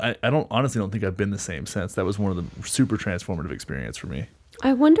 And I honestly don't think I've been the same since. That was one of the super transformative experience for me.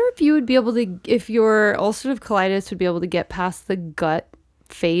 I wonder if you would be able to, if your ulcerative colitis would be able to get past the gut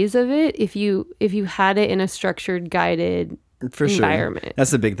phase of it if you had it in a structured, guided For sure. environment. That's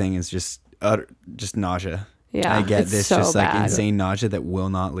the big thing, is just nausea. Yeah, I get it's this so just like bad. insane nausea that will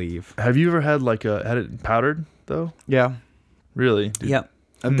not leave. Have you ever had had it powdered though? Yeah. Really? Dude. Yep.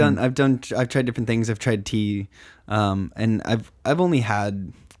 I've tried different things. I've tried tea. And I've only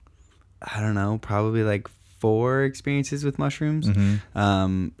had, I don't know, probably like 4 experiences with mushrooms.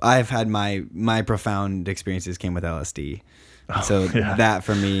 I've had my profound experiences came with LSD. So that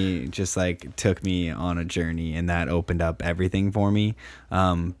for me just like took me on a journey, and that opened up everything for me.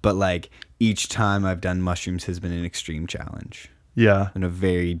 But like each time I've done mushrooms has been an extreme challenge. Yeah. in a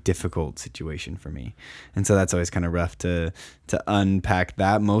very difficult situation for me. And so that's always kind of rough to unpack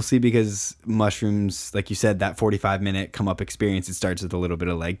that, mostly because mushrooms, like you said, that 45-minute come up experience, it starts with a little bit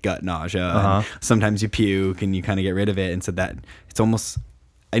of like gut nausea. And sometimes you puke and you kind of get rid of it. And so that it's almost,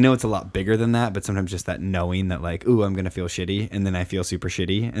 I know it's a lot bigger than that, but sometimes just that knowing that like, ooh, I'm going to feel shitty. And then I feel super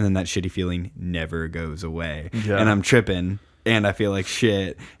shitty. And then that shitty feeling never goes away. Yeah. And I'm tripping and I feel like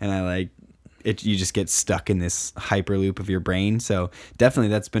shit. And I like, you just get stuck in this hyperloop of your brain. So definitely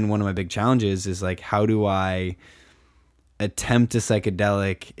that's been one of my big challenges is like, how do I attempt a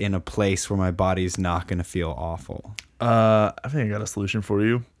psychedelic in a place where my body's not going to feel awful? I think I got a solution for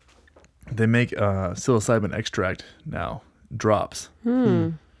you. They make psilocybin extract now, drops.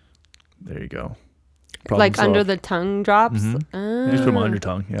 There you go. Problem Like solved. under the tongue drops. You just put them on your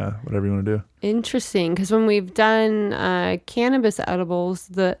tongue. Yeah, whatever you want to do. Interesting, because when we've done cannabis edibles,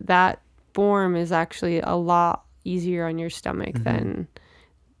 that form is actually a lot easier on your stomach than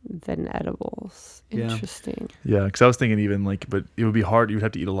edibles. Yeah. Interesting. Yeah, because I was thinking even like, but it would be hard. You would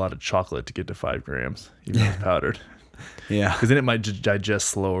have to eat a lot of chocolate to get to 5 grams, even though it's powdered. Yeah. Because then it might digest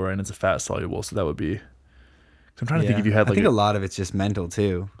slower and it's a fat soluble. So that would be. I'm trying to think if you had like. I think a lot of it's just mental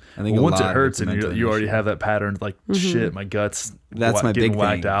too. I think Well, a once it lot of hurts it's a and mental you already issue. have that pattern, like shit, my guts. That's my getting big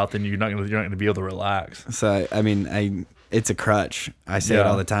whacked thing. out. Then you're not gonna be able to relax. So I mean, it's a crutch. I say it Yeah.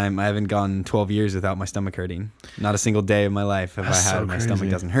 all the time. I haven't gone 12 years without my stomach hurting. Not a single day of my life have That's I had so my crazy. stomach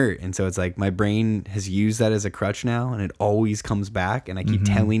doesn't hurt. And so it's like my brain has used that as a crutch now, and it always comes back. And I keep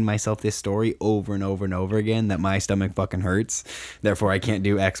telling myself this story over and over and over again that my stomach fucking hurts. Therefore, I can't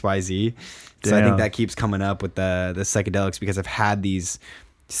do X, Y, Z. So I Damn. think that keeps coming up with the psychedelics because I've had these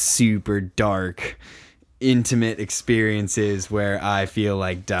super dark, intimate experiences where I feel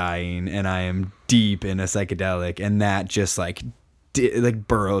like dying and I am deep in a psychedelic, and that just like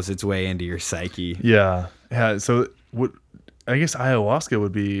burrows its way into your psyche. Yeah. So what? I guess ayahuasca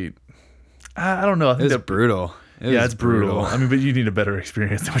would be. I don't know. I It think was that brutal. it's brutal. I mean, but you need a better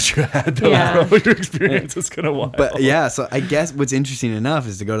experience than what you had. Though, Yeah. bro. Your experience is kind of wild. But yeah, so I guess what's interesting enough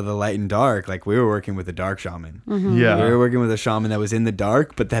is to go to the light and dark. Like we were working with a dark shaman. yeah. We were working with a shaman that was in the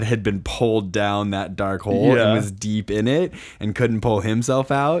dark, but that had been pulled down that dark hole Yeah. and was deep in it and couldn't pull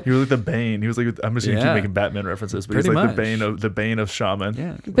himself out. He was like the Bane. He was like, I'm just gonna Yeah. keep making Batman references, but Pretty he's like much. the Bane of shaman.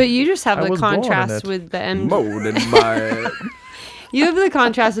 Yeah. But you just have I the was born in contrast it. with the Molded by You have the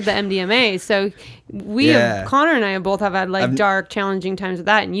contrast with the MDMA. So Yeah. Connor and I both have had like I've- dark, challenging times with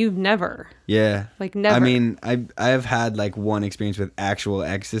that, and you've never. Yeah. Like, never. I mean, I have had like one experience with actual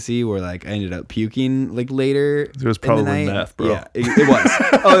ecstasy where like I ended up puking like later. It was in the probably night. meth, bro. Yeah, it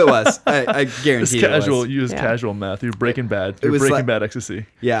was. Oh, it was. I It's guarantee casual. it was. You use Yeah. casual meth. You're Breaking Bad. It You're was Breaking like- Bad ecstasy.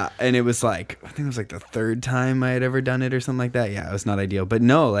 Yeah, and it was like I think it was like the third time I had ever done it or something like that. Yeah, it was not ideal. But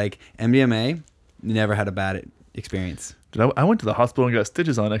no, like MDMA, never had a bad experience. Dude, I went to the hospital and got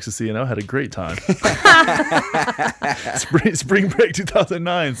stitches on ecstasy, and I had a great time. Spring break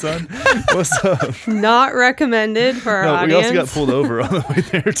 2009, son. What's up? Not recommended for our No, we audience. also got pulled over on the way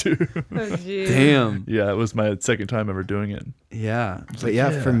there too. Oh, geez. Damn. Yeah, it was my second time ever doing it. Yeah, but like,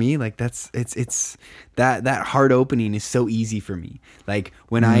 yeah, yeah. for me, like it's that heart opening is so easy for me. Like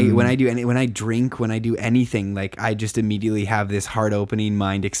when I drink, when I do anything, like I just immediately have this heart opening,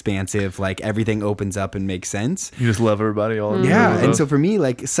 mind expansive, like everything opens up and makes sense. You just love everybody all the Yeah, time. and so for me,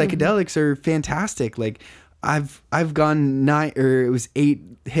 like psychedelics are fantastic. Like I've gone 8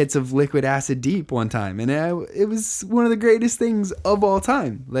 hits of liquid acid deep one time, and it was one of the greatest things of all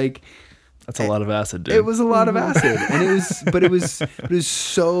time. Like. That's a lot of acid, dude. It was a lot of acid, and it was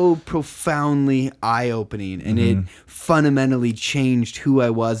so profoundly eye-opening, and it fundamentally changed who I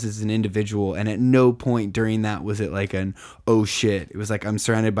was as an individual. And at no point during that was it like an oh shit. It was like I'm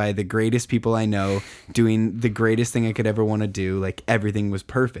surrounded by the greatest people I know, doing the greatest thing I could ever want to do. Like everything was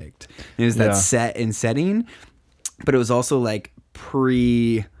perfect. And it was that Yeah. set and setting, but it was also like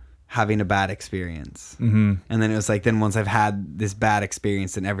pre having a bad experience. And then it was like, then once I've had this bad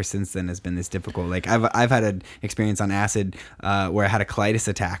experience, and ever since then has been this difficult. Like I've had an experience on acid where I had a colitis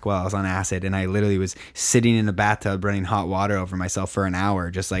attack while I was on acid, and I literally was sitting in a bathtub running hot water over myself for an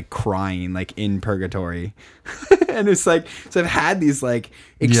hour, just like crying, like in purgatory. And it's like, so I've had these like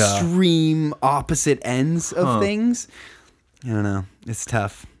extreme opposite ends of things. I don't know. It's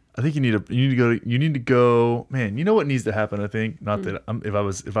tough. I think you need to go, man, you know what needs to happen, I think? Not that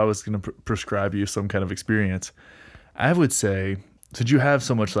if I was going to prescribe you some kind of experience, I would say, since you have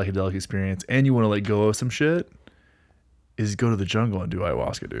so much psychedelic experience and you want to let go of some shit, is go to the jungle and do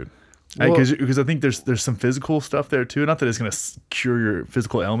ayahuasca, dude. Well- Because I think there's some physical stuff there too. Not that it's going to cure your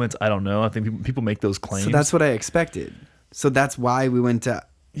physical ailments. I don't know. I think people make those claims. So that's what I expected. So that's why we went to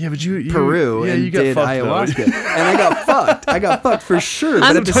Yeah, but you Peru yeah, and you got did fucked, ayahuasca, though. and I got fucked. I got fucked for sure. But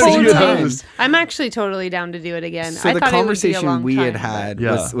I'm at the same time, I'm actually totally down to do it again. so I the thought conversation it would be a long we time, had but- had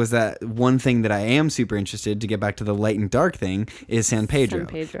Yeah. was that one thing that I am super interested to get back to the light and dark thing is San Pedro. San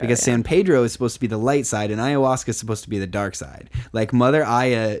Pedro, Because yeah. San Pedro is supposed to be the light side and ayahuasca is supposed to be the dark side. Like Mother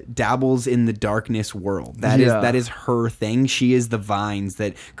Aya dabbles in the darkness world. That is her thing. She is the vines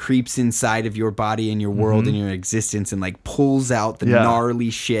that creeps inside of your body and your world and your existence and like pulls out the Yeah. gnarly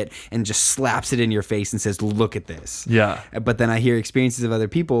shit and just slaps it in your face and says, "Look at this." Yeah. But then I hear experiences of other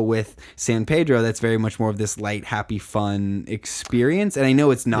people with San Pedro that's very much more of this light, happy, fun experience. And I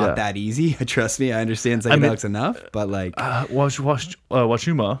know it's not Yeah. that easy. Trust me, I understand psychedelics enough, but like, Wachuma.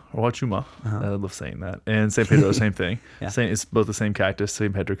 I love saying that. And San Pedro, same thing. Yeah. It's both the same cactus,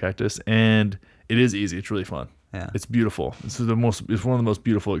 San Pedro cactus, and it is easy. It's really fun. Yeah. It's beautiful. It's one of the most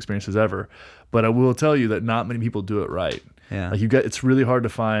beautiful experiences ever. But I will tell you that not many people do it right. Yeah. Like it's really hard to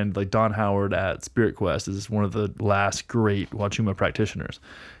find. Like Don Howard at Spirit Quest is one of the last great Wachuma practitioners,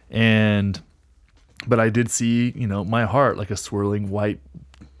 but I did see, my heart like a swirling white,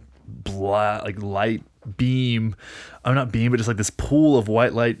 light beam. I'm not beam, but just like this pool of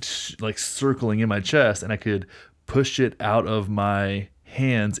white light like circling in my chest, and I could push it out of my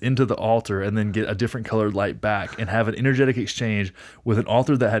hands into the altar and then get a different colored light back and have an energetic exchange with an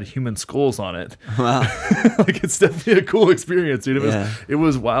altar that had human skulls on it. wow. Like it's definitely a cool experience, dude. Yeah. It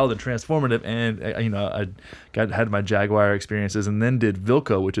was wild and transformative. And I had my Jaguar experiences and then did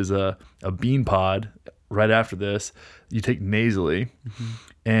Vilco, which is a bean pod. Right after this, you take nasally,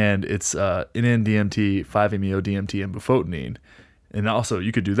 and it's NN-DMT, 5-MeO-DMT, and bufotenine. And also,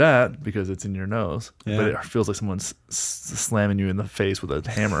 you could do that because it's in your nose, but it feels like someone's slamming you in the face with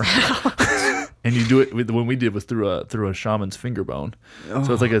a hammer. And you do it when we did was through a shaman's finger bone.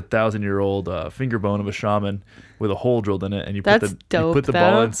 So it's like 1,000-year-old finger bone of a shaman with a hole drilled in it, and you put That's you dope, put the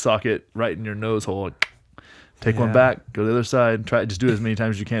ball though. and socket right in your nose hole. Take one Yeah. back, go to the other side, just do it as many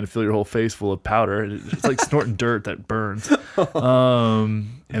times as you can to fill your whole face full of powder. It's like snorting dirt that burns. And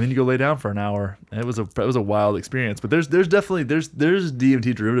then you go lay down for an hour. And it was a wild experience. But there's definitely there's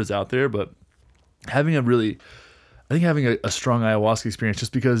DMT derivatives out there, but having a strong ayahuasca experience,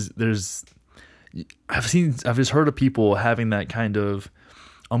 just because I've just heard of people having that kind of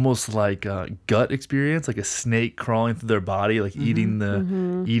almost like a gut experience, like a snake crawling through their body, like eating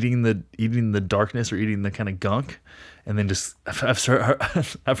the darkness or eating the kind of gunk, and then just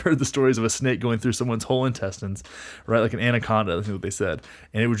I've heard the stories of a snake going through someone's whole intestines, right, like an anaconda. That's what they said,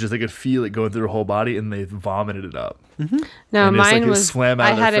 and it was just they could feel it going through their whole body, and they vomited it up. No, And it's like mine it was. swam out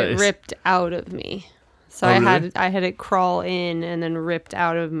I of their had it face. ripped out of me, so Oh, I really? had it crawl in and then ripped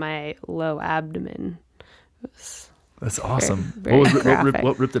out of my low abdomen. It was That's awesome. very graphic.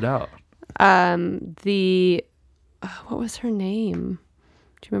 What ripped it out? what was her name?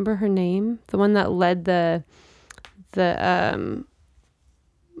 Do you remember her name? The one that led the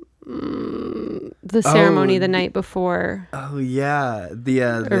ceremony the night before, Oh yeah,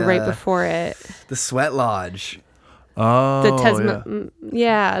 or right before it. the sweat lodge. Oh, The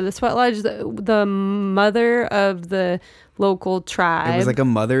the Sweat Lodge, the mother of the local tribe. It was like a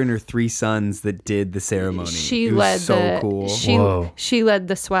mother and her 3 sons that did the ceremony. She it was led so cool. Whoa. She led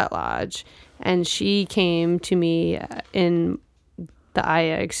the Sweat Lodge, and she came to me in the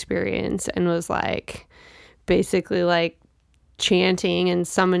Aya experience and was like, basically like chanting and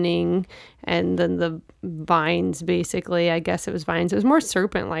summoning, and then the vines, basically, I guess it was vines. It was more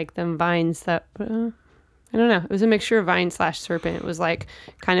serpent-like than vines. That I don't know. It was a mixture of vine / serpent. It was like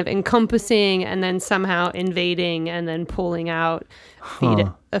kind of encompassing and then somehow invading and then pulling out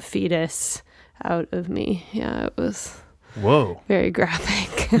a fetus out of me. Yeah, it was Whoa, very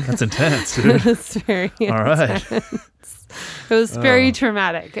graphic. that's intense, It dude. was very All right. It was very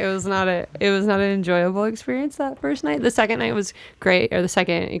traumatic. It was not an enjoyable experience that first night. The second night was great, or the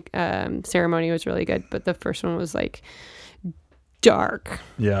second ceremony was really good, but the first one was like dark,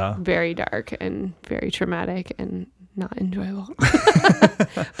 Yeah. very dark and very traumatic and not enjoyable.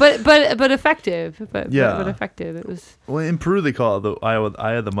 but effective. But effective. It was. Well, in Peru they call it the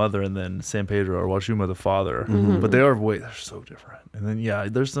Aya the mother, and then San Pedro or Wachuma the father. Mm-hmm. But they're so different. And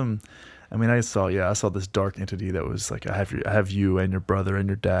then there's some. I mean, I saw this dark entity that was like, I have you and your brother and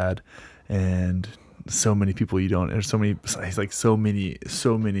your dad, and so many people you don't. There's so many. It's like so many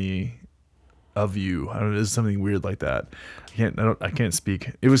of you. I don't know. There's something weird like that. I can't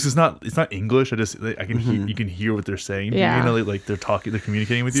speak. It was just not. It's not English. I can hear. You can hear what they're saying. Yeah. Like they're talking. They're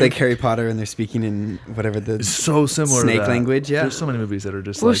communicating with It's you. like Harry Potter and they're speaking in whatever the It's so similar snake to that. language. Yeah. There's so many movies that are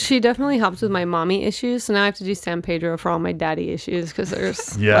just Well, like. she definitely helped with my mommy issues, so now I have to do San Pedro for all my daddy issues because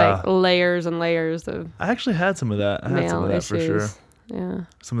there's Yeah. like layers and layers of I actually had some of that. I had some male of that for issues. sure. Yeah.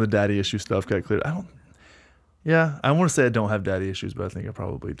 Some of the daddy issue stuff got cleared. I want to say I don't have daddy issues, but I think I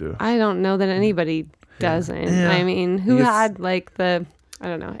probably do. I don't know that anybody doesn't. Yeah. I mean, who It's- had like I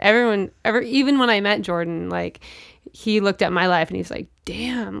don't know. Even when I met Jordan, like he looked at my life and he's like,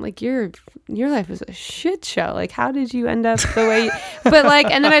 damn, like your life was a shit show. Like, how did you end up the way but like,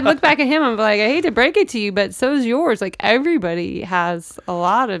 and then I'd look back at him and be like, I hate to break it to you, but so is yours. Like everybody has a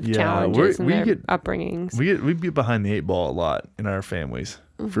lot of challenges in their upbringings. We get behind the 8 ball a lot in our families,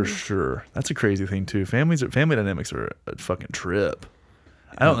 for sure. That's a crazy thing too. Family dynamics are a fucking trip.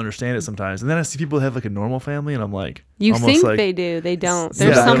 I don't understand it sometimes. And then I see people have like a normal family and I'm like, You almost think like, they do. They don't. Yeah,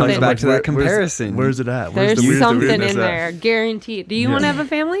 There's it comes something. back to that comparison. Where's it at? There's something weirdness in at? there. Guaranteed. Do you want to have a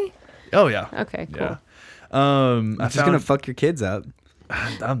family? Oh yeah. Okay, cool. Yeah. I'm just gonna fuck your kids up.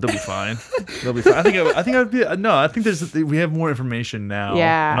 They'll be fine. They'll be fine. I think I'd be no. I think we have more information now.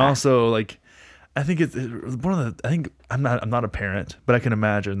 Yeah. And also like, I think it's one of the. I think I'm not a parent, but I can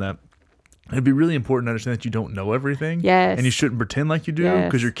imagine that it'd be really important to understand that you don't know everything. Yes. And you shouldn't pretend like you do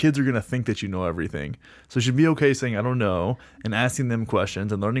because Yes. your kids are gonna think that you know everything. So you should be okay saying I don't know and asking them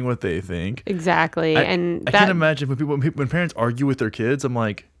questions and learning what they think. Exactly. I and can't imagine when parents argue with their kids. I'm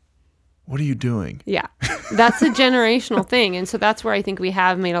like, what are you doing? Yeah, that's a generational thing. And so that's where I think we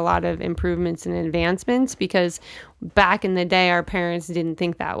have made a lot of improvements and advancements, because back in the day, our parents didn't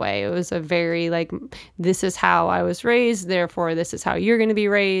think that way. It was a very like, this is how I was raised, therefore this is how you're going to be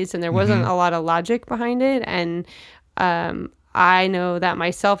raised. And there wasn't a lot of logic behind it. And I know that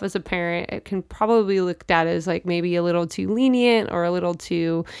myself as a parent, it can probably be looked at as like maybe a little too lenient or a little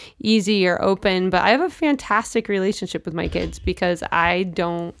too easy or open. But I have a fantastic relationship with my kids because I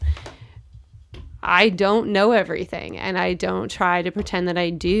don't know everything, and I don't try to pretend that I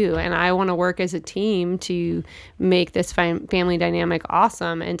do. And I want to work as a team to make this family dynamic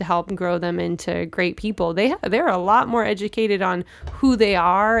awesome and to help grow them into great people. They're a lot more educated on who they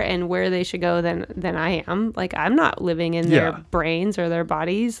are and where they should go than I am. Like, I'm not living in their brains or their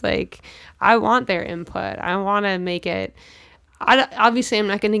bodies. Like, I want their input. I want to make it. Obviously, I'm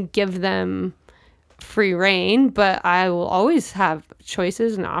not going to give them free reign, but I will always have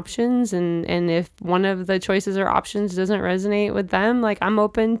choices and options, and if one of the choices or options doesn't resonate with them, like, I'm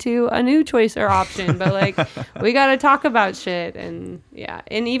open to a new choice or option. But like, we got to talk about shit, and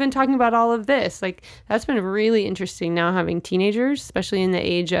even talking about all of this, like, that's been really interesting now, having teenagers, especially in the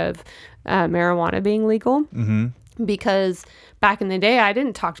age of marijuana being legal. Because back in the day, I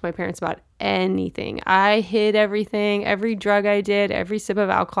didn't talk to my parents about anything. I hid everything. Every drug I did, every sip of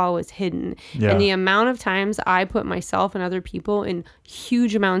alcohol was hidden. Yeah. And the amount of times I put myself and other people in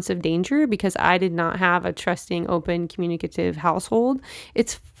huge amounts of danger because I did not have a trusting, open, communicative household,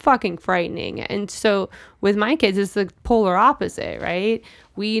 it's fucking frightening. And so with my kids, it's the polar opposite, right?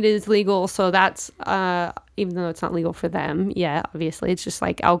 Weed is legal, so that's even though it's not legal for them yet, obviously, it's just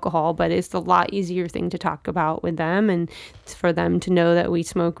like alcohol, but it's a lot easier thing to talk about with them, and for them to know that we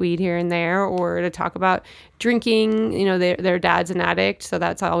smoke weed here and there, or to talk about drinking. You know, their dad's an addict, so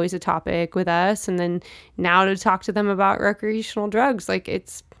that's always a topic with us. And then now to talk to them about recreational drugs, like,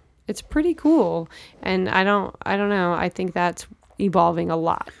 it's pretty cool. And I don't know, I think that's evolving a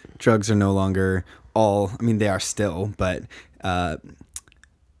lot. Drugs are no longer all, I mean, they are still, but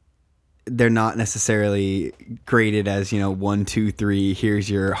they're not necessarily graded as, 1, 2, 3, here's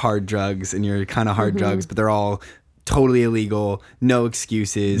your hard drugs and your kind of hard drugs, but they're all totally illegal, no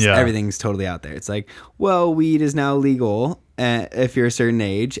excuses. Yeah. Everything's totally out there. It's like, well, weed is now legal if you're a certain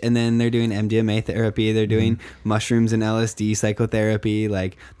age, and then they're doing MDMA therapy, they're doing mushrooms and LSD psychotherapy,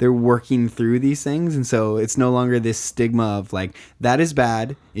 like, they're working through these things. And so it's no longer this stigma of like, that is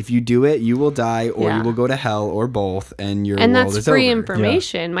bad, if you do it you will die, or you will go to hell, or both, and your world that's is free over.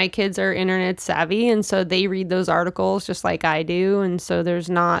 information. My kids are internet savvy, and so they read those articles just like I do. And so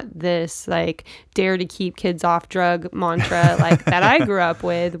there's not this like dare to keep kids off drug mantra like that I grew up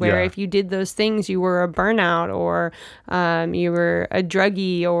with, where if you did those things you were a burnout, or you were a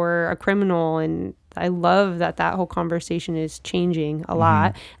druggie or a criminal. And I love that whole conversation is changing a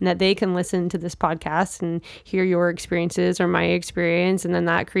lot, and that they can listen to this podcast and hear your experiences or my experience. And then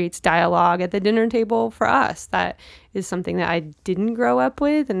that creates dialogue at the dinner table for us. That is something that I didn't grow up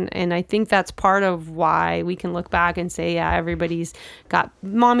with. And I think that's part of why we can look back and say, yeah, everybody's got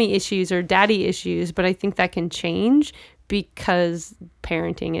mommy issues or daddy issues. But I think that can change because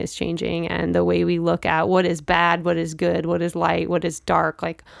parenting is changing, and the way we look at what is bad, what is good, what is light, what is dark,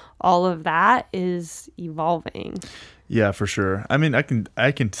 like, all of that is evolving. Yeah, for sure. I mean, I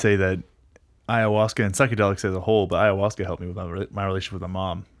can say that ayahuasca and psychedelics as a whole, but ayahuasca helped me with my relationship with my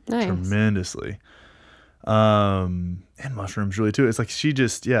mom tremendously. And mushrooms really too. It's like she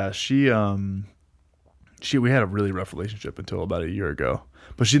we had a really rough relationship until about a year ago.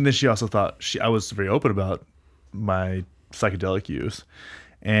 But then she also thought I was very open about my psychedelic use,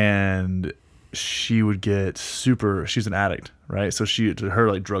 and she would get she's an addict, right? So to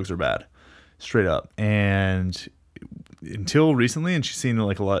her, like, drugs are bad, straight up. And until recently, and she's seen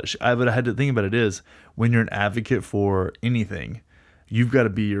like a lot, I had to think about it, is when you're an advocate for anything, you've got to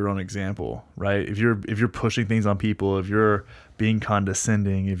be your own example, right? If you're pushing things on people, if you're being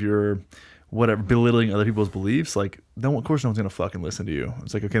condescending, if you're whatever, belittling other people's beliefs, like, then of course no one's gonna fucking listen to you.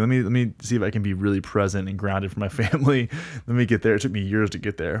 It's like, okay, let me see if I can be really present and grounded for my family. Let me get there. It took me years to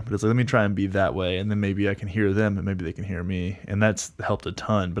get there, but it's like, let me try and be that way, and then maybe I can hear them, and maybe they can hear me, and that's helped a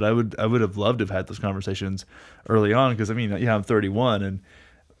ton. But I would have loved to have had those conversations early on, because I mean, yeah, I'm 31, and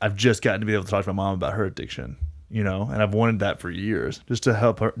I've just gotten to be able to talk to my mom about her addiction, you know, and I've wanted that for years, just to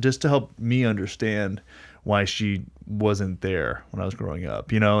help me understand why she wasn't there when I was growing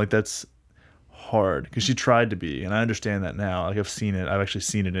up, you know, like, that's hard, because she tried to be, and I understand that now. Like, I've actually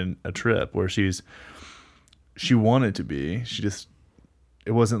seen it in a trip where she wanted to be,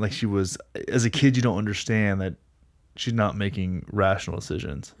 it wasn't like she was, as a kid, you don't understand that she's not making rational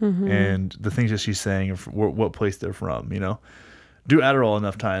decisions, and the things that she's saying, what place they're from, you know. Do Adderall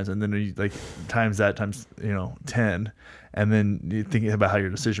enough times, and then you, like, times 10, and then you think about how your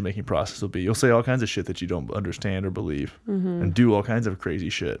decision making process will be. You'll say all kinds of shit that you don't understand or believe, and do all kinds of crazy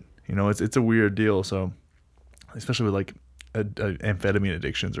shit. You know, it's a weird deal. So, especially with like amphetamine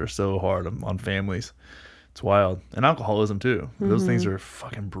addictions are so hard on families. It's wild. And alcoholism too. Those things are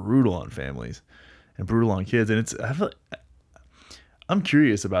fucking brutal on families and brutal on kids. And I'm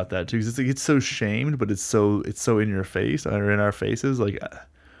curious about that too, because it's like, it's so shamed, but it's so in your face, or in our faces. Like,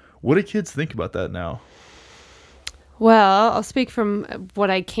 what do kids think about that now? Well, I'll speak from what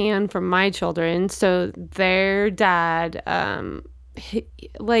I can from my children. So their dad,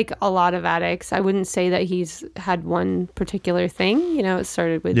 like a lot of addicts, I wouldn't say that he's had one particular thing. You know, it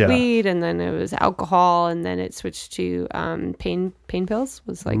started with weed, and then it was alcohol, and then it switched to pain pills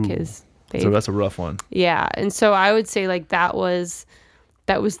was like his fave. So that's a rough one. Yeah, and so I would say like that was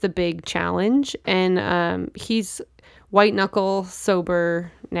the big challenge, and he's white knuckle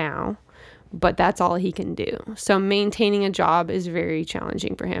sober now, but that's all he can do. So maintaining a job is very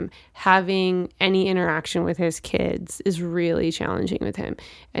challenging for him. Having any interaction with his kids is really challenging with him.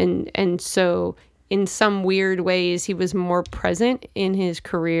 And so in some weird ways, he was more present in his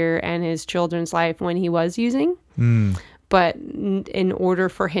career and his children's life when he was using. But in order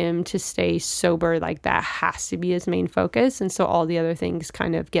for him to stay sober, like, that has to be his main focus. And so all the other things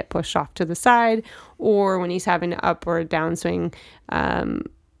kind of get pushed off to the side, or when he's having an up or a downswing,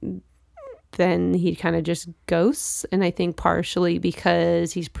 then he kind of just ghosts. And I think partially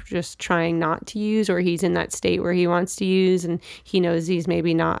because he's just trying not to use, or he's in that state where he wants to use, and he knows he's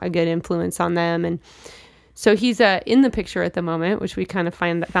maybe not a good influence on them. And so he's in the picture at the moment, which we kind of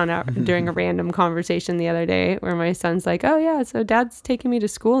found out during a random conversation the other day, where my son's like, oh yeah, so dad's taking me to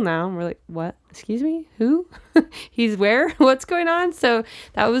school now. And we're like, what? Excuse me? Who? He's where? What's going on? So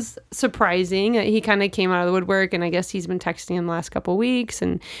that was surprising. He kind of came out of the woodwork, and I guess he's been texting him the last couple of weeks.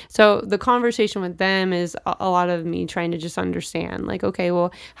 And so the conversation with them is a lot of me trying to just understand, like, okay,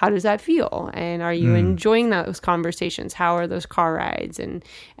 well, how does that feel? And are you enjoying those conversations? How are those car rides? And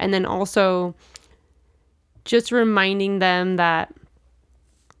then also just reminding them that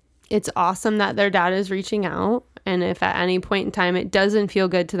it's awesome that their dad is reaching out. And if at any point in time it doesn't feel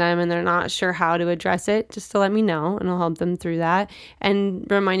good to them and they're not sure how to address it, just to let me know, and I'll help them through that. And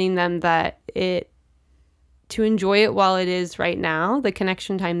reminding them that to enjoy it while it is right now, the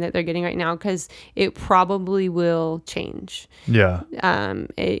connection time that they're getting right now, because it probably will change. Yeah.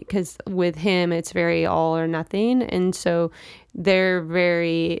 Because with him, it's very all or nothing. And so they're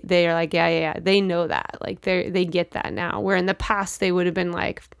like, yeah. They know that. Like, they get that now. Where in the past, they would have been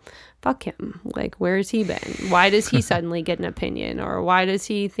like, fuck him. Like, where has he been? Why does he suddenly get an opinion? Or why does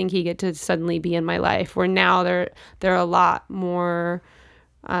he think he get to suddenly be in my life? Where now they're a lot more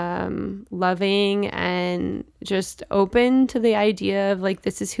loving and just open to the idea of, like,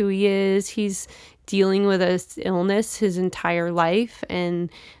 this is who he is. He's dealing with this illness his entire life, and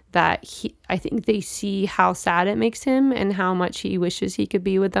that I think they see how sad it makes him and how much he wishes he could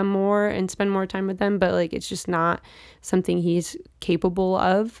be with them more and spend more time with them, but like, it's just not something he's capable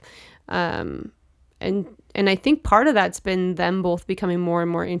of. And and I think part of that's been them both becoming more and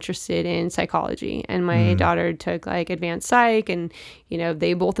more interested in psychology. And my daughter took like advanced psych, and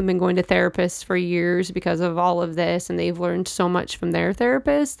they both have been going to therapists for years because of all of this, and they've learned so much from their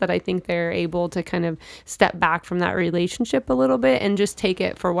therapist that I think they're able to kind of step back from that relationship a little bit and just take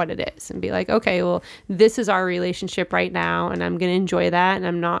it for what it is and be like, okay, well, this is our relationship right now, and I'm going to enjoy that, and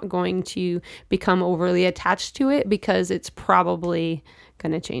I'm not going to become overly attached to it because it's probably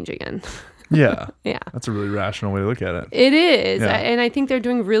going to change again. Yeah. Yeah. That's a really rational way to look at it. It is. Yeah. And I think they're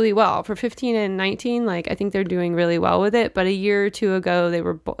doing really well. For 15 and 19, like, I think they're doing really well with it. But a year or two ago, they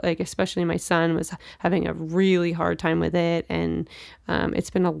were, like, especially my son was having a really hard time with it. And it's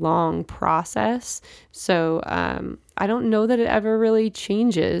been a long process. So I don't know that it ever really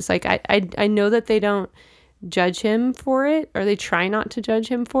changes. Like, I know that they don't judge him for it, or they try not to judge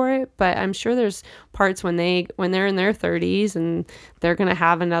him for it, but I'm sure there's parts when they're in their 30s and they're gonna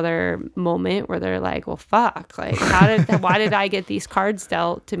have another moment where they're like, well, fuck, like why did I get these cards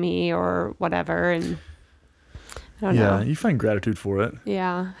dealt to me or whatever. And I don't know. You find gratitude for it.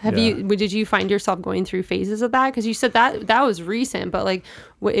 Yeah. Did you find yourself going through phases of that? Because you said that was recent, but like,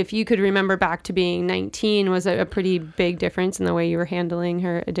 if you could remember back to being 19, was it a pretty big difference in the way you were handling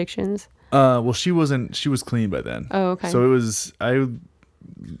her addictions? Well, she was clean by then. Oh, okay. So I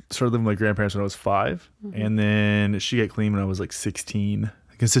started living with my grandparents when I was 5, and then she got clean when I was like 16,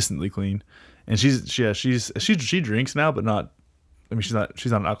 consistently clean. And she drinks now, but not. I mean, she's not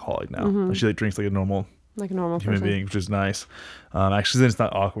an alcoholic now. Like, she drinks like a normal human person. being, which is nice. Actually, then it's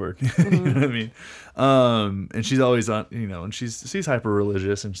not awkward. You know what I mean? And she's always on, and she's hyper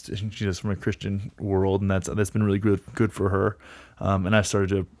religious, and she's from a Christian world, and that's been really good for her. And I started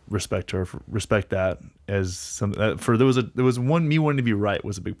to respect that as something that there was one, me wanting to be right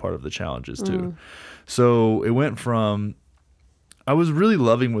was a big part of the challenges too. So it went from, I was really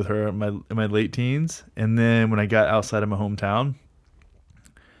loving with her in my late teens, and then when I got outside of my hometown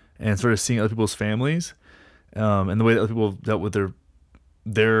and started seeing other people's families, and the way that other people dealt with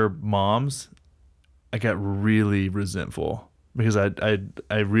their moms, I got really resentful because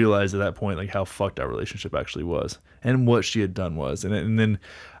I realized at that point like how fucked our relationship actually was and what she had done was, and then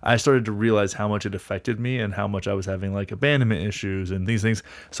I started to realize how much it affected me and how much I was having like abandonment issues and these things.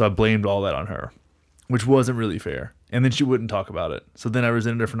 So I blamed all that on her, which wasn't really fair. And then she wouldn't talk about it. So then I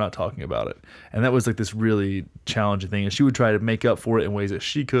resented her for not talking about it. And that was like this really challenging thing. And she would try to make up for it in ways that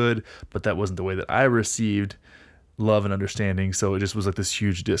she could, but that wasn't the way that I received love and understanding. So it just was like this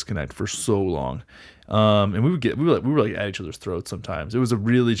huge disconnect for so long. And we were like at each other's throats sometimes. It was a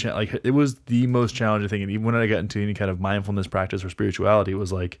really it was the most challenging thing. And even when I got into any kind of mindfulness practice or spirituality, it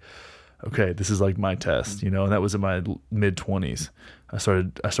was like, okay, this is like my test, and that was in my mid 20s. I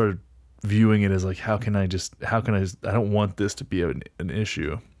started viewing it as like, I don't want this to be an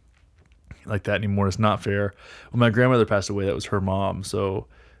issue like that anymore. It's not fair. When my grandmother passed away, that was her mom. So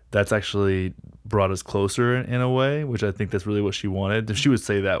that's actually brought us closer in a way, which I think that's really what she wanted. If she would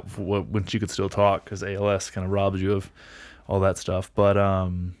say that when she could still talk, because ALS kind of robs you of all that stuff. But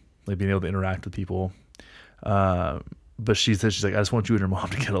like being able to interact with people. But she said, she's like, I just want you and your mom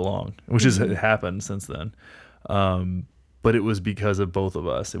to get along, which has happened since then. But it was because of both of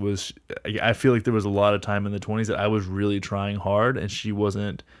us. I feel like there was a lot of time in the 20s that I was really trying hard, and she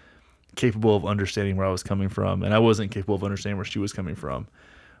wasn't capable of understanding where I was coming from, and I wasn't capable of understanding where she was coming from.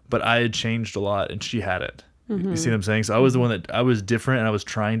 But I had changed a lot, and she hadn't. You see what I'm saying? So I was the one that I was different, and I was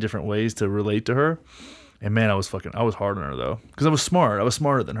trying different ways to relate to her. And man, I was hard on her though, because I was smart. I was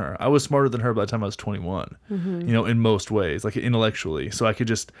smarter than her. I was smarter than her by the time I was 21. In most ways, like intellectually. So I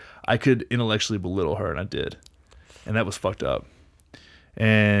could intellectually belittle her, and I did. And that was fucked up.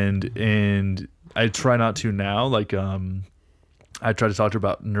 And I try not to now. Like I try to talk to her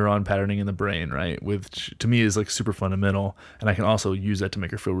about neuron patterning in the brain, right? Which to me is like super fundamental. And I can also use that to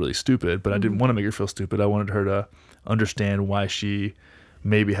make her feel really stupid. But I didn't want to make her feel stupid. I wanted her to understand why she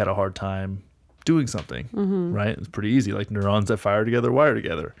maybe had a hard time doing something, right? It's pretty easy. Like neurons that fire together wire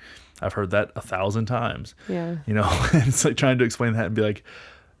together. I've heard that 1,000 times. Yeah. And it's like trying to explain that and be like,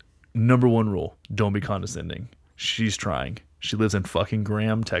 number one rule, don't be condescending. She's trying. She lives in fucking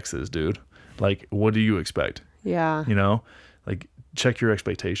Graham, Texas, dude. Like, what do you expect? Yeah. Like, check your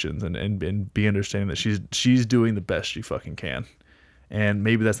expectations and be understanding that she's doing the best she fucking can. And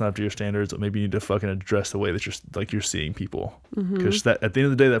maybe that's not up to your standards, but maybe you need to fucking address the way that you're seeing people. Because at the end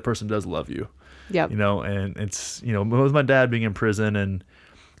of the day, that person does love you. Yep. And it's, with my dad being in prison and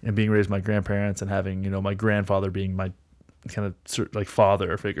being raised by my grandparents and having, my grandfather being my kind of like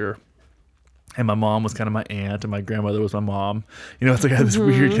father figure. And my mom was kind of my aunt, and my grandmother was my mom. It's like this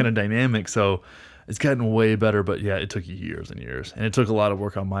weird kind of dynamic. So it's gotten way better, but yeah, it took years and years, and it took a lot of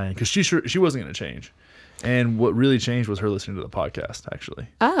work on my end because she wasn't going to change. And what really changed was her listening to the podcast, actually.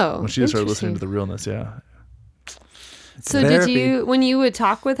 Oh, when she started listening to the realness, yeah. So did you, when you would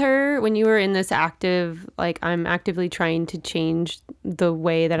talk with her, when you were in this active, like I'm actively trying to change the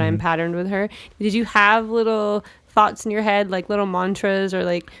way that I'm patterned with her, did you have little thoughts in your head, like little mantras or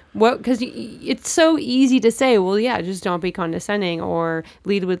like what, because it's so easy to say, well, yeah, just don't be condescending or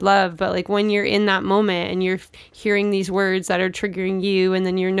lead with love. But like when you're in that moment and you're hearing these words that are triggering you and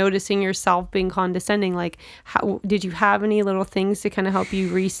then you're noticing yourself being condescending, like how did you have any little things to kind of help you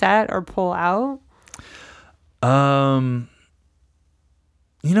reset or pull out? I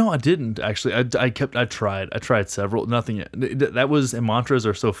didn't actually. I tried several. Nothing. That was, and mantras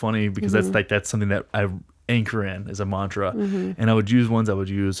are so funny because that's something that I anchor in as a mantra. And I would use ones I would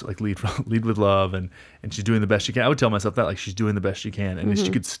use like lead with love, and she's doing the best she can. I would tell myself that, like, she's doing the best she can, and she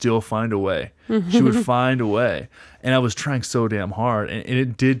could still find a way. She would find a way, and I was trying so damn hard,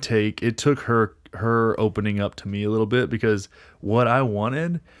 and it took her opening up to me a little bit, because what I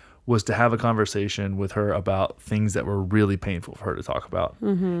wanted was to have a conversation with her about things that were really painful for her to talk about.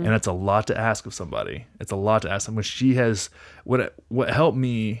 And that's a lot to ask of somebody. It's a lot to ask them. When she has, what helped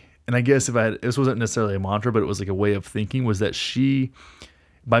me, and I guess this wasn't necessarily a mantra, but it was like a way of thinking, was that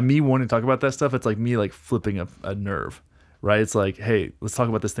by me wanting to talk about that stuff, it's like me like flipping a nerve, right? It's like, hey, let's talk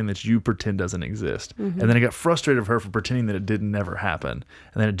about this thing that you pretend doesn't exist. And then I got frustrated with her for pretending that it didn't never happen,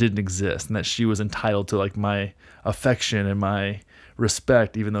 and that it didn't exist, and that she was entitled to like my affection and my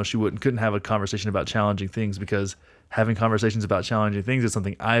respect, even though she couldn't have a conversation about challenging things, because having conversations about challenging things is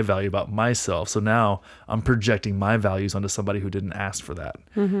something I value about myself. So now I'm projecting my values onto somebody who didn't ask for that,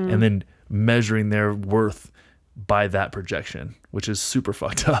 and then measuring their worth by that projection, which is super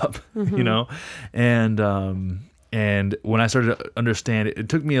fucked up, And when I started to understand it, it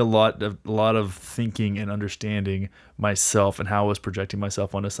took me a lot of thinking and understanding myself and how I was projecting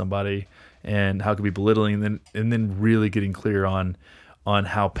myself onto somebody and how it could be belittling, and then really getting clear on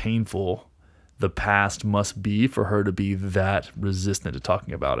how painful the past must be for her to be that resistant to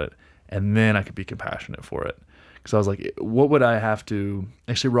talking about it. And then I could be compassionate for it. Because I was like, what would I have to...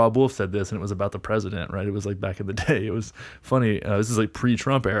 Actually, Rob Wolf said this, and it was about the president, right? It was like back in the day. It was funny. This is like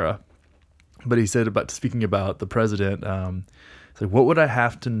pre-Trump era. But he said, speaking about the president, it's like, what would I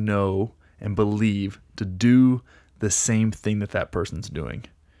have to know and believe to do the same thing that person's doing?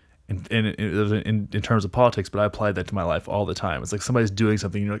 And in terms of politics, but I applied that to my life all the time. It's like somebody's doing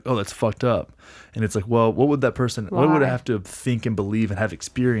something, and you're like, oh, that's fucked up. And it's like, well, what would that person, what would I have to think and believe and have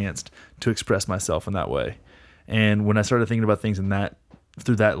experienced to express myself in that way? And when I started thinking about things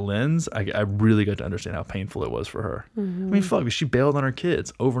through that lens, I really got to understand how painful it was for her. I mean, fuck, she bailed on her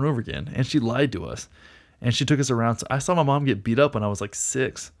kids over and over again, and she lied to us, and she took us around. So I saw my mom get beat up when I was like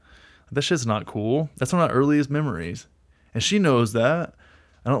 6. That shit's not cool. That's one of my earliest memories, and she knows that.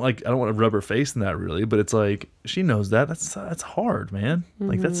 I don't want to rub her face in that, really, but it's like, she knows that. That's hard, man.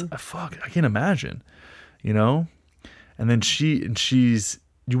 Like, that's fuck. I can't imagine, And then she's,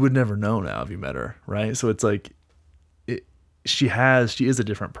 you would never know now if you met her, right? So it's like, she is a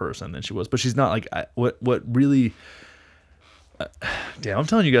different person than she was, but she's not like, what really, damn, I'm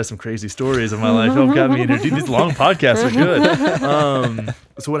telling you guys some crazy stories of my life. Oh, got me into these long podcasts are good.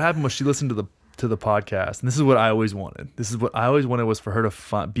 So what happened was, she listened to the podcast, and this is what I always wanted. Was for her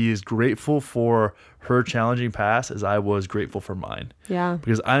to be as grateful for her challenging past as I was grateful for mine. Yeah.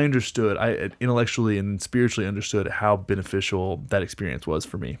 Because I understood, I intellectually and spiritually understood how beneficial that experience was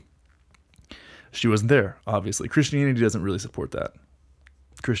for me. She wasn't there, obviously. Christianity doesn't really support that.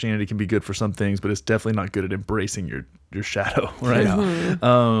 Christianity can be good for some things, but it's definitely not good at embracing your shadow, right?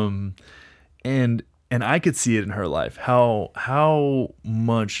 And I could see it in her life, how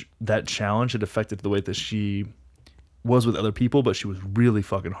much that challenge had affected the way that she was with other people, but she was really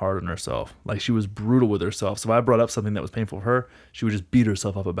fucking hard on herself. Like, she was brutal with herself. So if I brought up something that was painful for her, she would just beat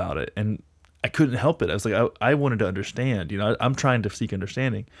herself up about it. And I couldn't help it. I was like, I wanted to understand, I'm trying to seek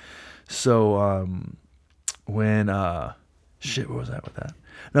understanding. So when, where was I with that?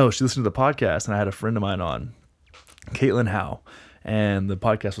 No, she listened to the podcast, and I had a friend of mine on, Caitlin Howe, and the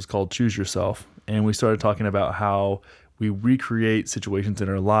podcast was called Choose Yourself. And we started talking about how we recreate situations in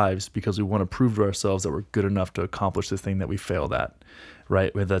our lives because we want to prove to ourselves that we're good enough to accomplish this thing that we failed at,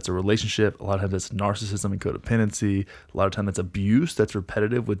 right? Whether that's a relationship, a lot of times that's narcissism and codependency, a lot of times that's abuse that's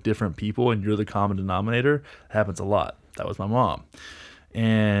repetitive with different people, and you're the common denominator. It happens a lot. That was my mom.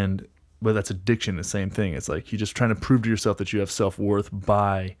 But that's addiction, the same thing. It's like you're just trying to prove to yourself that you have self-worth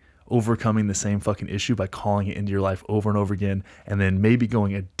by overcoming the same fucking issue, by calling it into your life over and over again, and then maybe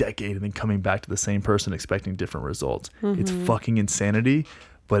going a decade and then coming back to the same person expecting different results. It's fucking insanity,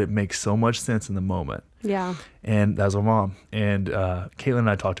 but it makes so much sense in the moment. Yeah. And that was my mom. And Caitlin and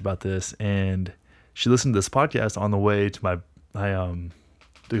I talked about this, and she listened to this podcast on the way to my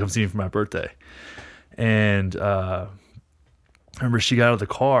to come see me for my birthday. And I remember she got out of the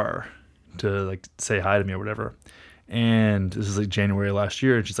car to like say hi to me or whatever. And this is like January last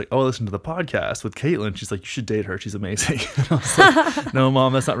year. And she's like, oh, I listened to the podcast with Caitlin. She's like, you should date her. She's amazing. And I was like, no,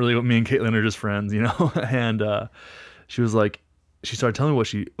 Mom, that's not really what me and Caitlin are, just friends, you know? And she was like, she started telling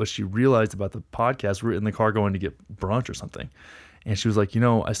me what she realized about the podcast. We were in the car going to get brunch or something. And she was like, you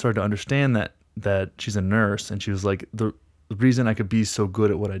know, I started to understand that she's a nurse. And she was like, the reason I could be so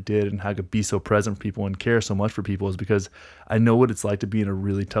good at what I did and how I could be so present for people and care so much for people is because I know what it's like to be in a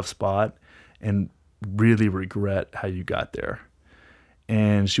really tough spot and really regret how you got there.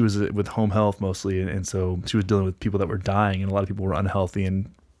 And she was with home health mostly, and so she was dealing with people that were dying, and a lot of people were unhealthy and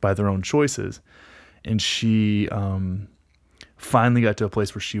by their own choices. And she finally got to a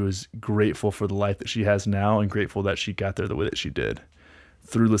place where she was grateful for the life that she has now and grateful that she got there the way that she did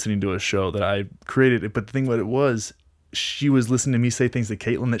through listening to a show that I created. But the thing what it was, she was listening to me say things to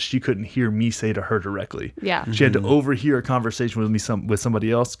Caitlin that she couldn't hear me say to her directly. Yeah. She had to overhear a conversation with me with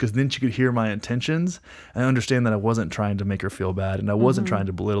somebody else, because then she could hear my intentions and understand that I wasn't trying to make her feel bad and I wasn't trying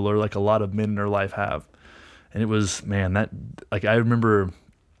to belittle her like a lot of men in her life have. And it was, man, that, like, I remember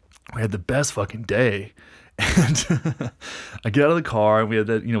we had the best fucking day. And I get out of the car and we had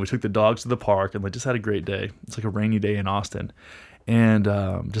that, you know, we took the dogs to the park and we just had a great day. It's like a rainy day in Austin. And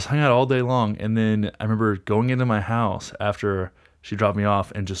just hung out all day long. And then I remember going into my house after she dropped me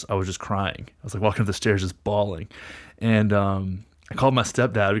off and I was just crying. I was like walking up the stairs just bawling. And I called my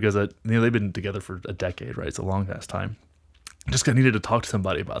stepdad because they've been together for a decade, right? It's a long ass time. I needed to talk to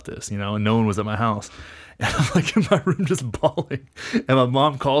somebody about this, you know, and no one was at my house. And I'm like in my room just bawling. And my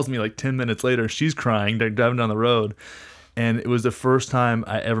mom calls me like 10 minutes later. She's crying, driving down the road. And it was the first time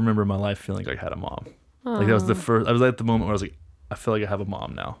I ever remember in my life feeling like I had a mom. Aww. Like that was the first, I was at the moment where I was like, I feel like I have a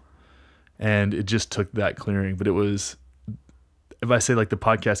mom now. And it just took that clearing. But it was, if I say like the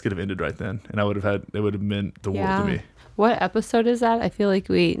podcast could have ended right then, and it would have meant the world to me. What episode is that? I feel like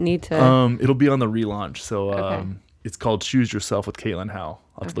we need to. It'll be on the relaunch. So Okay. It's called Choose Yourself with Caitlin Howe.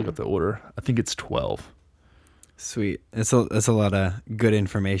 I'll have to look up the order. I think it's 12. Sweet. It's a lot of good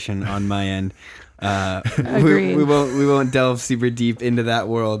information on my end. Agreed. We won't delve super deep into that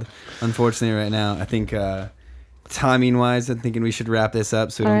world, unfortunately, right now. I think timing wise, I'm thinking we should wrap this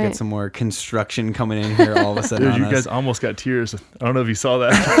up so we don't get some more construction coming in here all of a sudden. Dude, on you us. guys almost got tears. I don't know if you saw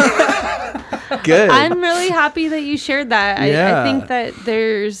that. Good. I'm really happy that you shared that. Yeah. I think that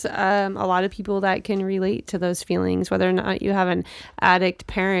there's a lot of people that can relate to those feelings, whether or not you have an addict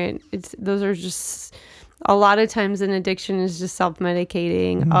parent. Those are just a lot of times an addiction is just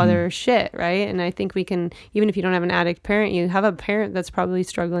self-medicating other shit, right? And I think we can, even if you don't have an addict parent, you have a parent that's probably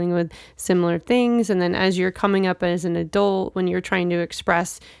struggling with similar things. And then as you're coming up as an adult, when you're trying to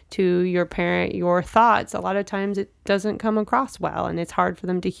express to your parent your thoughts, a lot of times it doesn't come across well, and it's hard for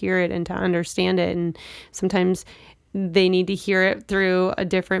them to hear it and to understand it. And sometimes they need to hear it through a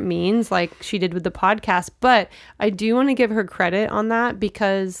different means, like she did with the podcast. But I do want to give her credit on that,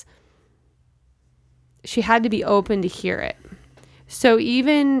 because she had to be open to hear it. So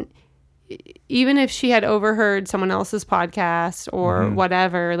even if she had overheard someone else's podcast or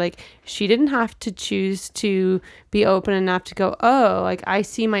whatever, like, she didn't have to choose to be open enough to go, oh, like, I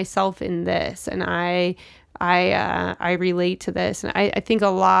see myself in this, and I relate to this. And I think a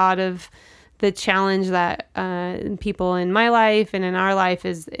lot of the challenge that people in my life and in our life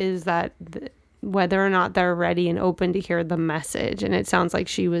is that whether or not they're ready and open to hear the message. And it sounds like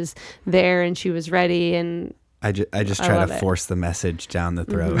she was there and she was ready. And I just try to force the message down the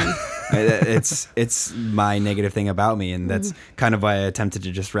throat. It's my negative thing about me, and that's kind of why I attempted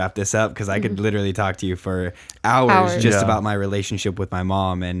to just wrap this up, because I could literally talk to you for hours just about my relationship with my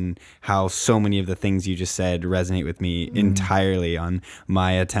mom and how so many of the things you just said resonate with me entirely on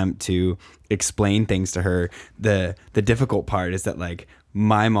my attempt to explain things to her. The difficult part is that, like,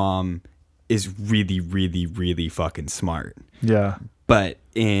 my mom is really, really, really fucking smart. Yeah. But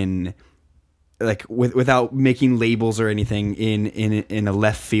in, like, without making labels or anything, in a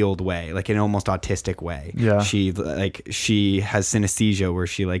left field way, like an almost autistic way. Yeah. She has synesthesia, where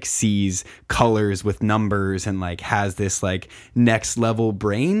she like sees colors with numbers and like has this like next level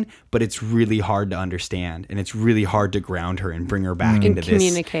brain, but it's really hard to understand, and it's really hard to ground her and bring her back into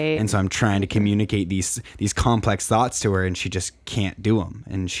communicate. this. And so I'm trying to communicate these complex thoughts to her, and she just can't do them,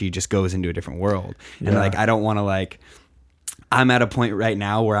 and she just goes into a different world. Yeah. And like, I don't want to, like, I'm at a point right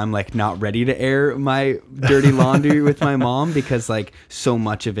now where I'm like not ready to air my dirty laundry with my mom, because like so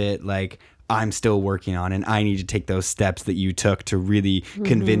much of it, like, I'm still working on, and I need to take those steps that you took to really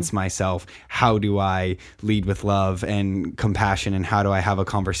convince myself, how do I lead with love and compassion, and how do I have a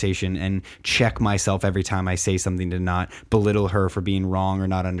conversation and check myself every time I say something to not belittle her for being wrong or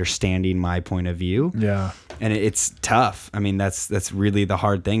not understanding my point of view. Yeah. And it's tough. I mean, that's really the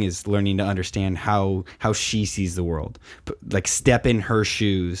hard thing, is learning to understand how she sees the world. Like, step in her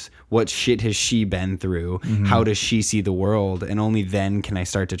shoes. What shit has she been through? How does she see the world? And only then can I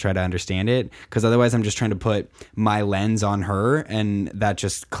start to try to understand it. Because otherwise I'm just trying to put my lens on her, and that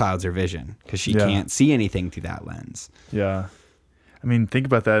just clouds her vision, because she can't see anything through that lens. Yeah. I mean, think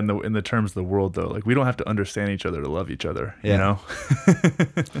about that in the terms of the world, though. Like, we don't have to understand each other to love each other. Yeah. You know,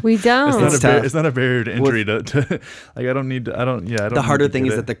 We don't. it's not a barrier to entry to like. I don't. The harder thing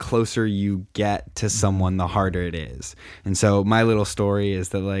is that the closer you get to someone, the harder it is. And so my little story is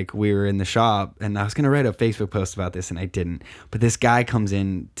that, like, we were in the shop, and I was gonna write a Facebook post about this, and I didn't. But this guy comes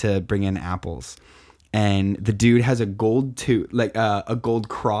in to bring in apples, and the dude has a gold tooth, like a gold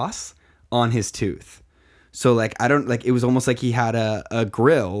cross on his tooth. So, like, it was almost like he had a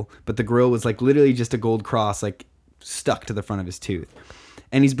grill, but the grill was, like, literally just a gold cross, like, stuck to the front of his tooth.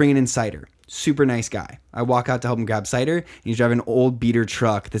 And he's bringing in cider. Super nice guy. I walk out to help him grab cider, and he's driving an old beater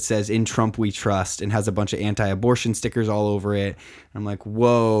truck that says "In Trump We Trust" and has a bunch of anti-abortion stickers all over it. I'm like,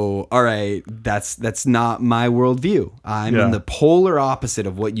 whoa, all right, that's not my worldview. I'm in the polar opposite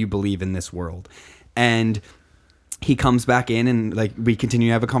of what you believe in this world. And he comes back in, and, like, we continue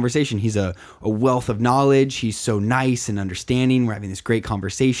to have a conversation. He's a wealth of knowledge. He's so nice and understanding. We're having this great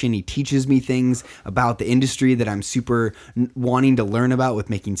conversation. He teaches me things about the industry that I'm super wanting to learn about,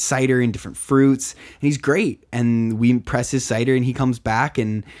 with making cider and different fruits. And he's great. And we press his cider, and he comes back,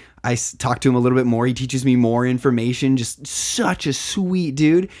 and I talk to him a little bit more. He teaches me more information. Just such a sweet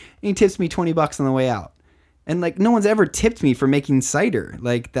dude. And he tips me $20 on the way out. And, like, no one's ever tipped me for making cider.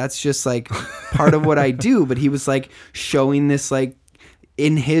 Like, that's just, like, part of what I do. But he was, like, showing this, like,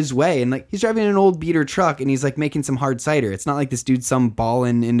 in his way. And, like, he's driving an old beater truck, and he's, like, making some hard cider. It's not like this dude's some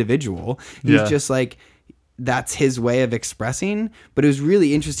ballin' individual. He's just, like, that's his way of expressing. But it was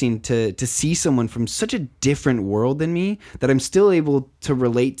really interesting to see someone from such a different world than me that I'm still able to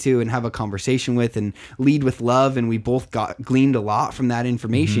relate to and have a conversation with and lead with love. And we both gleaned a lot from that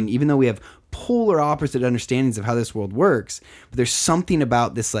information, even though we have polar opposite understandings of how this world works. But there's something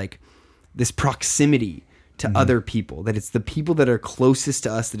about this, like, this proximity to other people, that it's the people that are closest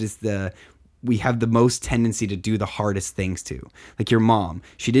to us that is we have the most tendency to do the hardest things to. Like your mom,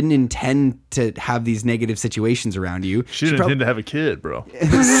 she didn't intend to have these negative situations around you. She didn't intend to have a kid, bro.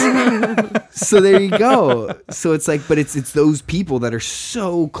 So there you go. So it's like, but it's those people that are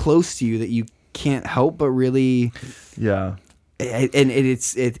so close to you that you can't help but really, yeah. And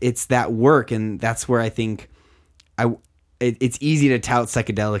it's that work, and that's where I think it's easy to tout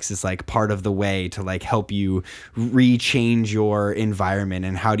psychedelics as, like, part of the way to, like, help you rechange your environment,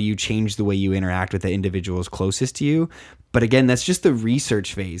 and how do you change the way you interact with the individuals closest to you. But again, that's just the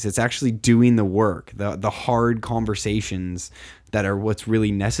research phase. It's actually doing the work, the hard conversations that are what's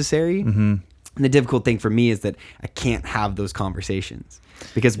really necessary. And the difficult thing for me is that I can't have those conversations,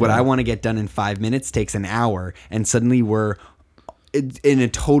 because what I want to get done in 5 minutes takes an hour, and suddenly we're in a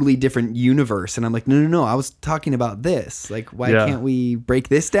totally different universe. And I'm like, no, I was talking about this. Like, why can't we break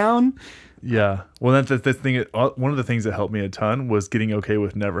this down? Yeah. Well, that's the thing. One of the things that helped me a ton was getting okay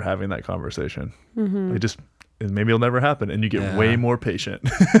with never having that conversation. And maybe it'll never happen, and you get way more patient,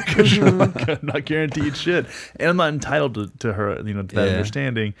 because you're like, I'm not guaranteed shit, and I'm not entitled to her, to that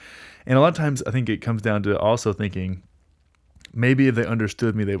understanding. And a lot of times I think it comes down to also thinking, maybe if they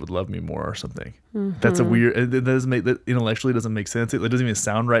understood me, they would love me more or something. That's a weird, it doesn't make, that intellectually doesn't make sense. It doesn't even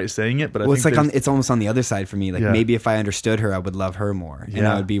sound right saying it, but it's like it's almost on the other side for me. Like, maybe if I understood her, I would love her more, and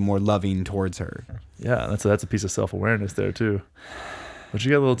I would be more loving towards her. Yeah. That's a piece of self-awareness there too. But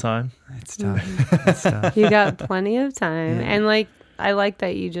you got a little time. It's tough. It's tough. You got plenty of time. And, like, I like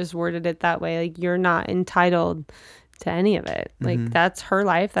that you just worded it that way. Like, you're not entitled to any of it. Like, that's her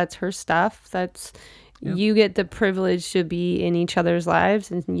life. That's her stuff. You get the privilege to be in each other's lives,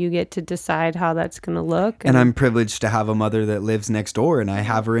 and you get to decide how that's going to look. And I'm privileged to have a mother that lives next door, and I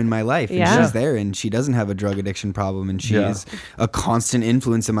have her in my life, and she's there, and she doesn't have a drug addiction problem, and she is a constant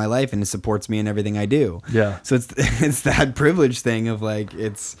influence in my life, and it supports me in everything I do. Yeah. So it's that privilege thing of, like,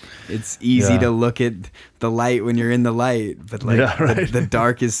 it's easy to look at the light when you're in the light, but, like, the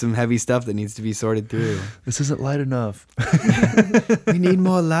dark is some heavy stuff that needs to be sorted through. This isn't light enough. We need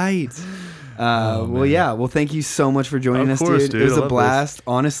more light. Well, thank you so much for joining us, dude. It was a blast.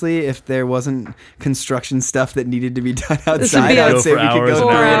 Honestly, if there wasn't construction stuff that needed to be done outside, I would say we could go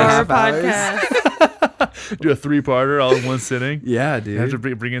 3.5 hours. Do a 3-parter all in one sitting. Yeah, You have to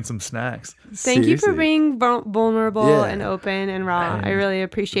dude. bring in some snacks. Thank you for Seriously. being vulnerable Yeah. and open and raw. And I really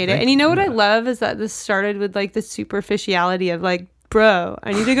appreciate it. thank And you know what you. I love is that this started with like the superficiality of like, bro,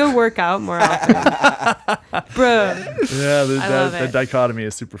 I need to go work out more often. Bro. Yeah, love that it. dichotomy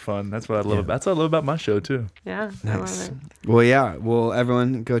is super fun. That's what I love. That's what I love about my show too. Yeah, I Nice. love it. Well, yeah. Well,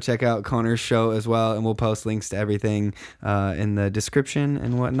 everyone go check out Connor's show as well, and we'll post links to everything in the description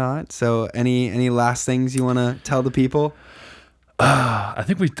and whatnot. So, any last things you want to tell the people? I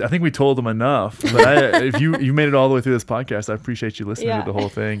think we told them enough. But if you made it all the way through this podcast, I appreciate you listening Yeah. to the whole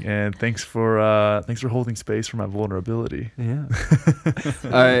thing, and thanks for holding space for my vulnerability. Yeah.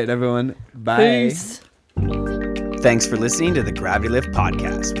 All right, everyone. Bye. Peace. Thanks for listening to the Gravity Lift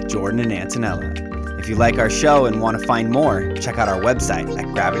Podcast with Jordan and Antonella. If you like our show and want to find more, check out our website at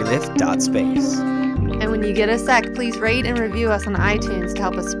gravitylift.space. And when you get a sec, please rate and review us on iTunes to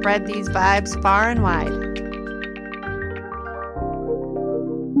help us spread these vibes far and wide.